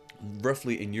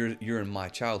roughly in your and my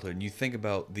childhood. And you think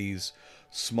about these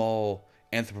small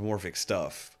anthropomorphic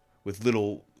stuff with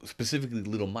specifically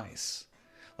little mice.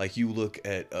 Like you look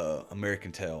at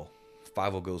American Tail,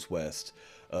 Fievel Goes West,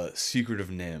 Secret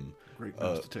of Nim. Great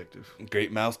Mouse Detective.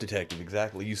 Great Mouse Detective,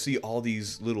 exactly. You see all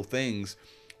these little things,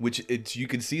 which you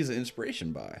can see as an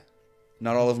inspiration by.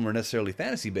 Not all of them are necessarily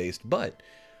fantasy-based, but...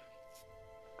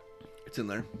 It's in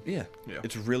there. Yeah.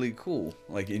 It's really cool.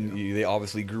 They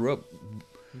obviously grew up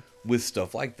with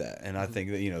stuff like that. And I think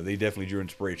that, they definitely drew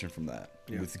inspiration from that.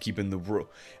 Yeah. With keeping the world.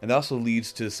 And that also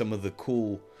leads to some of the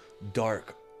cool,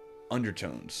 dark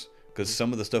undertones, because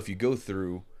some of the stuff you go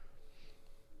through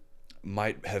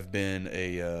might have been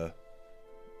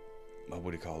what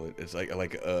do you call it? It's like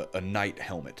a knight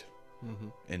helmet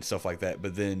and stuff like that.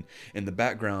 But then in the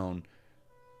background,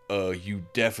 you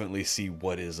definitely see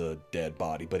what is a dead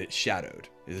body, but it's shadowed.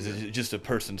 It's just a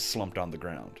person slumped on the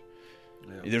ground.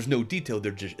 Yeah. There's no detail.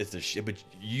 It's a shit, but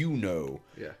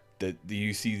that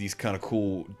you see these kind of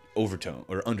cool overtone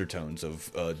or undertones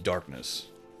of darkness.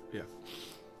 Yeah.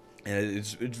 And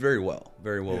it's very well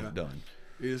done.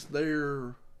 Is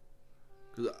there?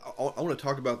 Because I want to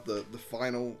talk about the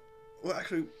final. Well,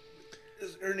 actually,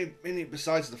 is there any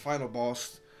besides the final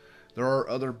boss? There are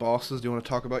other bosses. Do you want to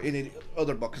talk about any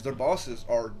other bosses? Because their bosses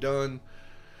are done.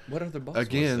 What other boss was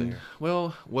Again, there?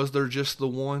 well, was there just the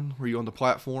one where you're on the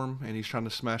platform and he's trying to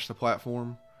smash the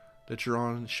platform that you're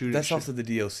on? That's also the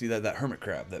DLC. That hermit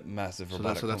crab, that massive so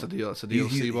robotic. that's a hermit. deal. That's a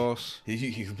DLC boss.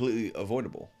 He's completely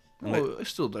avoidable. Well, it's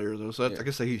still there though. So I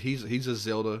guess he's a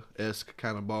Zelda-esque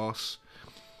kind of boss.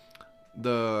 And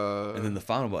then the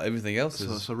final boss, everything else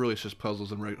is. So really, it's just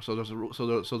puzzles and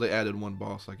regular. So they added one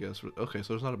boss, I guess. Okay,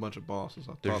 so there's not a bunch of bosses.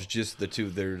 There's just the two.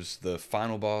 There's the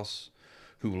final boss,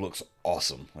 who looks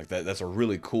awesome. Like that. That's a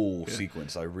really cool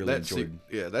sequence. I really enjoyed.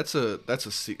 That's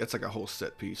like a whole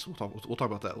set piece. We'll talk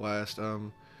about that last.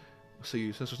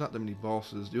 See, since there's not that many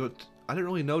bosses, I didn't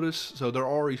really notice. So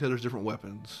you said there's different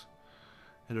weapons,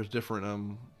 and there's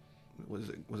different was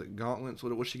it gauntlets?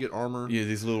 What she get armor? Yeah,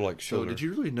 these little like shoulder. So did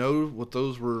you really know what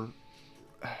those were?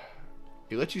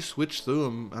 It lets you switch through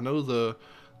them. I know the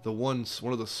one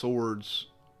of the swords.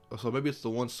 So maybe it's the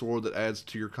one sword that adds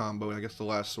to your combo, and I guess the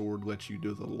last sword lets you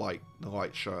do the light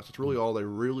shots. That's really all they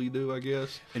really do, I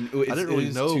guess. And I didn't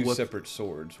really know two separate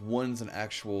swords. One's an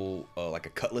actual like a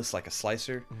cutlass, like a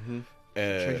slicer. Mm-hmm.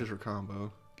 Changes your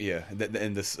combo. Yeah,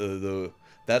 and that's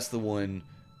the one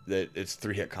that it's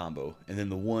 3-hit combo, and then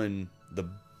the one the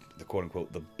quote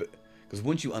unquote because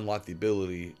once you unlock the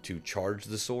ability to charge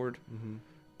the sword,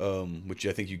 which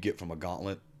I think you get from a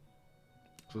gauntlet.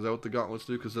 So is that what the gauntlets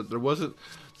do? Because there wasn't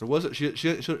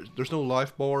there's no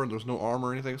life bar and there's no armor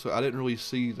or anything. So I didn't really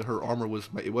see that her armor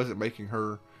wasn't making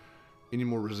her any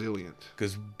more resilient.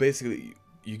 Because basically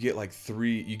you get like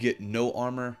you get no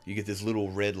armor, you get this little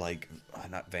red like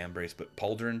not vambrace but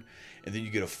pauldron, and then you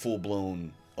get a full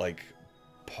blown like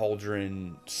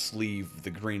pauldron sleeve,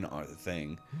 the green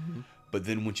thing. Mm-hmm. But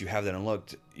then once you have that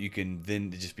unlocked,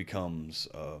 it just becomes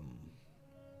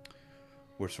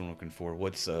what's what I'm looking for?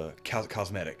 What's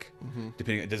cosmetic? Mm-hmm.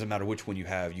 Depending, it doesn't matter which one you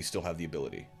have, you still have the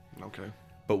ability. Okay.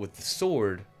 But with the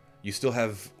sword, you still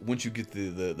have, once you get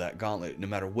that gauntlet, no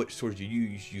matter what sword you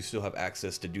use, you still have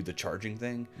access to do the charging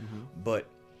thing. Mm-hmm. But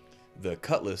the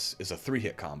cutlass is a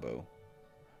 3-hit combo,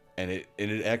 and it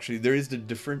actually there is the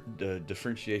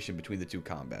differentiation between the two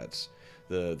combats.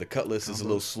 The cutlass is a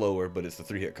little slower, but it's the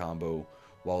 3-hit combo,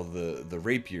 while the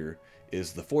rapier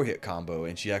is the 4-hit combo,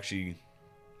 and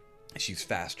she's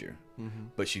faster,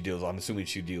 but I'm assuming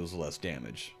she deals less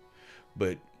damage.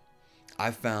 But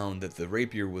I found that the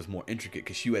rapier was more intricate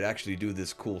because she would actually do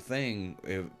this cool thing,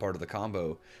 part of the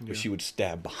combo, where she would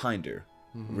stab behind her,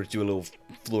 or do a little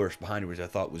flourish behind her, which I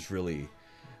thought was really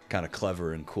kind of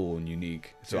clever and cool and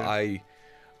unique. So I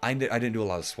didn't do a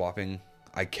lot of swapping.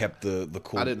 I kept the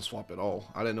cool. I didn't swap at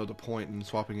all. I didn't know the point in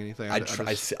swapping anything. I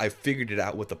figured it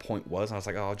out what the point was, and I was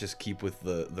like, I'll just keep with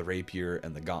the rapier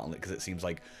and the gauntlet because it seems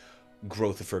like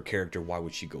growth of her character. Why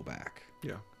would she go back?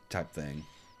 Yeah, type thing.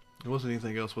 There wasn't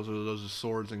anything else. Was there? Those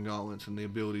swords and gauntlets and the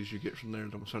abilities you get from there.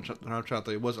 I'm trying to think.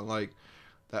 It wasn't like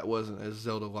that. Wasn't as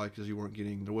Zelda-like as you weren't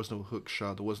getting. There was no hook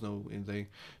shot. There was no anything.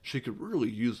 She could really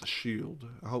use a shield.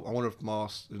 I wonder if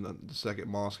Moss in the second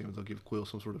Moss game they'll give Quill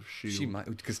some sort of shield. She might,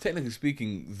 because technically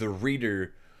speaking, the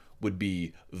reader would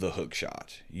be the hook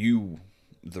shot.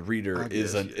 The reader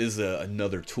is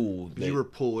another tool. You were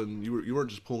pulling. You weren't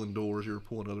just pulling doors. You were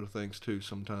pulling other things too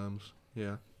sometimes.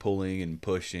 Yeah. Pulling and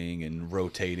pushing and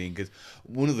rotating. Because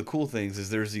one of the cool things is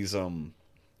there's these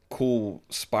cool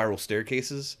spiral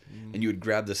staircases, and you would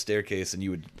grab the staircase and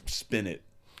you would spin it.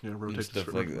 Yeah, rotate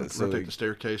the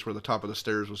staircase where the top of the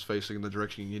stairs was facing in the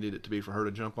direction you needed it to be for her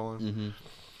to jump on. Mm-hmm.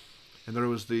 And there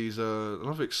was these, I don't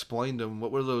know if I explained them.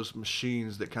 What were those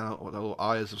machines that kind of, the little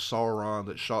eyes of Sauron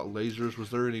that shot lasers?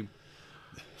 Was there any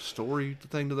story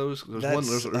thing to those? I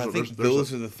think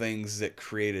those are the things that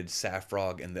created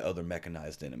Saffrog and the other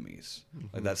mechanized enemies. Mm-hmm.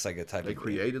 Like that's like a type they of... They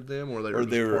created them, or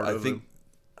they were I think,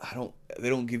 they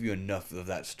don't give you enough of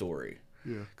that story.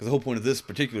 Yeah. Because the whole point of this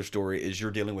particular story is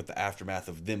you're dealing with the aftermath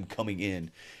of them coming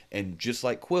in, and just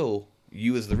like Quill,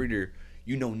 you as the reader,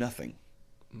 you know nothing.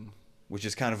 Which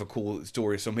is kind of a cool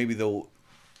story. So maybe they'll,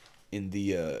 in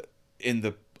the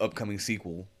upcoming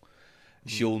sequel,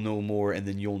 she'll know more, and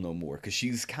then you'll know more, because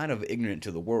she's kind of ignorant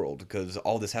to the world, because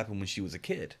all this happened when she was a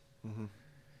kid,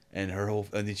 and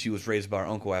then she was raised by her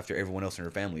uncle after everyone else in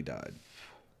her family died.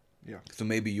 Yeah. So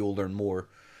maybe you'll learn more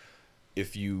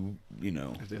if you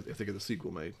if they get the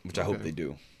sequel made, which I hope they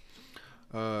do.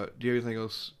 Do you have anything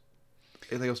else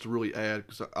to really add?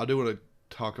 Because I do want to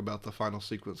talk about the final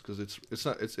sequence, because it's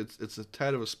a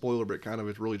tad of a spoiler, but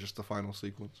it's really just the final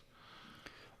sequence.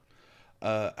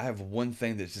 I have one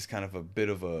thing that's just kind of a bit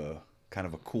of a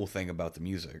cool thing about the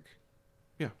music.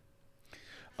 Yeah.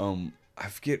 I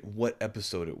forget what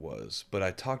episode it was, but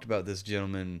I talked about this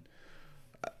gentleman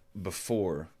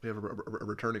before. You have a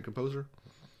returning composer?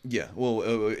 Yeah. Well,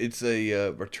 it's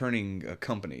a returning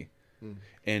company.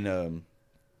 in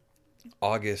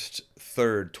August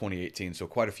 3rd, 2018. So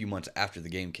quite a few months after the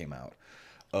game came out.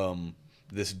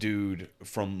 This dude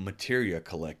from Materia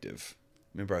Collective.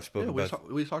 Remember I spoke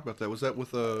about... we talked about that. Was that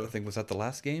with I think, was that the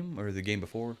last game or the game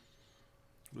before?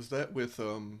 Was that with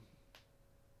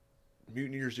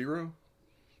Mutant Year Zero?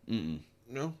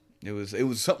 No. It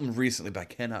was something recently, but I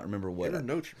cannot remember what. Get our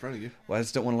notes in front of you. Well, I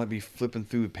just don't want to let me flipping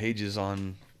through pages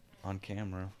on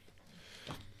camera.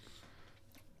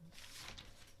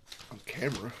 On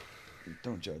camera?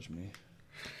 Don't judge me.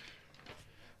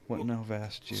 What now,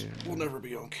 Vast? Yeah. We'll never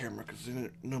be on camera because then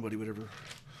nobody would ever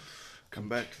come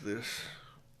back to this.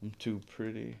 I'm too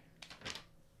pretty.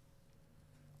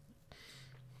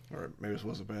 All right, maybe this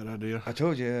was a bad idea. I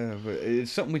told you, yeah, but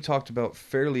it's something we talked about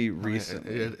fairly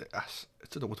recently.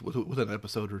 It's within an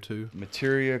episode or two.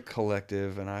 Materia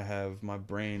Collective, and I have my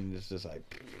brain is just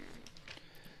like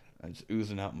it's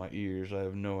oozing out my ears. I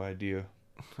have no idea.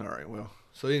 All right, well.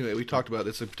 So anyway, we talked about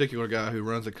this. A particular guy who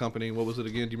runs a company. What was it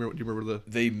again? Do you remember the?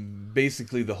 They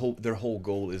basically their whole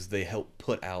goal is they help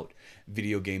put out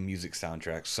video game music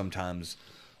soundtracks. Sometimes,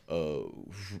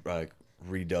 like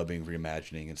redubbing,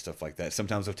 reimagining, and stuff like that.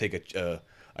 Sometimes they'll take a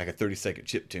 30-second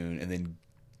chiptune and then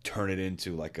turn it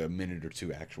into like a minute or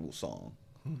two actual song.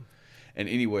 And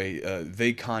anyway,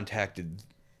 they contacted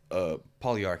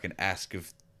Polyarch and asked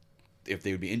if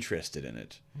they would be interested in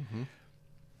it.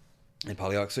 And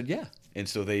Polyarch said yeah. And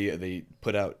so they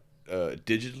put out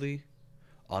digitally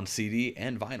on CD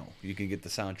and vinyl. You can get the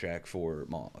soundtrack for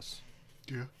Moss.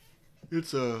 Yeah,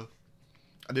 it's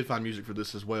I did find music for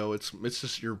this as well. It's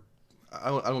just your.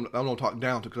 I don't talk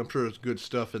down to because I'm sure there's good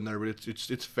stuff in there, but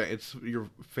it's your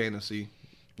fantasy.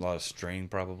 A lot of string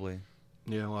probably.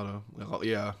 Yeah,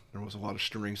 there was a lot of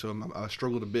string. So I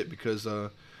struggled a bit because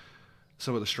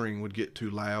some of the string would get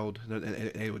too loud and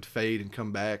it would fade and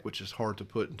come back, which is hard to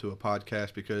put into a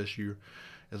podcast because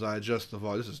as I adjust the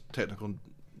volume, this is technical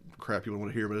crap you don't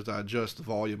want to hear, but as I adjust the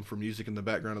volume for music in the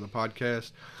background of the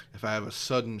podcast, if I have a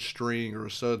sudden string or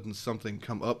a sudden something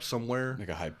come up somewhere, like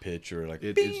a high pitch or like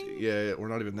or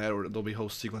not even that, or there'll be whole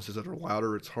sequences that are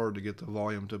louder. It's hard to get the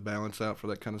volume to balance out for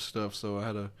that kind of stuff. So I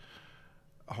had a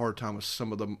hard time with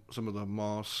some of the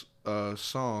Moss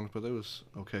songs, but it was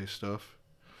okay stuff.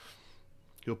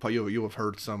 You'll have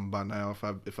heard some by now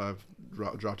if I've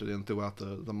dropped it in throughout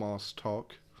the Moss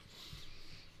talk.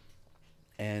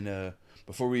 And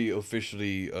before we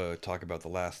officially talk about the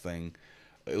last thing,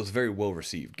 it was a very well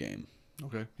received game.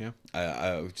 Okay, yeah.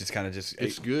 I just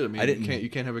it's good. I mean, you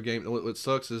can't have a game. What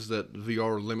sucks is that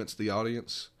VR limits the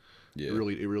audience. Yeah, it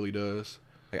really does.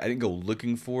 Like, I didn't go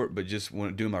looking for it, but just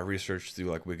when doing my research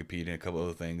through like Wikipedia and a couple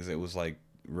other things, it was like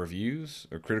reviews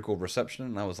or critical reception,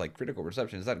 and I was like, critical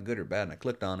reception, is that good or bad? And I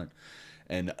clicked on it,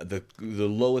 and the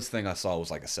lowest thing I saw was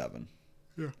like a 7.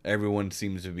 Yeah. Everyone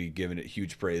seems to be giving it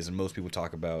huge praise, and most people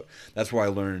talk about. That's where I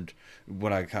learned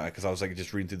because I was like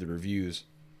just reading through the reviews.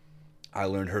 I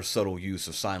learned her subtle use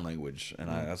of sign language, and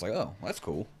I was like, oh, that's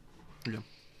cool. Yeah.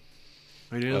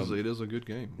 It is. It is a good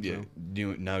game. Yeah.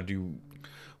 So.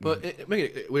 But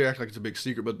we act like it's a big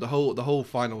secret, but the whole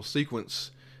final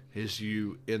sequence is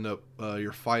you end up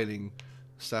you're fighting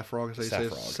Saffrog.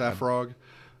 Saffrog.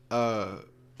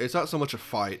 It's not so much a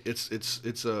fight. It's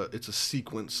a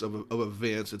sequence of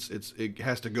events. It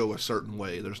has to go a certain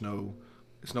way. It's no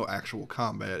actual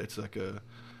combat. It's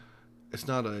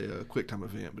not a quick time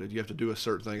event, but you have to do a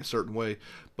certain thing a certain way.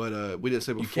 But we didn't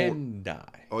say before. You can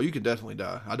die. Oh, you can definitely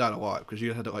die. I died a lot because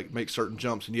you had to like make certain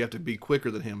jumps and you have to be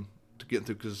quicker than him to get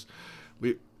through because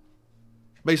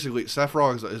basically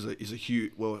Saffrog is a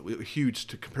huge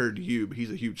compared to you, but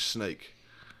he's a huge snake.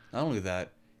 Not only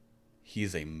that,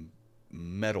 he's a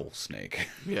metal snake.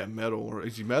 Yeah, metal. Or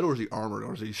is he metal or is he armored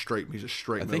or is he straight? He's a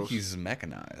straight. I think he's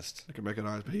mechanized. Like a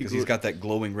mechanized, but he's got that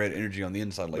glowing red energy on the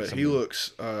inside. Like he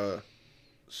looks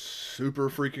super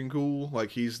freaking cool.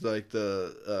 Like he's like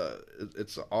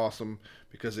it's awesome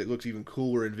because it looks even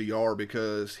cooler in VR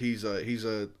because he's a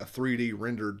 3D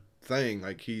rendered thing.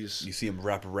 Like you see him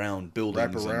wrap around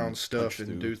buildings, wrap around stuff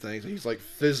and do things. He's like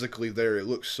physically there. It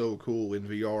looks so cool in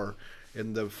VR.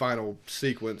 And the final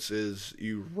sequence is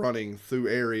you running through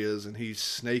areas and he's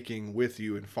snaking with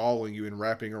you and following you and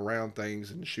wrapping around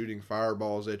things and shooting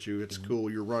fireballs at you. It's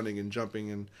cool. You're running and jumping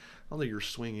and I don't think you're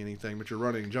swinging anything, but you're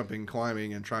running, jumping,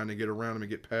 climbing, and trying to get around him and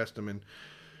get past him. And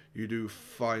you do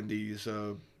find these.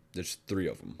 There's 3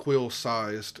 of them.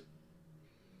 Quill-sized.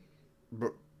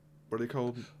 What are they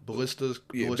called? Ballistas.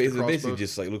 Yeah, basically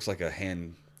just like looks like a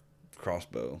hand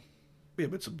crossbow. Yeah,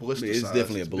 but it's a ballista. It's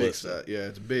definitely a ballista. Yeah,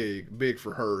 it's big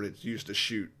for her. It's used to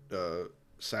shoot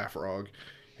Saffrog,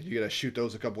 and you got to shoot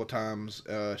those a couple of times.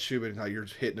 Shoot it how you're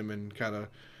hitting them and kind of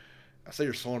I say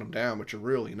you're slowing them down, but you're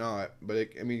really not. But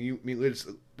it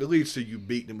leads to you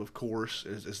beating him, of course.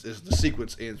 As the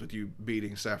sequence ends with you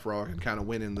beating Saffrock and kind of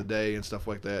winning the day and stuff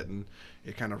like that, and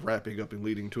it kind of wrapping up and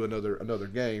leading to another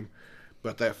game.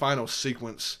 But that final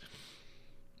sequence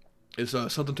is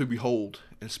something to behold,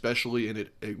 especially, and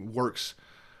it works.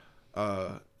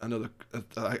 Again,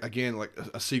 like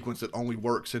a sequence that only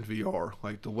works in VR,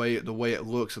 like the way it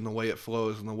looks and the way it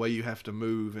flows and the way you have to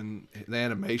move, and the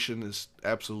animation is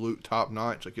absolute top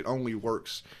notch. Like it only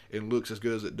works and looks as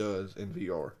good as it does in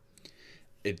VR.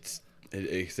 It's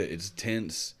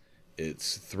tense,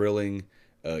 it's thrilling.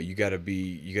 You gotta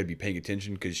be paying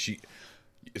attention because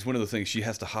it's one of the things she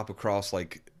has to hop across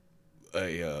like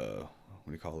a what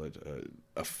do you call it?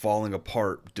 A falling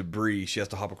apart debris. She has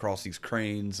to hop across these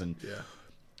cranes, and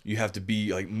you have to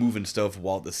be like moving stuff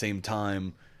while at the same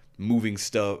time moving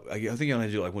stuff. I think you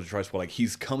only do like once or twice. But like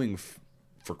he's coming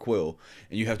for Quill,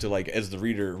 and you have to like as the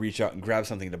reader reach out and grab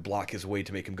something to block his way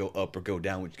to make him go up or go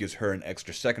down, which gives her an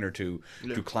extra second or two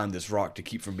to climb this rock to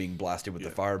keep from being blasted with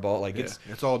the fireball. Like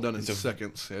it's all done in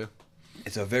seconds. Yeah,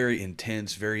 it's a very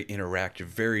intense, very interactive,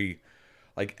 very.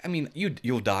 Like, I mean,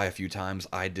 you'll die a few times.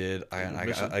 I did. I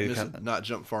not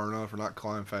jump far enough or not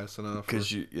climb fast enough.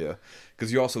 Because you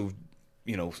also,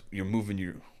 you're moving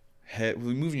your head,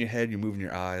 you're moving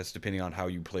your eyes, depending on how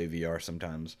you play VR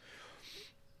sometimes.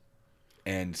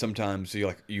 And sometimes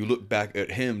you look back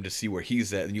at him to see where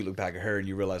he's at, and you look back at her and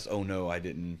you realize, oh no, I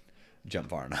didn't jump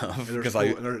far enough.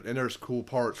 And there's cool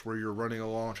parts where you're running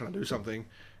along trying to do something,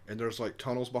 and there's like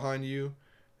tunnels behind you.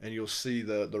 And you'll see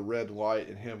the red light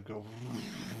and him go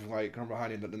like come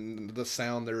behind you. The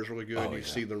sound there is really good. Oh, you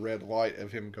see the red light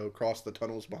of him go across the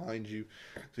tunnels behind you,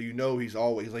 so you know he's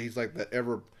like that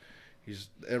ever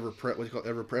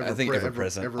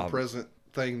present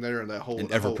thing there, and that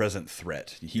whole ever present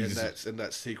threat. He's in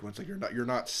that sequence. Like you're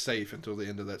not safe until the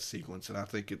end of that sequence, and I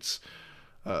think it's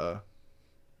is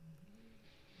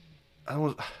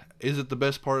it the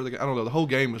best part of the game? I don't know. The whole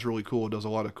game is really cool. It does a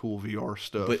lot of cool VR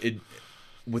stuff, but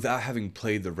without having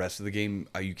played the rest of the game,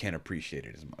 you can't appreciate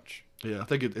it as much. Yeah, I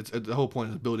think it's the whole point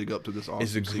is building up to this awesome.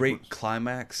 It's a great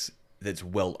climax that's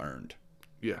well earned.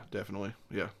 Yeah, definitely.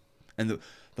 Yeah, and the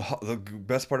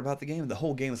best part about the game, the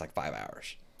whole game is like 5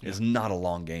 hours. It's not a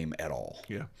long game at all.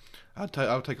 Yeah, I would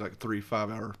take like 3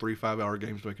 5-hour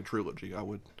games to make a trilogy. I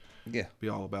would. Yeah, be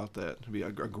all about that. It'd be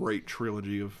a great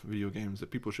trilogy of video games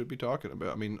that people should be talking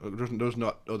about. I mean, there's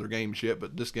not other games yet,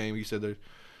 but this game, you said they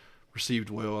received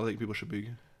well. I think people should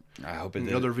be. I hope it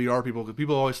did. Other VR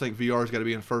people always think VR's got to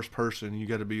be in first person. You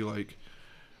got to be like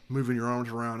moving your arms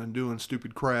around and doing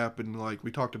stupid crap, and like I think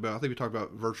we talked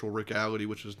about virtual reality,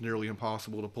 which is nearly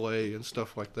impossible to play and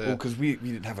stuff like that. Well, because we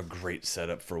didn't have a great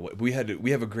setup for what we had.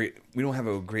 We don't have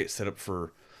a great setup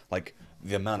for like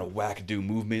the amount of wackadoo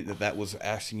movement that was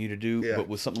asking you to do. Yeah. But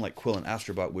with something like Quill and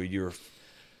Astrobot, where you're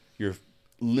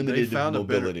limited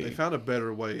mobility. They found a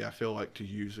better way, I feel like, to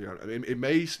use it. I mean, it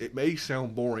may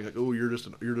sound boring, like, oh, you're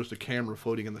just a camera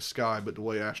floating in the sky, but the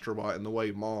way Astrobot and the way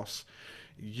Moss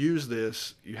use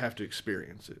this, you have to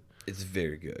experience it. It's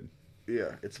very good.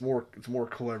 Yeah, it's more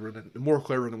clever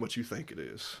than what you think it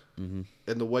is. Mm-hmm.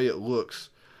 And the way it looks,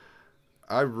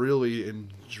 I really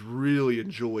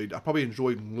enjoyed. I probably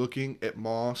enjoyed looking at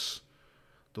Moss.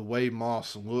 The way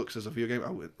Moss looks as a video game, I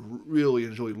would really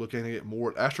enjoy looking at it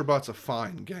more. Astrobot's a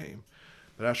fine game,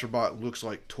 but Astrobot looks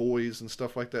like toys and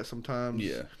stuff like that sometimes.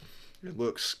 Yeah, it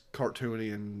looks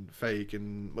cartoony and fake,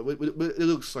 but it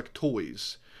looks like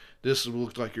toys. This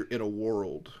looks like you're in a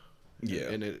world. Yeah,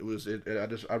 and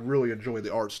I really enjoy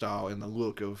the art style and the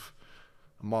look of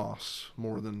Moss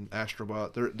more than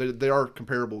Astrobot. They are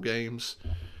comparable games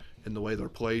in the way they're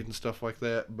played and stuff like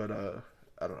that, but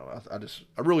I don't know.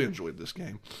 I really enjoyed this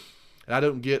game, and I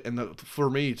don't get. And for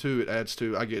me too, it adds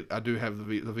to. I do have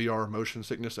the VR motion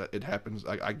sickness. It happens.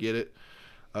 I get it.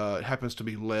 It happens to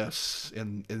be less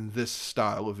in this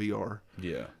style of VR.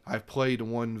 Yeah. I've played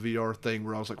one VR thing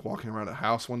where I was like walking around a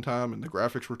house one time, and the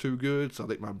graphics were too good, so I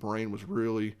think my brain was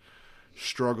really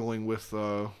struggling with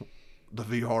the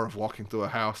VR of walking through a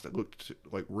house that looked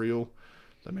like real.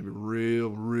 That made me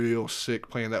real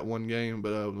sick playing that one game.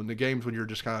 But when the games when you're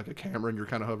just kind of like a camera and you're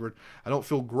kind of hovering, I don't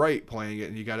feel great playing it.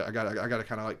 And I gotta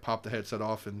kind of like pop the headset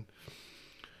off and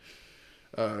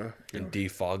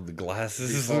defog the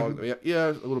glasses. Yeah,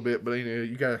 a little bit. But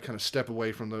you gotta kind of step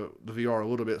away from the VR a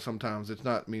little bit. Sometimes it's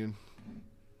not. I mean,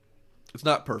 it's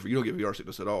not perfect. You don't get VR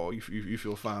sickness at all. You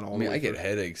feel fine all the way. I get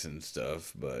headaches and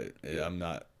stuff, but I'm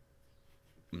not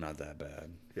that bad.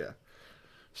 Yeah.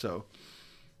 So.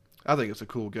 I think it's a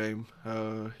cool game.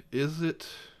 Is it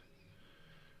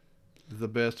the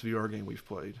best VR game we've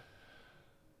played?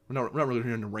 we're not really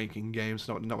here into ranking games.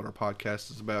 Not what our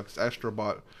podcast is about. 'Cause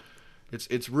Astrobot,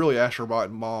 it's really Astrobot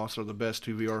and Moss are the best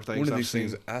two VR things One of I've these seen.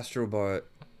 things, Astrobot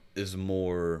is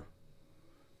more.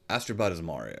 Astrobot is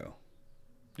Mario.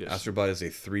 Yes. Astrobot is a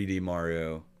 3D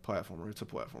Mario. Platformer. It's a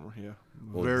platformer. Yeah.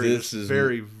 Well, This is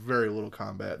very little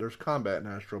combat. There's combat in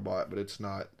Astrobot, but it's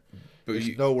not. But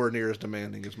It's nowhere near as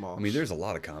demanding as Moss. I mean, there's a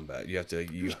lot of combat. You have to.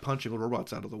 You're just punching little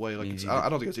robots out of the way. Like You- I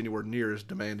don't think it's anywhere near as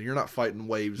demanding. You're not fighting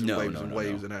waves and No, waves no, and no,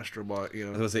 waves no. in Astrobot. You I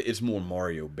was know. gonna say it's more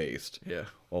Mario based. Yeah.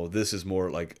 Oh, this is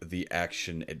more like the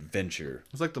action adventure.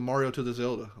 It's like the Mario to the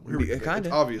Zelda. Yeah, kinda. It's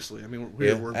obviously. I mean,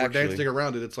 Yeah, we're actually. dancing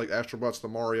around it. It's like Astrobot's the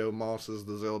Mario, Moss is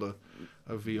the Zelda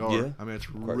of VR. Yeah, I mean, it's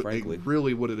frankly.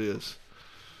 really what it is.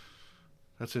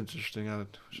 That's interesting. I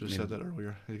should have Yeah. said that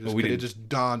earlier. Well, we It didn't- just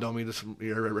dawned on me.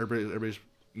 Everybody's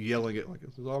yelling it like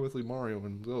it's obviously Mario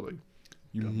and Zelda.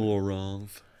 You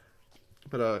morons.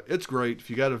 But it's great if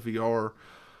you got a VR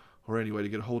or any way to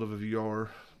get a hold of a VR.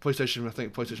 PlayStation, I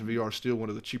think PlayStation VR is still one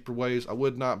of the cheaper ways. I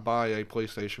would not buy a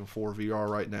PlayStation 4 VR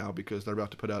right now because they're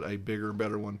about to put out a bigger,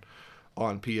 better one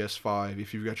on PS5.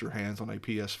 If you've got your hands on a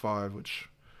PS5, which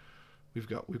we've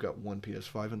got one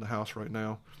PS5 in the house right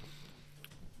now,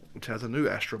 which has a new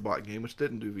Astrobot game, which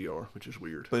didn't do VR, which is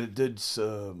weird. But it did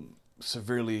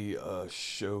severely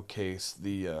showcase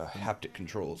the haptic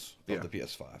controls of Yeah. the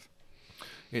PS5.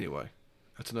 Anyway,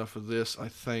 that's enough of this. I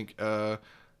think.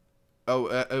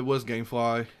 It was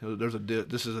GameFly.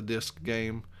 This is a disc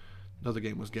game. Another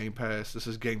game was Game Pass. This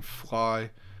is GameFly.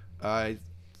 The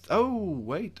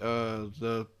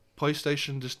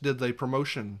PlayStation just did the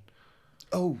promotion.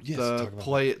 Oh yes,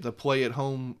 The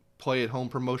play at home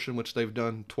promotion, which they've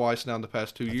done twice now in the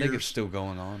past 2 I years. think it's still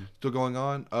going on. Still going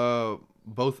on.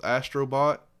 Both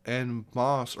Astrobot and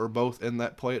Moss are both in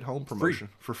that play at home promotion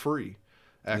for free.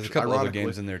 There's a couple other ironically.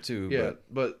 games in there too. Yeah,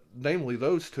 but namely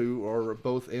those two are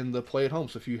both in the play at home.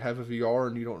 So if you have a VR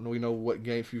and you don't really know what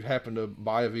game, if you happen to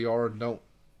buy a VR and don't,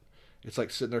 it's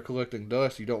like sitting there collecting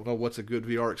dust. You don't know what's a good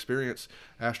VR experience.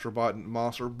 Astrobot and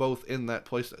Moss are both in that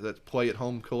play at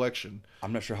home collection.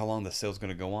 I'm not sure how long the sale's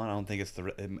going to go on. I don't think it's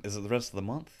is it the rest of the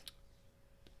month?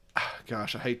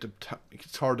 Gosh, I hate to.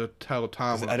 It's hard to tell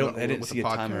time. When I with didn't the see a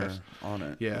timer on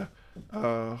it. Yeah.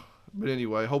 But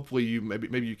anyway, hopefully you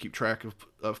maybe you keep track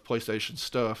of PlayStation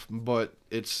stuff. But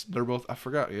they're both, I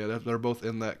forgot. Yeah, they're both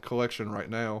in that collection right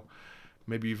now.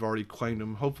 Maybe you've already claimed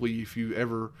them. Hopefully, if you've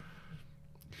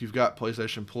got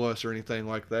PlayStation Plus or anything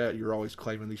like that, you're always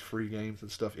claiming these free games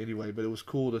and stuff anyway. But it was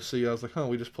cool to see. I was like,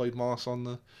 we just played Moss on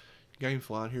the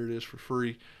GameFly, and here it is for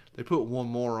free. They put one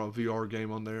more VR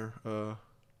game on there.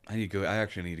 I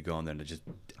actually need to go on there and just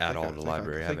add all to the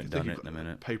library. I haven't done it in a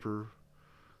minute. Paper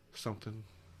something.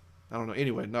 I don't know.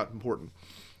 Anyway, not important.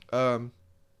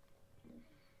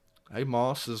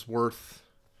 Moss is worth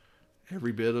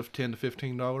every bit of $10 to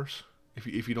 $15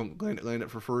 if you don't land it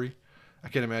for free. I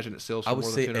can't imagine it sells for I would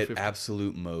more say than 10 or at 15.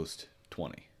 absolute most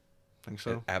 20. Think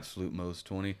so? At absolute most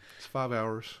 20. It's 5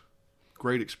 hours.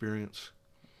 Great experience.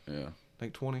 Yeah.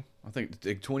 Think 20? I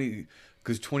think 20,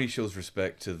 because 20 shows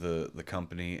respect to the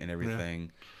company and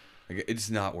everything. Like, it's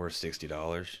not worth $60.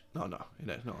 No.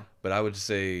 No. But I would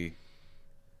say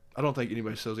I don't think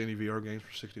anybody sells any VR games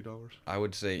for $60. I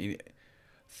would say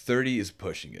 30 is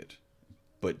pushing it,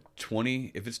 but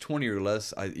 20, if it's 20 or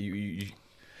less,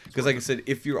 because like I said,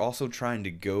 if you're also trying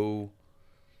to go,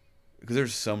 because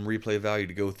there's some replay value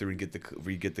to go through and get the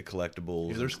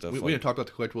collectibles and stuff. We didn't talk about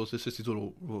the collectibles. It's just these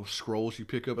little scrolls you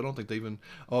pick up. I don't think they even.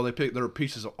 They're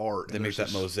pieces of art. They make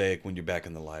that mosaic when you're back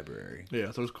in the library.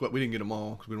 Yeah, we didn't get them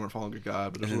all because we weren't following a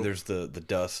guide. But And then there's the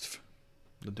dust.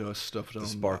 The dust stuff. The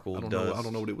sparkle I don't dust. Know, I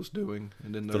don't know what it was doing.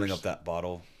 And then Filling up that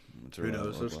bottle. Who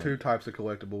knows? There's two types of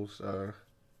collectibles,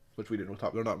 which we didn't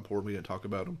talk. They're not important. We didn't talk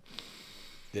about them.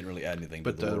 Didn't really add anything.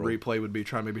 But to the the world. replay would be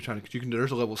trying to.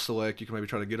 There's a level select. You can maybe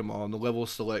try to get them all. And the level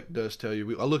select does tell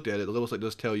you. I looked at it. The level select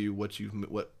does tell you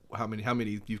how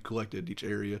many you've collected each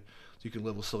area. So you can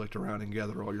level select around and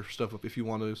gather all your stuff up if you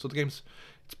want to. So the game's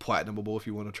platinumable if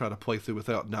you want to try to play through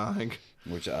without dying.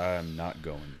 Which I'm not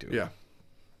going to. Yeah.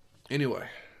 Anyway,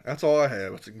 that's all I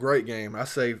have. It's a great game. I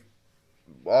say,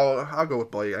 I'll go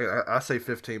with Blake. I say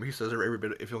 15, but he says every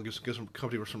bit. If you'll give some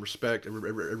company with some respect,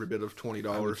 every bit of $20.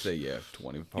 I would say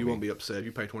 20. Probably. You won't be upset.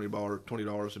 You pay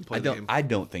 $20 and play the game. I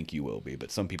don't think you will be,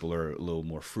 but some people are a little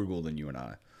more frugal than you and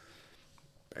I.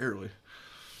 Barely.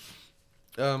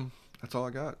 That's all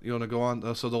I got. You want to go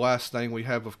on? So the last thing we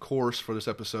have, of course, for this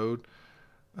episode,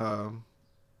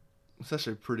 it's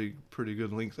actually a pretty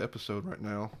good length episode right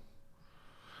now.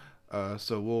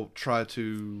 So we'll try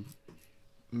to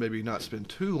maybe not spend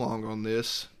too long on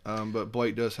this, but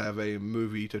Blake does have a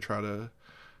movie to try to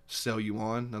sell you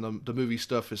on. And the movie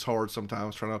stuff is hard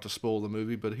sometimes. Try not to spoil the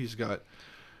movie, but he's got.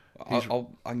 I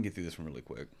can get through this one really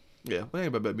quick. Yeah, it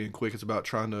ain't about being quick. It's about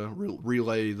trying to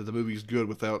relay that the movie's good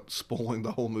without spoiling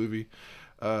the whole movie.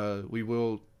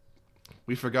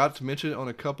 We forgot to mention it on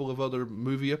a couple of other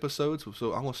movie episodes,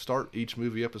 so I'm gonna start each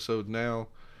movie episode now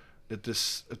at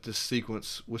this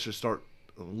sequence. We should start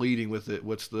leading with it.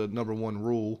 What's the number one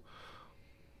rule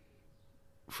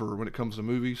for when it comes to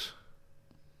movies?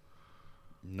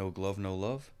 No glove, no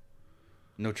love.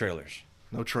 No trailers.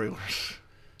 No trailers.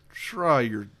 Try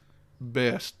your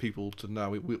best, people, to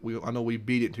know. I know we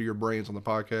beat it into your brains on the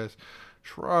podcast.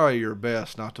 Try your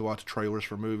best not to watch trailers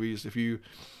for movies. If you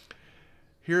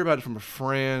hear about it from a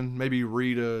friend, maybe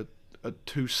read a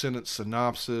 2-sentence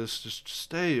synopsis. Just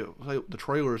stay. The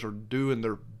trailers are doing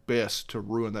their best to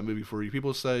ruin that movie for you.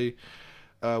 People say,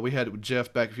 we had it with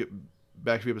Jeff back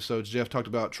a few episodes. Jeff talked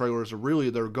about trailers are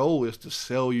really, their goal is to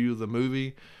sell you the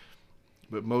movie.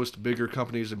 But most bigger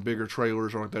companies and bigger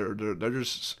trailers aren't there. They're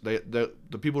just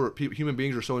human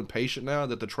beings are so impatient now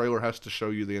that the trailer has to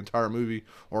show you the entire movie,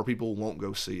 or people won't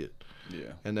go see it.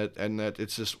 Yeah. And that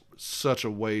it's just such a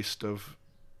waste of.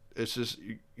 It's just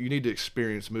you need to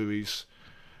experience movies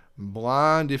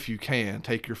blind if you can.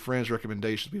 Take your friends'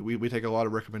 recommendations. We take a lot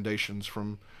of recommendations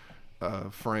from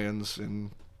friends,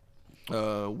 and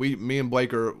me and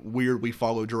Blake are weird. We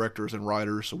follow directors and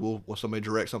writers, so when somebody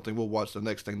directs something, we'll watch the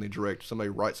next thing they direct. Somebody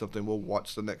writes something, we'll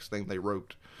watch the next thing they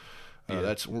wrote.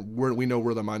 We know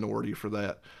we're the minority for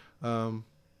that.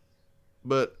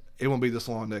 But it won't be this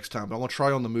long next time. But I'm gonna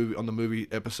try on the movie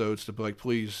episodes to be like,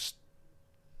 please.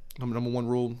 Number one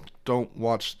rule: don't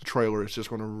watch the trailer. It's just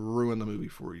going to ruin the movie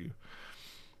for you.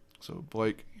 So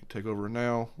Blake, you take over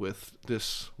now with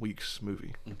this week's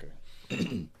movie. Okay.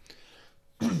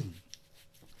 The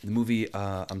movie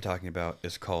I'm talking about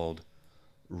is called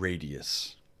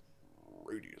Radius.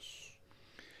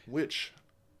 Which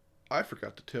I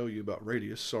forgot to tell you about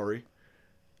Radius. Sorry.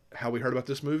 How we heard about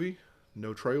this movie?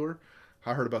 No trailer.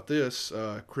 I heard about this.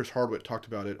 Chris Hardwick talked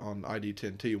about it on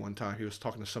ID10T one time. He was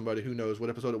talking to somebody, who knows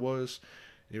what episode it was.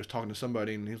 And he was talking to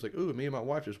somebody, and he was like, "Ooh, me and my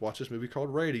wife just watched this movie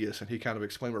called Radius." And he kind of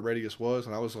explained what Radius was,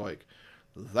 and I was like,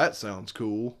 "That sounds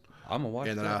cool." I'm gonna watch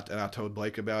and then that. I told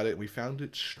Blake about it. We found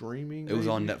it streaming. It was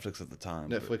on Netflix at the time.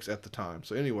 Netflix at the time.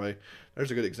 So anyway, there's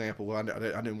a good example. I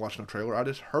didn't watch no trailer. I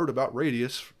just heard about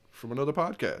Radius from another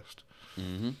podcast.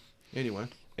 Mm-hmm. Anyway.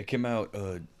 It came out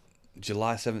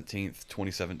July 17th,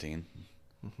 2017.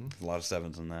 Mm-hmm. A lot of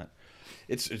sevens in that.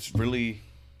 It's really...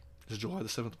 Is July the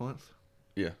 7th month?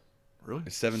 Yeah. Really?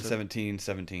 It's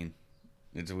 7/17/17.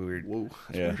 It's weird. Whoa,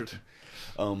 that's weird.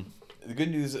 The good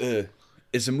news,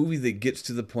 it's a movie that gets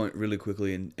to the point really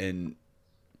quickly, and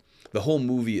the whole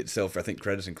movie itself, I think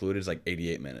credits included, is like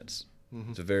 88 minutes. Mm-hmm.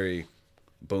 It's a very,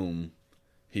 boom,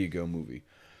 here you go movie.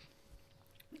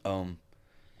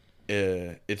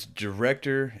 Its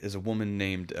director is a woman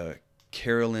named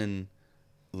Carolyn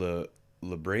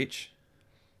Lebreche,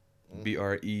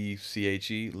 Breche,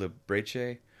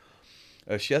 Lebreche.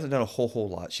 She hasn't done a whole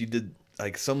lot. She did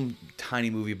like some tiny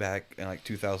movie back in like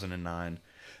 2009,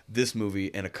 this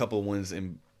movie, and a couple ones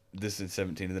in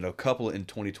 17, and then a couple in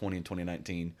 2020 and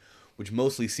 2019, which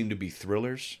mostly seem to be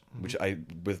thrillers.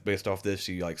 Mm-hmm. Based off this,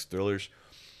 she likes thrillers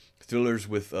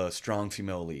with strong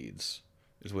female leads.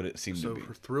 Is what it seems to be. So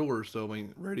for thrillers, though, I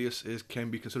mean, Radius can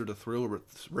be considered a thriller, but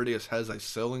Radius has a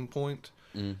selling point.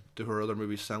 Mm. Do her other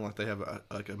movies sound like they have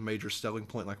a major selling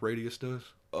point like Radius does?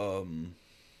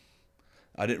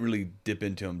 I didn't really dip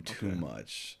into them too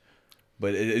much,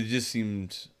 but it just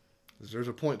seemed. There's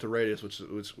a point to Radius, which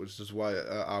is why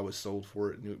I was sold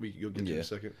for it. And you'll get to in a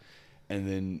second. And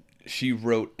then she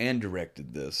wrote and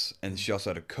directed this, and she also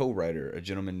had a co-writer, a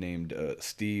gentleman named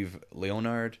Steve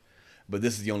Leonard. But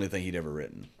this is the only thing he'd ever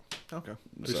written. Okay.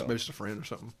 Maybe just a friend or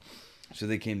something. So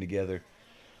they came together.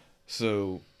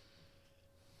 So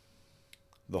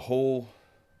the whole...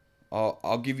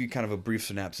 I'll give you kind of a brief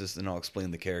synopsis, and I'll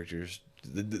explain the characters.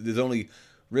 There's only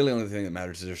thing that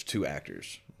matters is there's two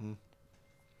actors. Mm-hmm.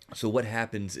 So what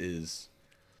happens is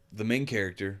the main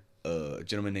character, a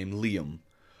gentleman named Liam,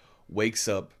 wakes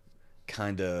up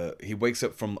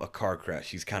from a car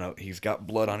crash. He's got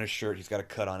blood on his shirt. He's got a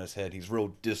cut on his head. He's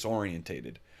real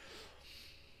disorientated.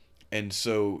 And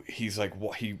so he's like,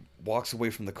 he walks away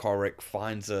from the car wreck,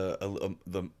 finds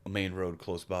the main road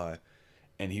close by,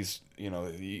 and he's,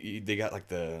 they got like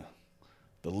the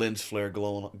lens flare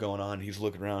going on. He's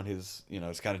looking around. It's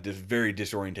kind of very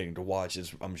disorientating to watch,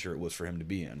 as I'm sure it was for him to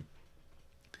be in.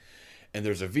 And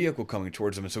there's a vehicle coming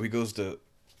towards him, and so he goes to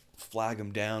flag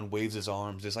him down, waves his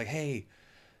arms, just like, hey,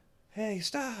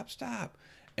 stop.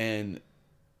 And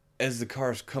as the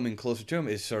car's coming closer to him,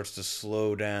 it starts to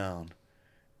slow down.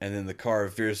 And then the car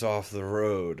veers off the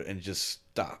road and just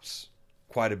stops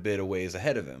quite a bit a ways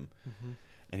ahead of him.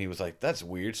 And he was like, that's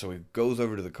weird. So he goes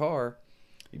over to the car.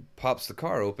 He pops the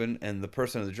car open, and the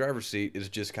person in the driver's seat is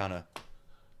just kind of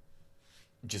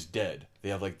just dead. They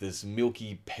have like this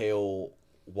milky, pale,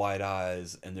 white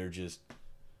eyes, and they're just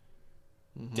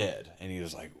dead. And he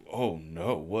was like, oh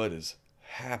no, what is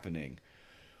happening?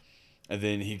 And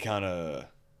then he kind of,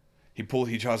 he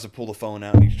tries to pull the phone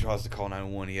out, and he tries to call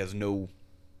 911. He has no,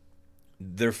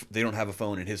 they don't have a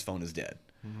phone, and his phone is dead.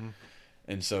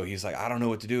 And so he's like, I don't know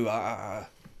what to do.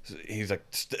 He's like,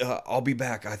 I'll be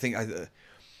back. I think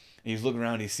he's looking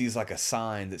around. He sees like a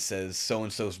sign that says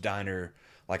so-and-so's diner,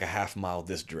 like a half mile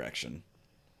this direction.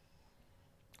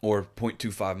 Or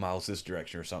 0.25 miles this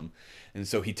direction or something. And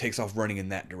so he takes off running in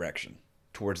that direction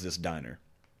towards this diner.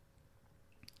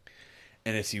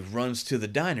 And as he runs to the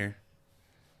diner,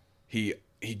 he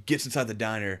gets inside the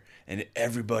diner, and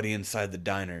everybody inside the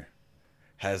diner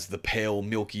has the pale,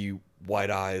 milky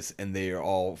white eyes, and they are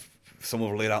all, some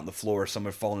are laid out on the floor, some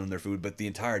are falling in their food, but the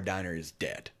entire diner is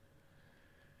dead.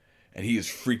 And he is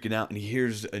freaking out, and he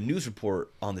hears a news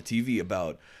report on the TV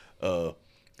about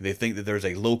they think that there's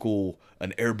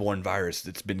an airborne virus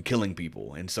that's been killing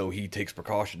people. And so he takes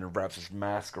precaution and wraps his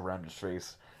mask around his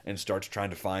face and starts trying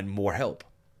to find more help.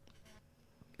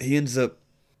 He ends up,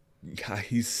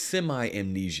 he's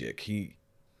semi-amnesiac. He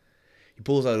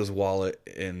pulls out his wallet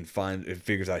and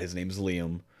figures out his name is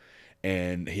Liam,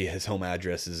 and his home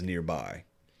address is nearby.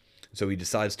 So he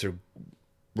decides to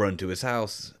run to his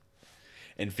house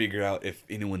and figure out if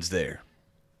anyone's there.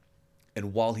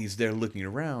 And while he's there looking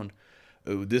around,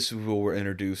 this is where we're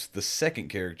introduced the second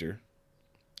character,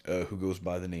 who goes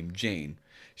by the name Jane.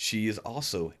 She is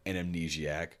also an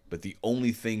amnesiac, but the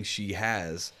only thing she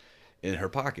has in her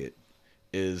pocket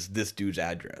is this dude's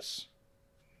address.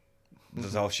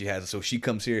 That's all she has. So she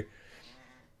comes here,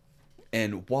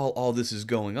 and while all this is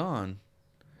going on,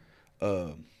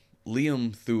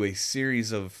 Liam, through a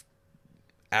series of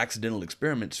accidental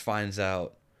experiments, finds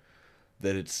out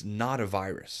that it's not a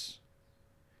virus.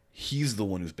 He's the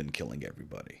one who's been killing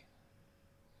everybody.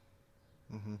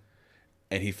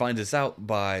 And he finds this out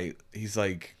he's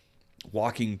like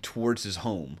walking towards his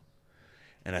home,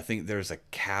 and I think there's a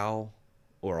cow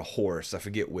or a horse, I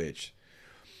forget which.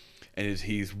 And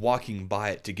he's walking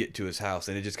by it to get to his house,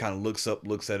 and it just kind of looks up,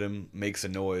 looks at him, makes a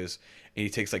noise, and he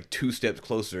takes like 2 steps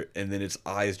closer, and then its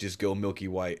eyes just go milky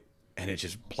white, and it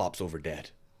just plops over dead.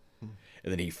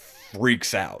 And then he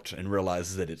freaks out and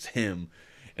realizes that it's him,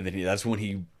 and then that's when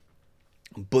he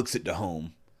books it to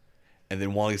home. And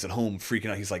then while he's at home freaking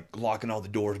out, he's like locking all the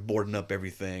doors, boarding up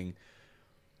everything.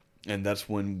 And that's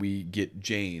when we get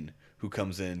Jane, who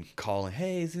comes in calling,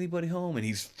 hey, is anybody home? And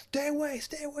he's, stay away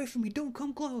from me, don't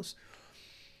come close.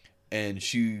 And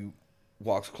she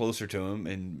walks closer to him,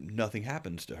 and nothing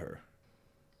happens to her.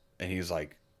 And he's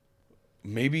like,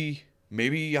 maybe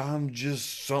I'm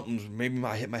just maybe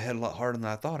I hit my head a lot harder than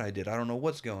I thought I did. I don't know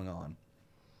what's going on.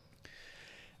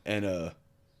 And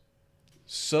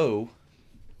so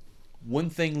one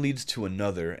thing leads to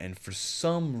another, and for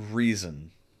some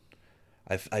reason,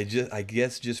 I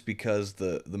guess just because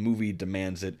the movie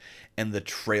demands it, and the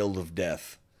trail of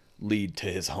death lead to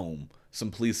his home,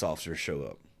 some police officers show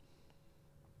up.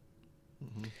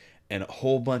 And a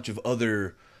whole bunch of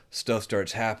other stuff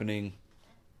starts happening.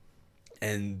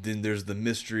 And then there's the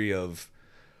mystery of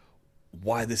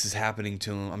why this is happening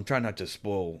to him. I'm trying not to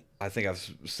spoil. I think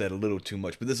I've said a little too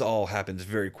much, but this all happens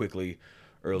very quickly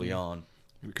early on.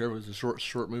 Be careful, it's a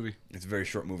short movie. It's a very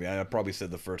short movie. I probably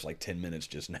said the first like 10 minutes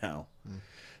just now.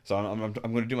 So I'm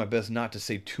going to do my best not to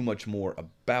say too much more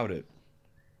about it.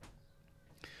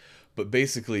 But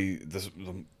basically,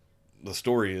 the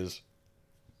story is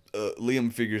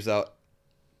Liam figures out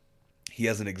he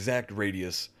has an exact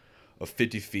radius of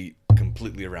 50 feet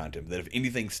completely around him, that if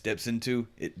anything steps into,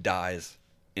 it dies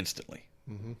instantly.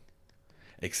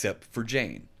 Except for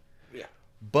Jane. Yeah.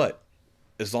 But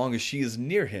as long as she is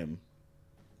near him,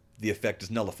 the effect is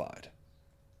nullified.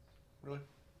 Really?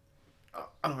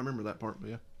 I don't remember that part, but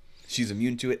yeah. She's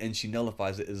immune to it, and she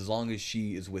nullifies it as long as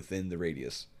she is within the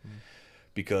radius.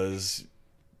 Because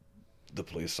the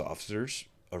police officers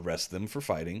arrest them for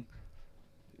fighting.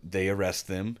 They arrest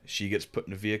them. She gets put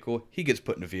in a vehicle. He gets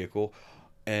put in a vehicle.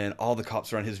 And all the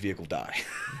cops around his vehicle die.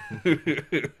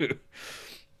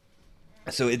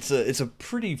 So it's a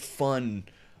pretty fun...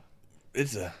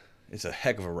 It's a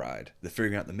heck of a ride. The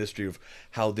figuring out the mystery of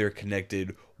how they're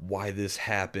connected, why this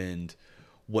happened,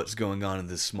 what's going on in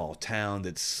this small town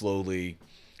that's slowly...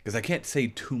 Because I can't say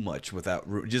too much without...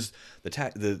 Just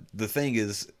the thing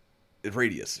is,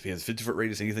 radius. If he has a 50-foot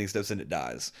radius, anything he steps in, it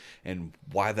dies. And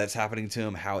why that's happening to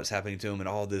him, how it's happening to him, and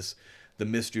all this, the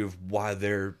mystery of why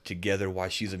they're together, why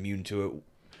she's immune to it,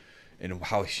 and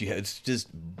how it's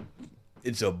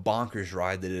a bonkers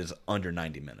ride that is under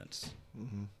 90 minutes.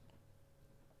 Mm-hmm.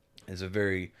 It's a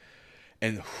very,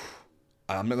 and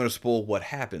I'm not going to spoil what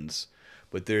happens,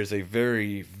 but there's a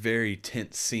very, very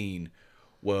tense scene.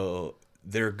 Well,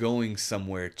 they're going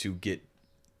somewhere to get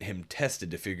him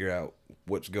tested to figure out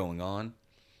what's going on.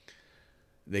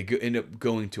 They end up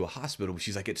going to a hospital.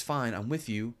 She's like, "It's fine. I'm with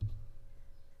you."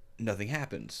 Nothing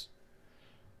happens.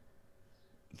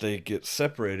 They get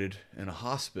separated in a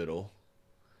hospital,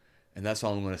 and that's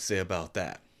all I'm going to say about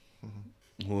that.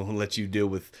 Mm-hmm. We'll let you deal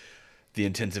with the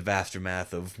intensive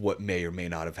aftermath of what may or may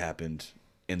not have happened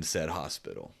in said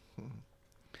hospital. Mm-hmm.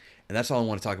 And that's all I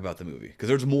want to talk about the movie. Because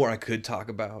there's more I could talk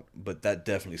about, but that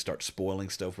definitely starts spoiling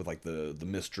stuff with like the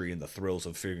mystery and the thrills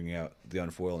of figuring out the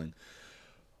unfoiling.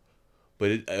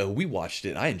 But we watched it,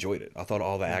 and I enjoyed it. I thought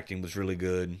all the acting was really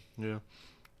good. Yeah.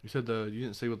 You said you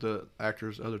didn't see what the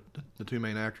actors, the two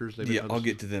main actors. Yeah, I'll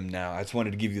get to them now. I just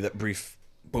wanted to give you that brief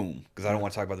boom, because I don't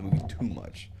want to talk about the movie too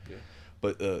much. Yeah.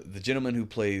 But the gentleman who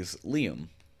plays Liam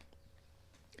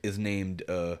is named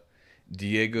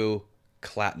Diego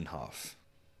Klattenhoff.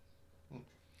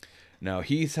 Now,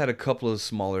 he's had a couple of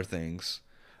smaller things.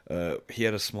 He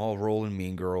had a small role in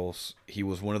Mean Girls. He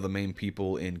was one of the main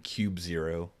people in Cube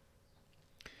Zero.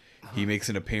 He makes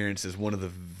an appearance as one of the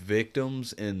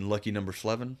victims in Lucky Number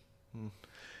 11.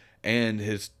 And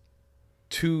his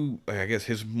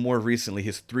more recently,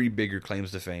 his three bigger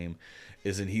claims to fame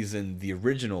is that he's in the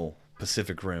original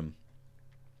Pacific Rim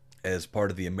as part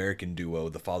of the American duo,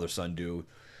 the father-son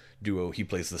duo. He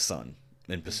plays the son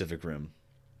in Pacific Rim.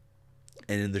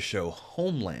 And in the show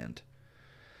Homeland,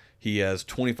 he has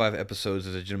 25 episodes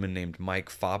as a gentleman named Mike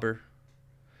Faber.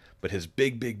 But his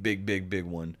big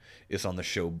one is on the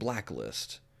show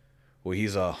Blacklist, where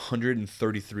he's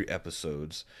 133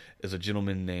 episodes as a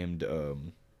gentleman named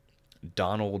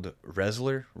Donald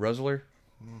Resler.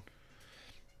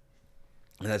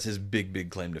 And that's his big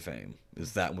claim to fame.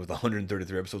 Is that with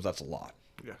 133 episodes, that's a lot.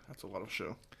 Yeah, that's a lot of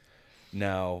show.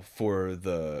 Now, for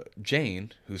the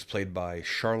Jane, who's played by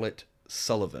Charlotte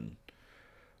Sullivan,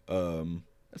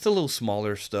 it's a little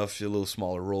smaller stuff, a little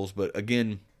smaller roles, but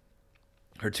again,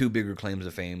 her two bigger claims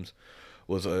to fame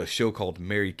was a show called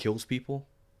Mary Kills People.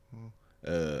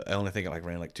 I only think it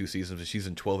ran 2 seasons, but she's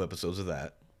in 12 episodes of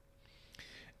that.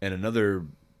 And another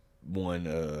one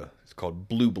is called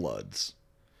Blue Bloods.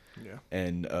 Yeah.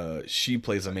 And she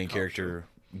plays the main character,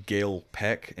 Gail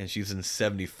Peck, and she's in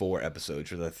 74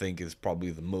 episodes, which I think is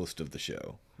probably the most of the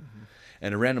show. Mm-hmm.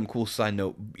 And a random cool side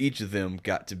note, each of them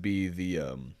got to be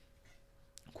the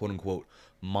quote-unquote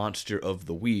monster of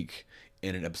the week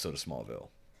in an episode of Smallville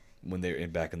when they were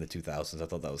back in the 2000s. I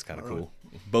thought that was kind of cool.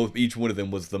 Each one of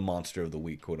them was the monster of the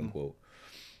week, quote-unquote.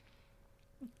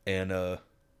 And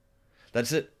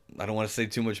that's it. I don't want to say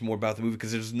too much more about the movie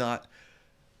because there's not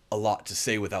a lot to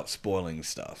say without spoiling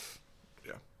stuff.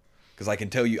 Yeah. Because I can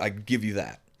tell you, I give you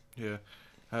that. Yeah.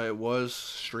 It was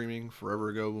streaming forever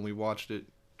ago when we watched it.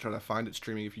 Try to find it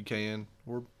streaming if you can,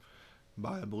 or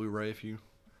buy a Blu-ray if you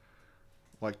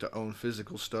like to own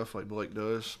physical stuff like Blake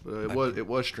does. But it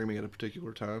was streaming at a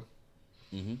particular time.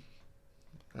 Mm-hmm.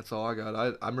 That's all I got.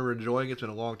 I remember enjoying it. It's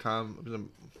been a long time. It's been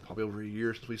probably over a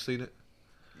year since we've seen it.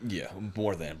 Yeah,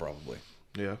 more than probably.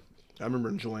 Yeah. I remember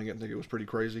enjoying it and think it was pretty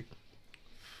crazy.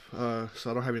 So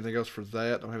I don't have anything else for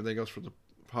that. I don't have anything else for the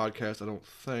podcast, I don't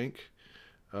think.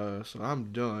 So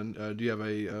I'm done. Do you have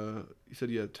you said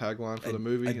you had a tagline for the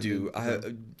movie? I do.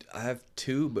 I have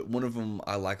two, but one of them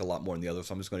I like a lot more than the other,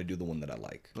 so I'm just going to do the one that I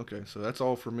like. Okay, so that's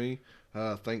all for me.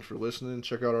 Thanks for listening.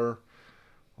 Check out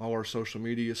all our social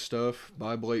media stuff.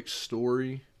 Buy Blake's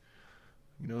story.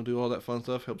 Do all that fun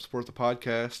stuff. Help support the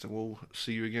podcast, and we'll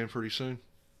see you again pretty soon.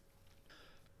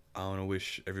 I want to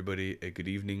wish everybody a good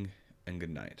evening and good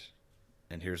night.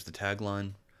 And here's the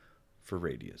tagline for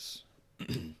Radius.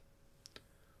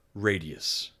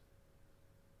 Radius.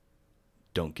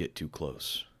 Don't get too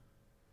close.